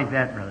you never think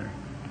that, brother.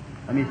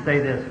 Let me say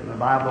this with the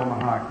Bible over my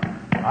heart.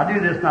 I do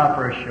this not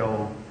for a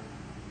show.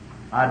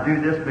 I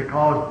do this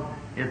because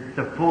it's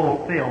to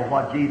fulfill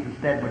what Jesus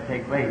said would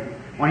take place.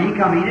 When He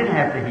come, He didn't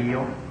have to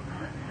heal.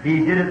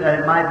 He did it that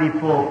it might be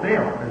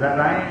fulfilled. Is that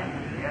right?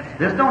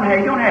 You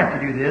don't have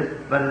to do this,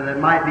 but that it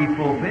might be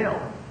fulfilled.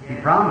 He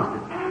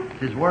promised it.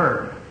 It's His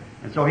Word.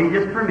 And so He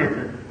just permits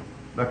it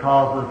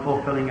because of the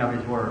fulfilling of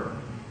His Word.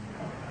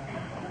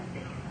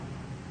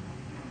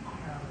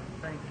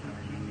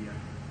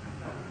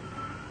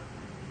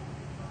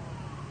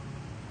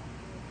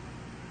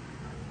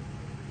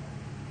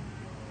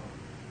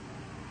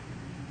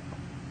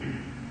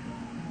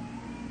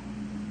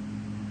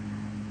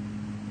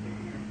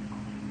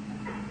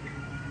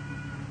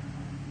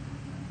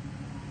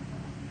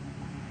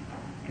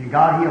 Can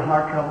God heal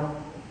heart trouble?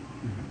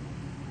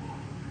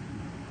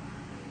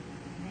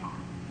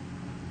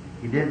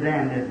 He did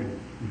then, didn't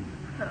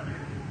He?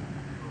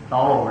 It's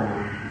all over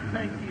now.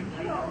 Thank you,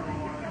 Jesus.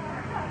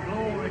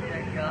 Glory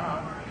to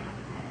God.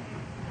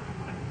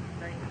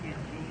 Thank you,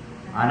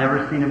 Jesus. I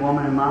never seen a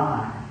woman in my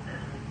life.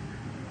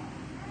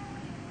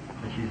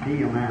 But she's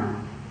healed now.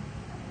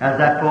 Has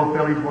that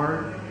fulfilled His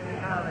Word?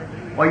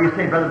 Well, you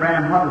say, Brother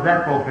Branham, what does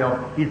that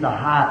fulfill? He's the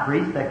high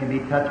priest that can be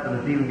touched for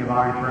the feeling of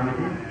our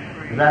infirmities.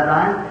 Is that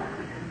right?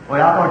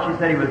 Well, I thought you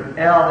said He was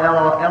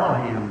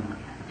Elohim.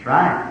 That's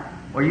right.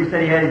 Well, you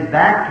said He had His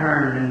back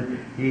turned and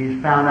He's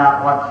found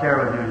out what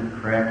Sarah was doing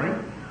correctly.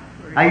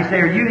 Now you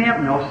say, are you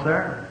Him? No,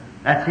 sir.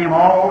 That's Him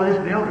all over this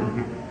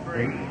building.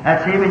 See?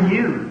 That's Him and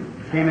you.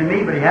 It's Him and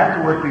me, but He has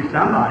to work through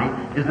somebody.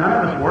 Is none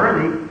of us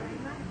worthy?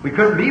 We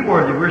couldn't be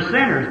worthy. We're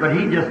sinners, but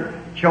He just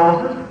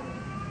chose us.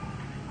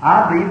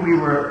 I believe we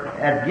were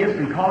at gifts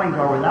and callings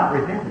or without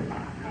repentance.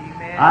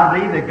 I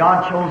believe that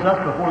God chose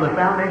us before the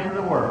foundation of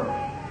the world.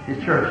 His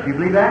church. Do you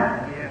believe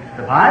that? Yes.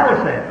 The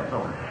Bible says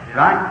so.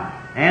 Right?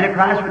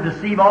 Antichrist would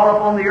deceive all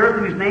upon the earth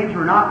whose names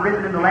were not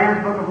written in the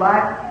Lamb's Book of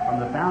Life from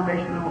the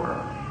foundation of the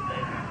world.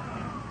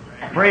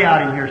 Pray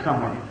out in here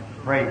somewhere.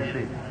 Pray,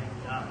 see.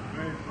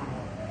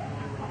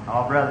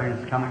 Oh, brother,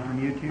 it's coming from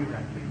you too.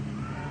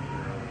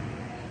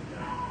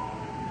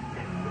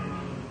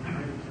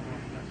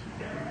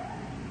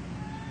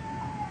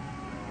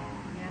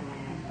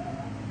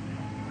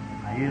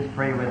 Now you just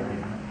pray with me.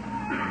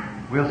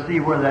 We'll see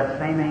where that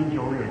same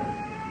angel is.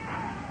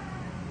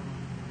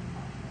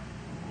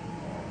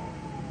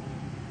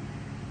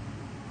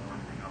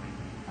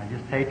 Now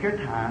just take your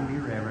time, be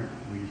reverent.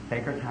 We just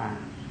take our time.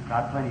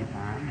 Got plenty of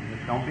time.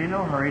 Just don't be in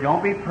no hurry.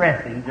 Don't be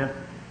pressing. Just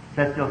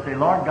sit still. Say,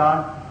 Lord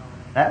God,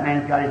 that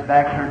man's got his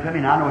back turned to me,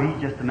 and I know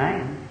he's just a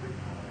man.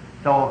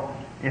 So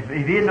if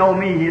he didn't know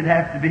me, he'd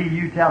have to be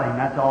you tell him.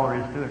 That's all there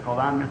is to it, because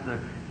I'm just a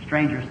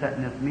stranger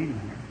sitting in this meeting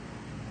here.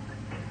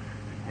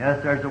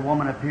 Yes, there's a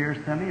woman appears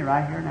to me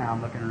right here now.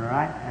 I'm looking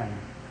right at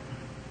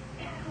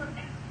her.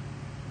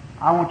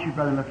 I want you,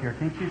 brother, look here.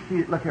 Can't you see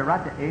it? Look here, right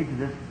at the edge of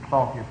this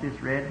cloth here. See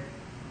this red?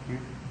 Here.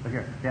 Look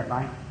here, that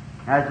light.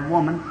 There's a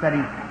woman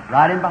sitting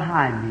right in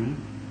behind me.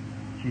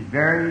 She's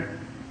very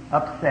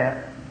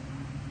upset.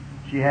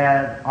 She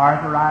has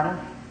arthritis.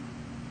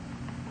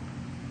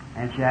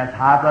 And she has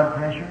high blood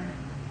pressure.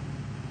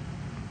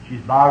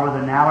 She's bothered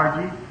with an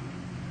allergy.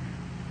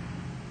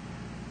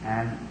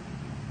 And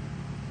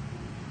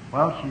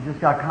well, she's just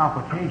got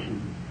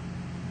complications.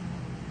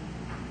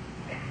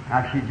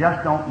 Now, she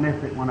just don't miss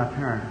it when I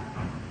turn.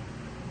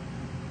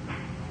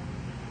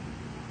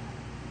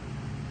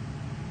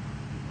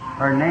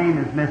 Her name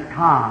is Miss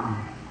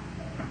Kahn.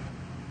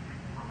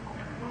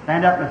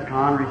 Stand up, Miss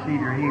Kahn, receive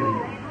your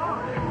healing.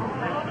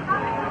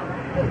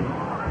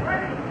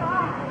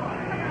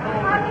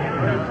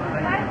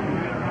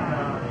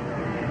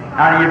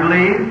 How do you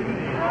believe?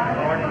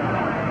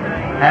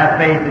 Have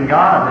faith in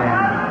God then.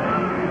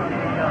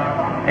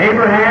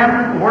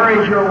 Abraham, where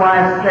is your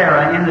wife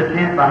Sarah? In the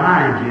tent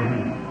behind you.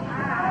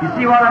 You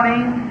see what I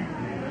mean?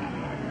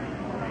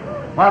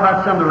 What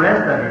about some of the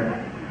rest of you?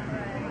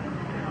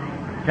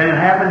 Can it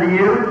happen to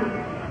you?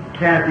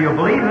 Can if you'll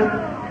believe it.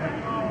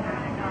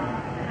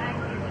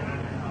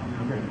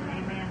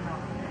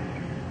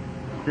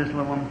 This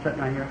little woman sitting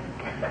right here.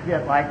 See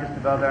that light just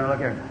above there? Look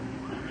here.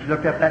 She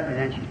looked up at me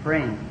and she's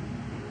praying.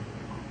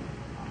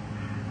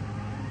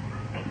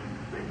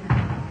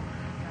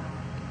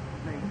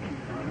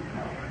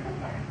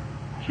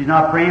 She's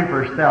not praying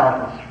for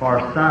herself, it's for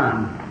her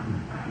son.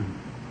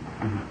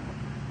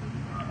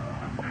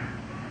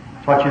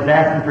 That's what she was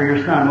asking for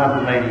your son,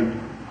 wasn't it, lady?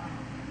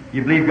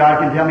 You believe God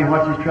can tell me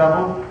what's his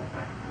trouble?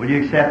 Will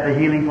you accept the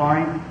healing for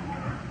him?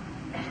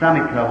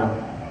 Stomach trouble.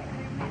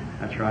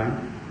 That's right.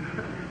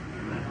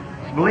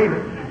 Just believe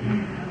it.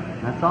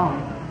 That's all.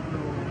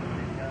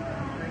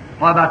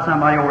 What about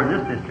somebody over in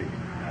this district?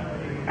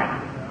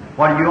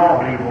 What do you all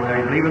believe over there?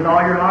 You believe with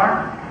all your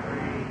heart?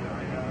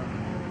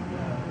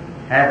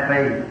 Have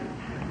faith.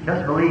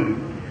 Just believe.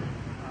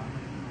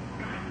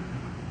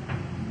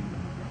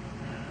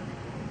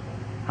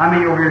 How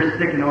many over here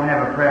sick and don't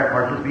have a prayer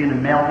card? Just beginning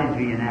to melt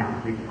into you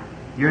now. See?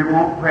 You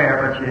want prayer,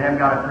 but you haven't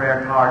got a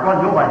prayer card.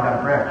 Well, nobody's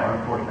got a prayer card,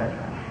 of course, that's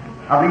right.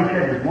 I believe he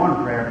said there's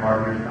one prayer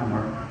card here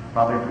somewhere,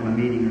 probably from a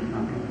meeting or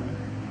something.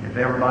 If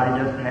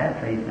everybody just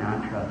had faith now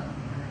and trust.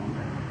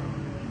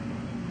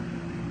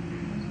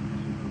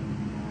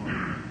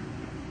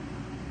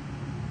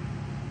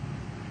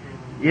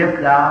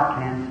 If thou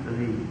canst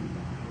believe.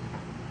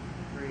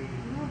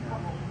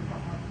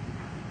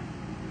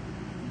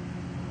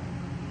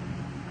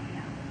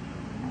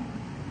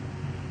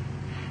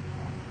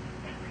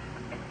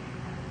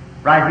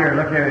 Right here,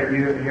 look here at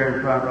you here in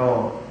the front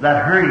row.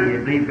 That hernia,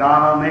 you believe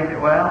God will make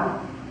it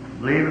well?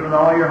 Believe it with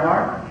all your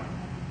heart?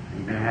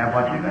 You can have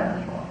what you've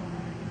asked for.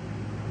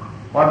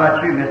 What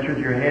about you, mister, with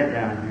your head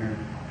down here?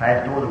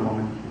 Passed over the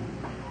woman.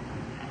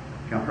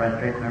 Jump right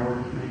straight from there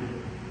over this man.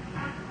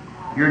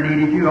 You're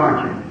needy too,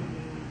 aren't you?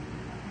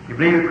 You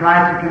believe that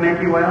Christ can make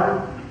you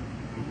well?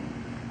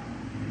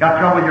 Got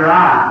trouble with your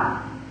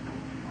eyes,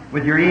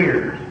 with your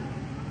ears.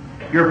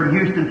 You're from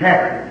Houston,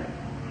 Texas.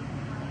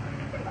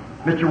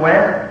 Mr.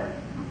 West,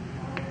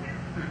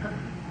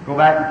 go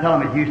back and tell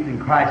them at Houston,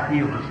 Christ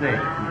heals the sick.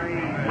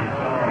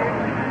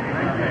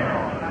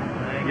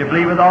 You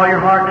believe with all your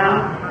heart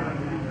now?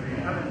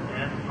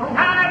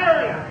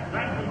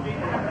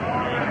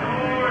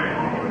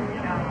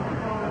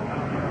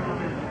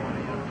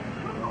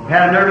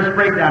 Had a nervous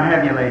breakdown,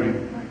 have you, lady?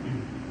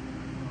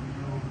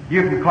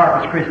 You from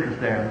Corpus Christi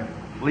there.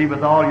 Believe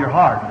with all your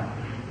heart.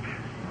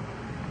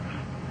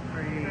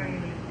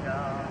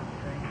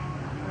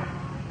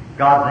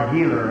 God's the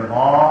healer of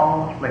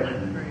all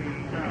affliction.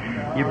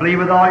 You believe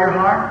with all your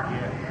heart?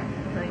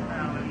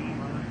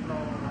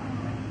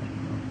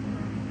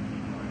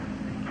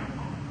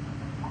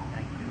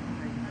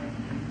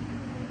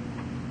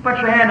 Put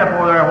your hand up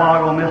over there a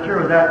while ago, mister,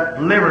 with that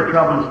liver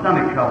trouble and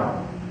stomach trouble.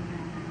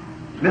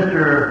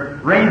 Mr.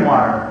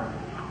 Rainwater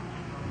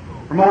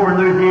from over in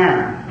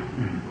Louisiana.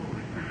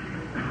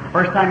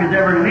 First time he's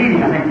ever in a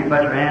meeting, I think you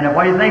put your hand up.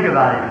 What do you think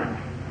about him?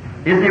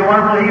 Isn't he a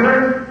wonderful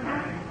healer?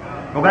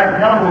 Go back and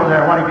tell him over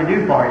there what he can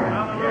do for you.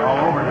 All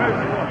over now.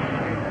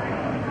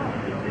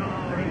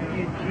 Thank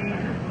you,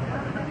 Jesus.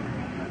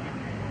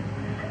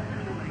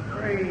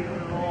 Praise the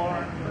Lord.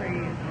 Praise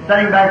the Lord.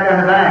 Sitting back there in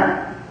the back.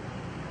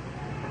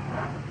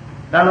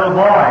 That little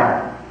boy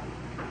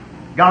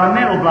got a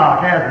mental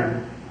block, hasn't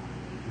he?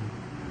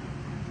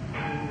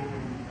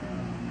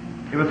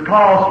 It was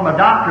caused from a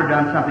doctor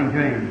done something to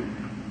him.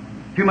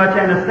 Too much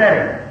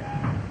anesthetic.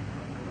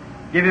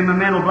 Give him a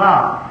mental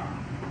block.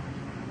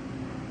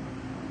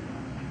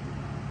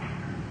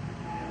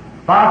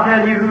 If I'll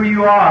tell you who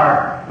you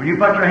are, will you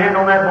put your hand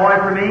on that boy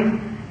for me?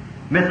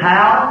 Miss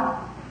Howe?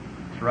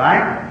 That's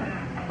right.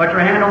 Put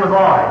your hand on the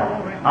boy.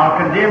 I'll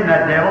condemn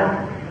that devil.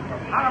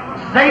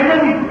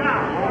 Satan,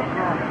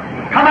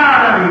 come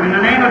out of him in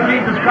the name of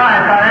Jesus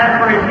Christ. I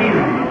ask for his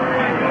healing.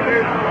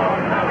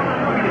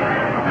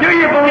 Do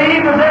you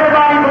believe? Does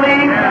everybody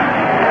believe?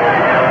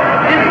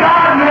 Is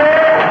God here?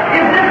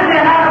 Is this the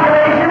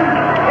inoculation?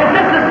 Is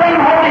this the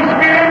same Holy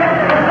Spirit?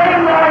 The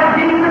same Lord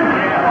Jesus?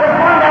 The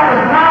one that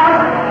was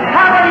promised?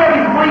 How many of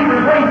you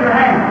believers raise your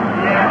hand?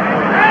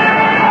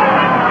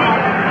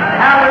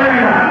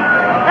 Hallelujah.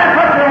 Let's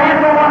put your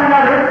hands on one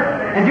another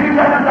and do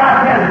just as I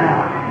tell you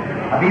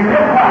now. I'll be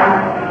real quiet.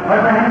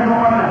 Put your hands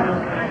on one another.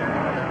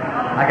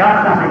 I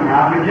got something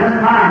now. If you just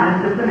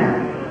mind this just a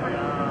minute.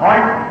 All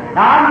right.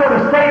 Now I'm going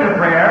to say the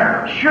prayer.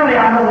 Surely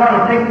I know what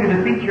it'll take to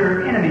defeat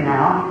your enemy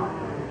now.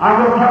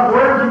 I'm going to put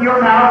words in your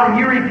mouth and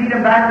you repeat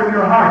them back from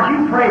your heart.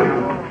 You pray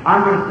them.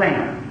 I'm going to sing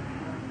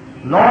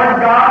them.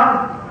 Lord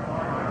God,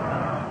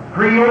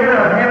 Creator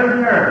of heaven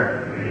and earth,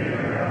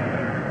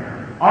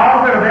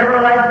 Author of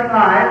everlasting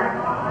life,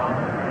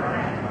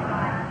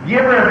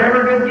 Giver of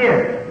every good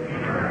gift,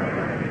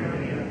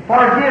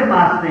 forgive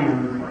my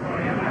sins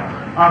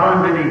of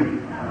unbelief.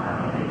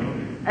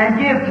 and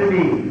give to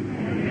me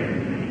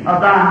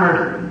of thy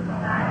mercy.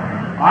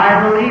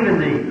 I believe in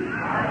thee.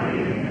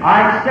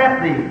 I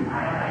accept thee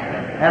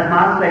as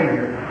my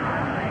Savior,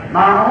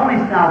 my only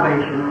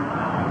salvation.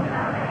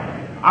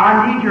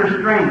 I need your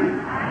strength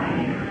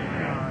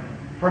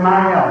for my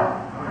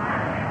help.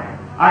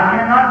 I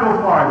cannot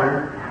go farther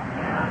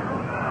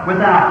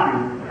without you.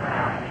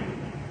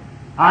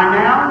 I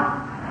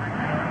now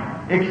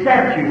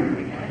accept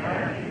you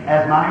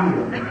as my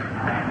healer.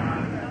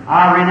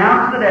 I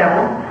renounce the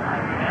devil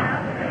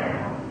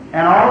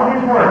and all of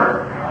his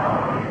works.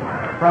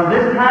 From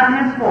this time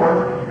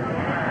henceforth,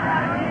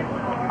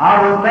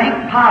 I will think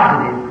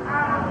positive.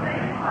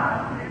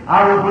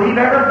 I will believe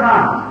every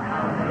promise.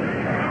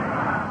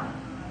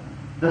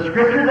 The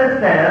scripture that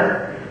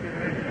says,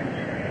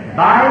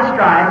 by his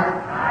stripes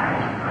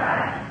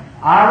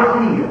I was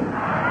healed.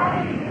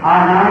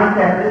 I now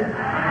accept it.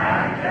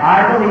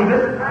 I believe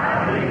it.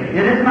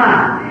 It is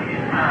mine.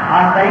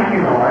 I thank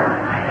you, Lord.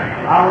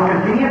 I will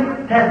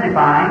continue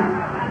testifying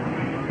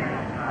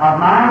of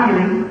my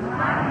healing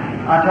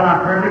until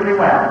I'm perfectly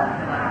well.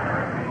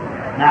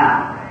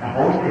 Now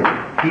hold still.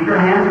 Keep your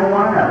hands on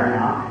one another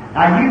now.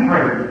 Now you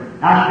pray.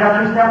 Now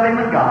shut yourself in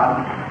with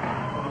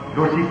God.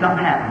 Go see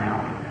something happen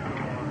now.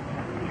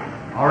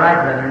 All right,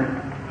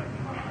 brethren,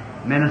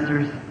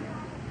 ministers,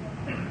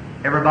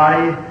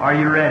 everybody, are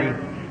you ready?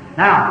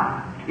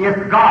 Now,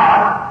 if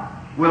God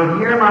will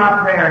hear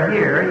my prayer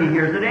here, He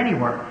hears it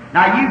anywhere.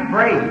 Now, you've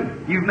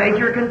prayed. You've made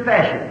your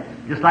confession,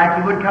 just like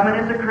you would come in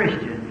as a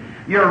Christian.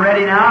 You're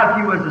ready now. If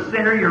you was a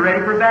sinner, you're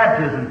ready for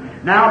baptism.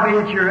 Now,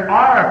 being that you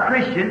are a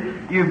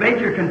Christian, you've made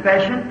your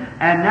confession,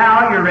 and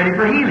now you're ready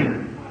for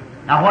healing.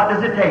 Now, what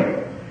does it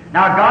take?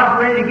 Now,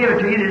 God's ready to give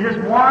it to you. There's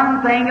just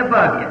one thing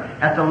above you.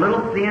 That's a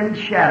little thin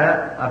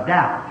shadow of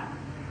doubt.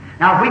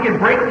 Now, if we can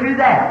break through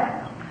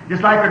that,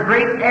 just like a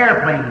great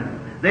airplane,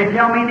 they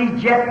tell me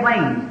these jet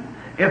planes,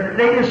 if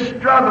they just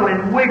struggle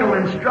and wiggle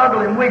and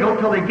struggle and wiggle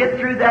till they get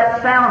through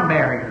that sound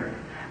barrier.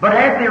 But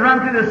after they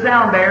run through the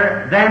sound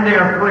barrier, then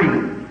they're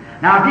free.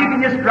 Now, if you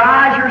can just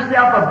rise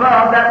yourself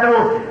above that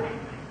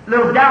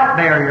little doubt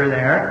barrier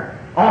there,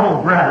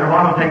 oh, brother,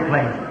 what will take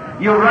place?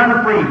 You'll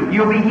run free.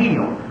 You'll be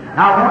healed.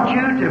 Now, I want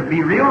you to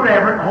be real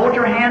reverent, hold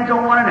your hands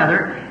on one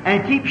another,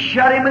 and keep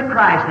shut in with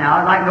Christ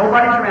now, like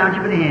nobody's around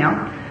you but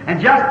Him.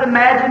 And just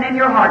imagine in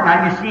your heart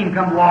now you see Him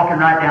come walking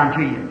right down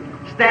to you,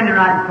 standing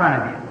right in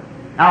front of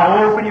you.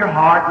 Now open your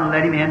heart and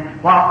let Him in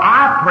while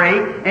I pray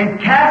and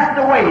cast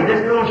away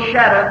this little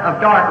shadow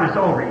of darkness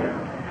over you.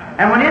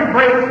 And when it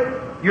breaks,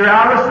 you're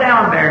out of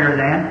sound barrier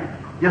then.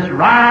 Just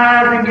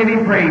rise and give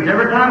Him praise.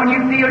 Every time when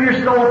you feel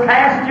your soul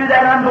pass through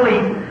that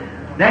unbelief,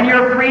 then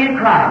you're free in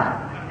Christ.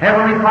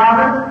 Heavenly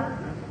Father,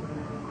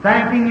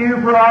 thanking you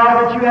for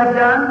all that you have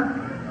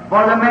done,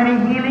 for the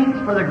many healings,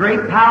 for the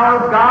great power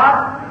of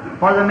God,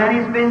 for the many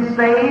who's been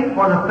saved,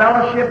 for the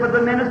fellowship of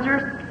the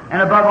ministers,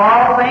 and above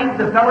all things,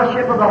 the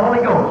fellowship of the Holy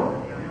Ghost.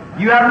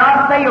 You have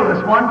not failed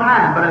us one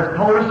time, but have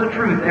told us the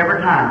truth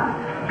every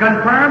time.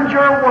 Confirmed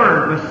your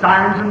word with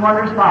signs and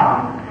wonders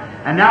following.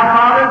 And now,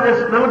 Father,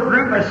 this little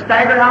group has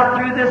staggered out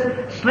through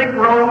this slick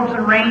roads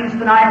and rains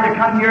tonight to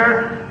come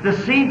here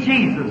to see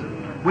Jesus.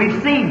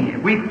 We've seen you.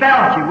 We've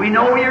felt you. We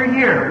know you're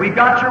here. We've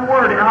got your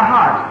word in our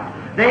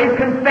hearts. They've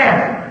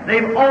confessed.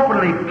 They've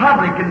openly,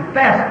 publicly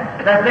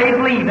confessed that they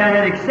believe and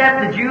had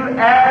accepted you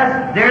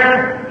as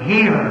their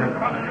healer.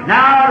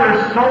 Now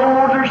their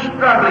souls are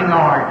struggling,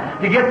 Lord,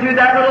 to get through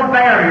that little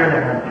barrier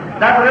there.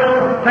 That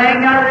little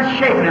thing that is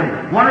shaking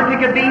them. Wonder if it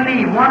could be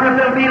me. Wonder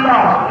if it'll be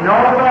lost. No,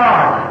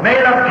 Lord. May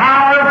the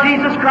power of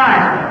Jesus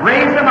Christ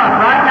raise them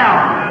up right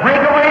now. Break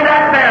away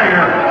that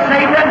barrier.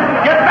 Satan,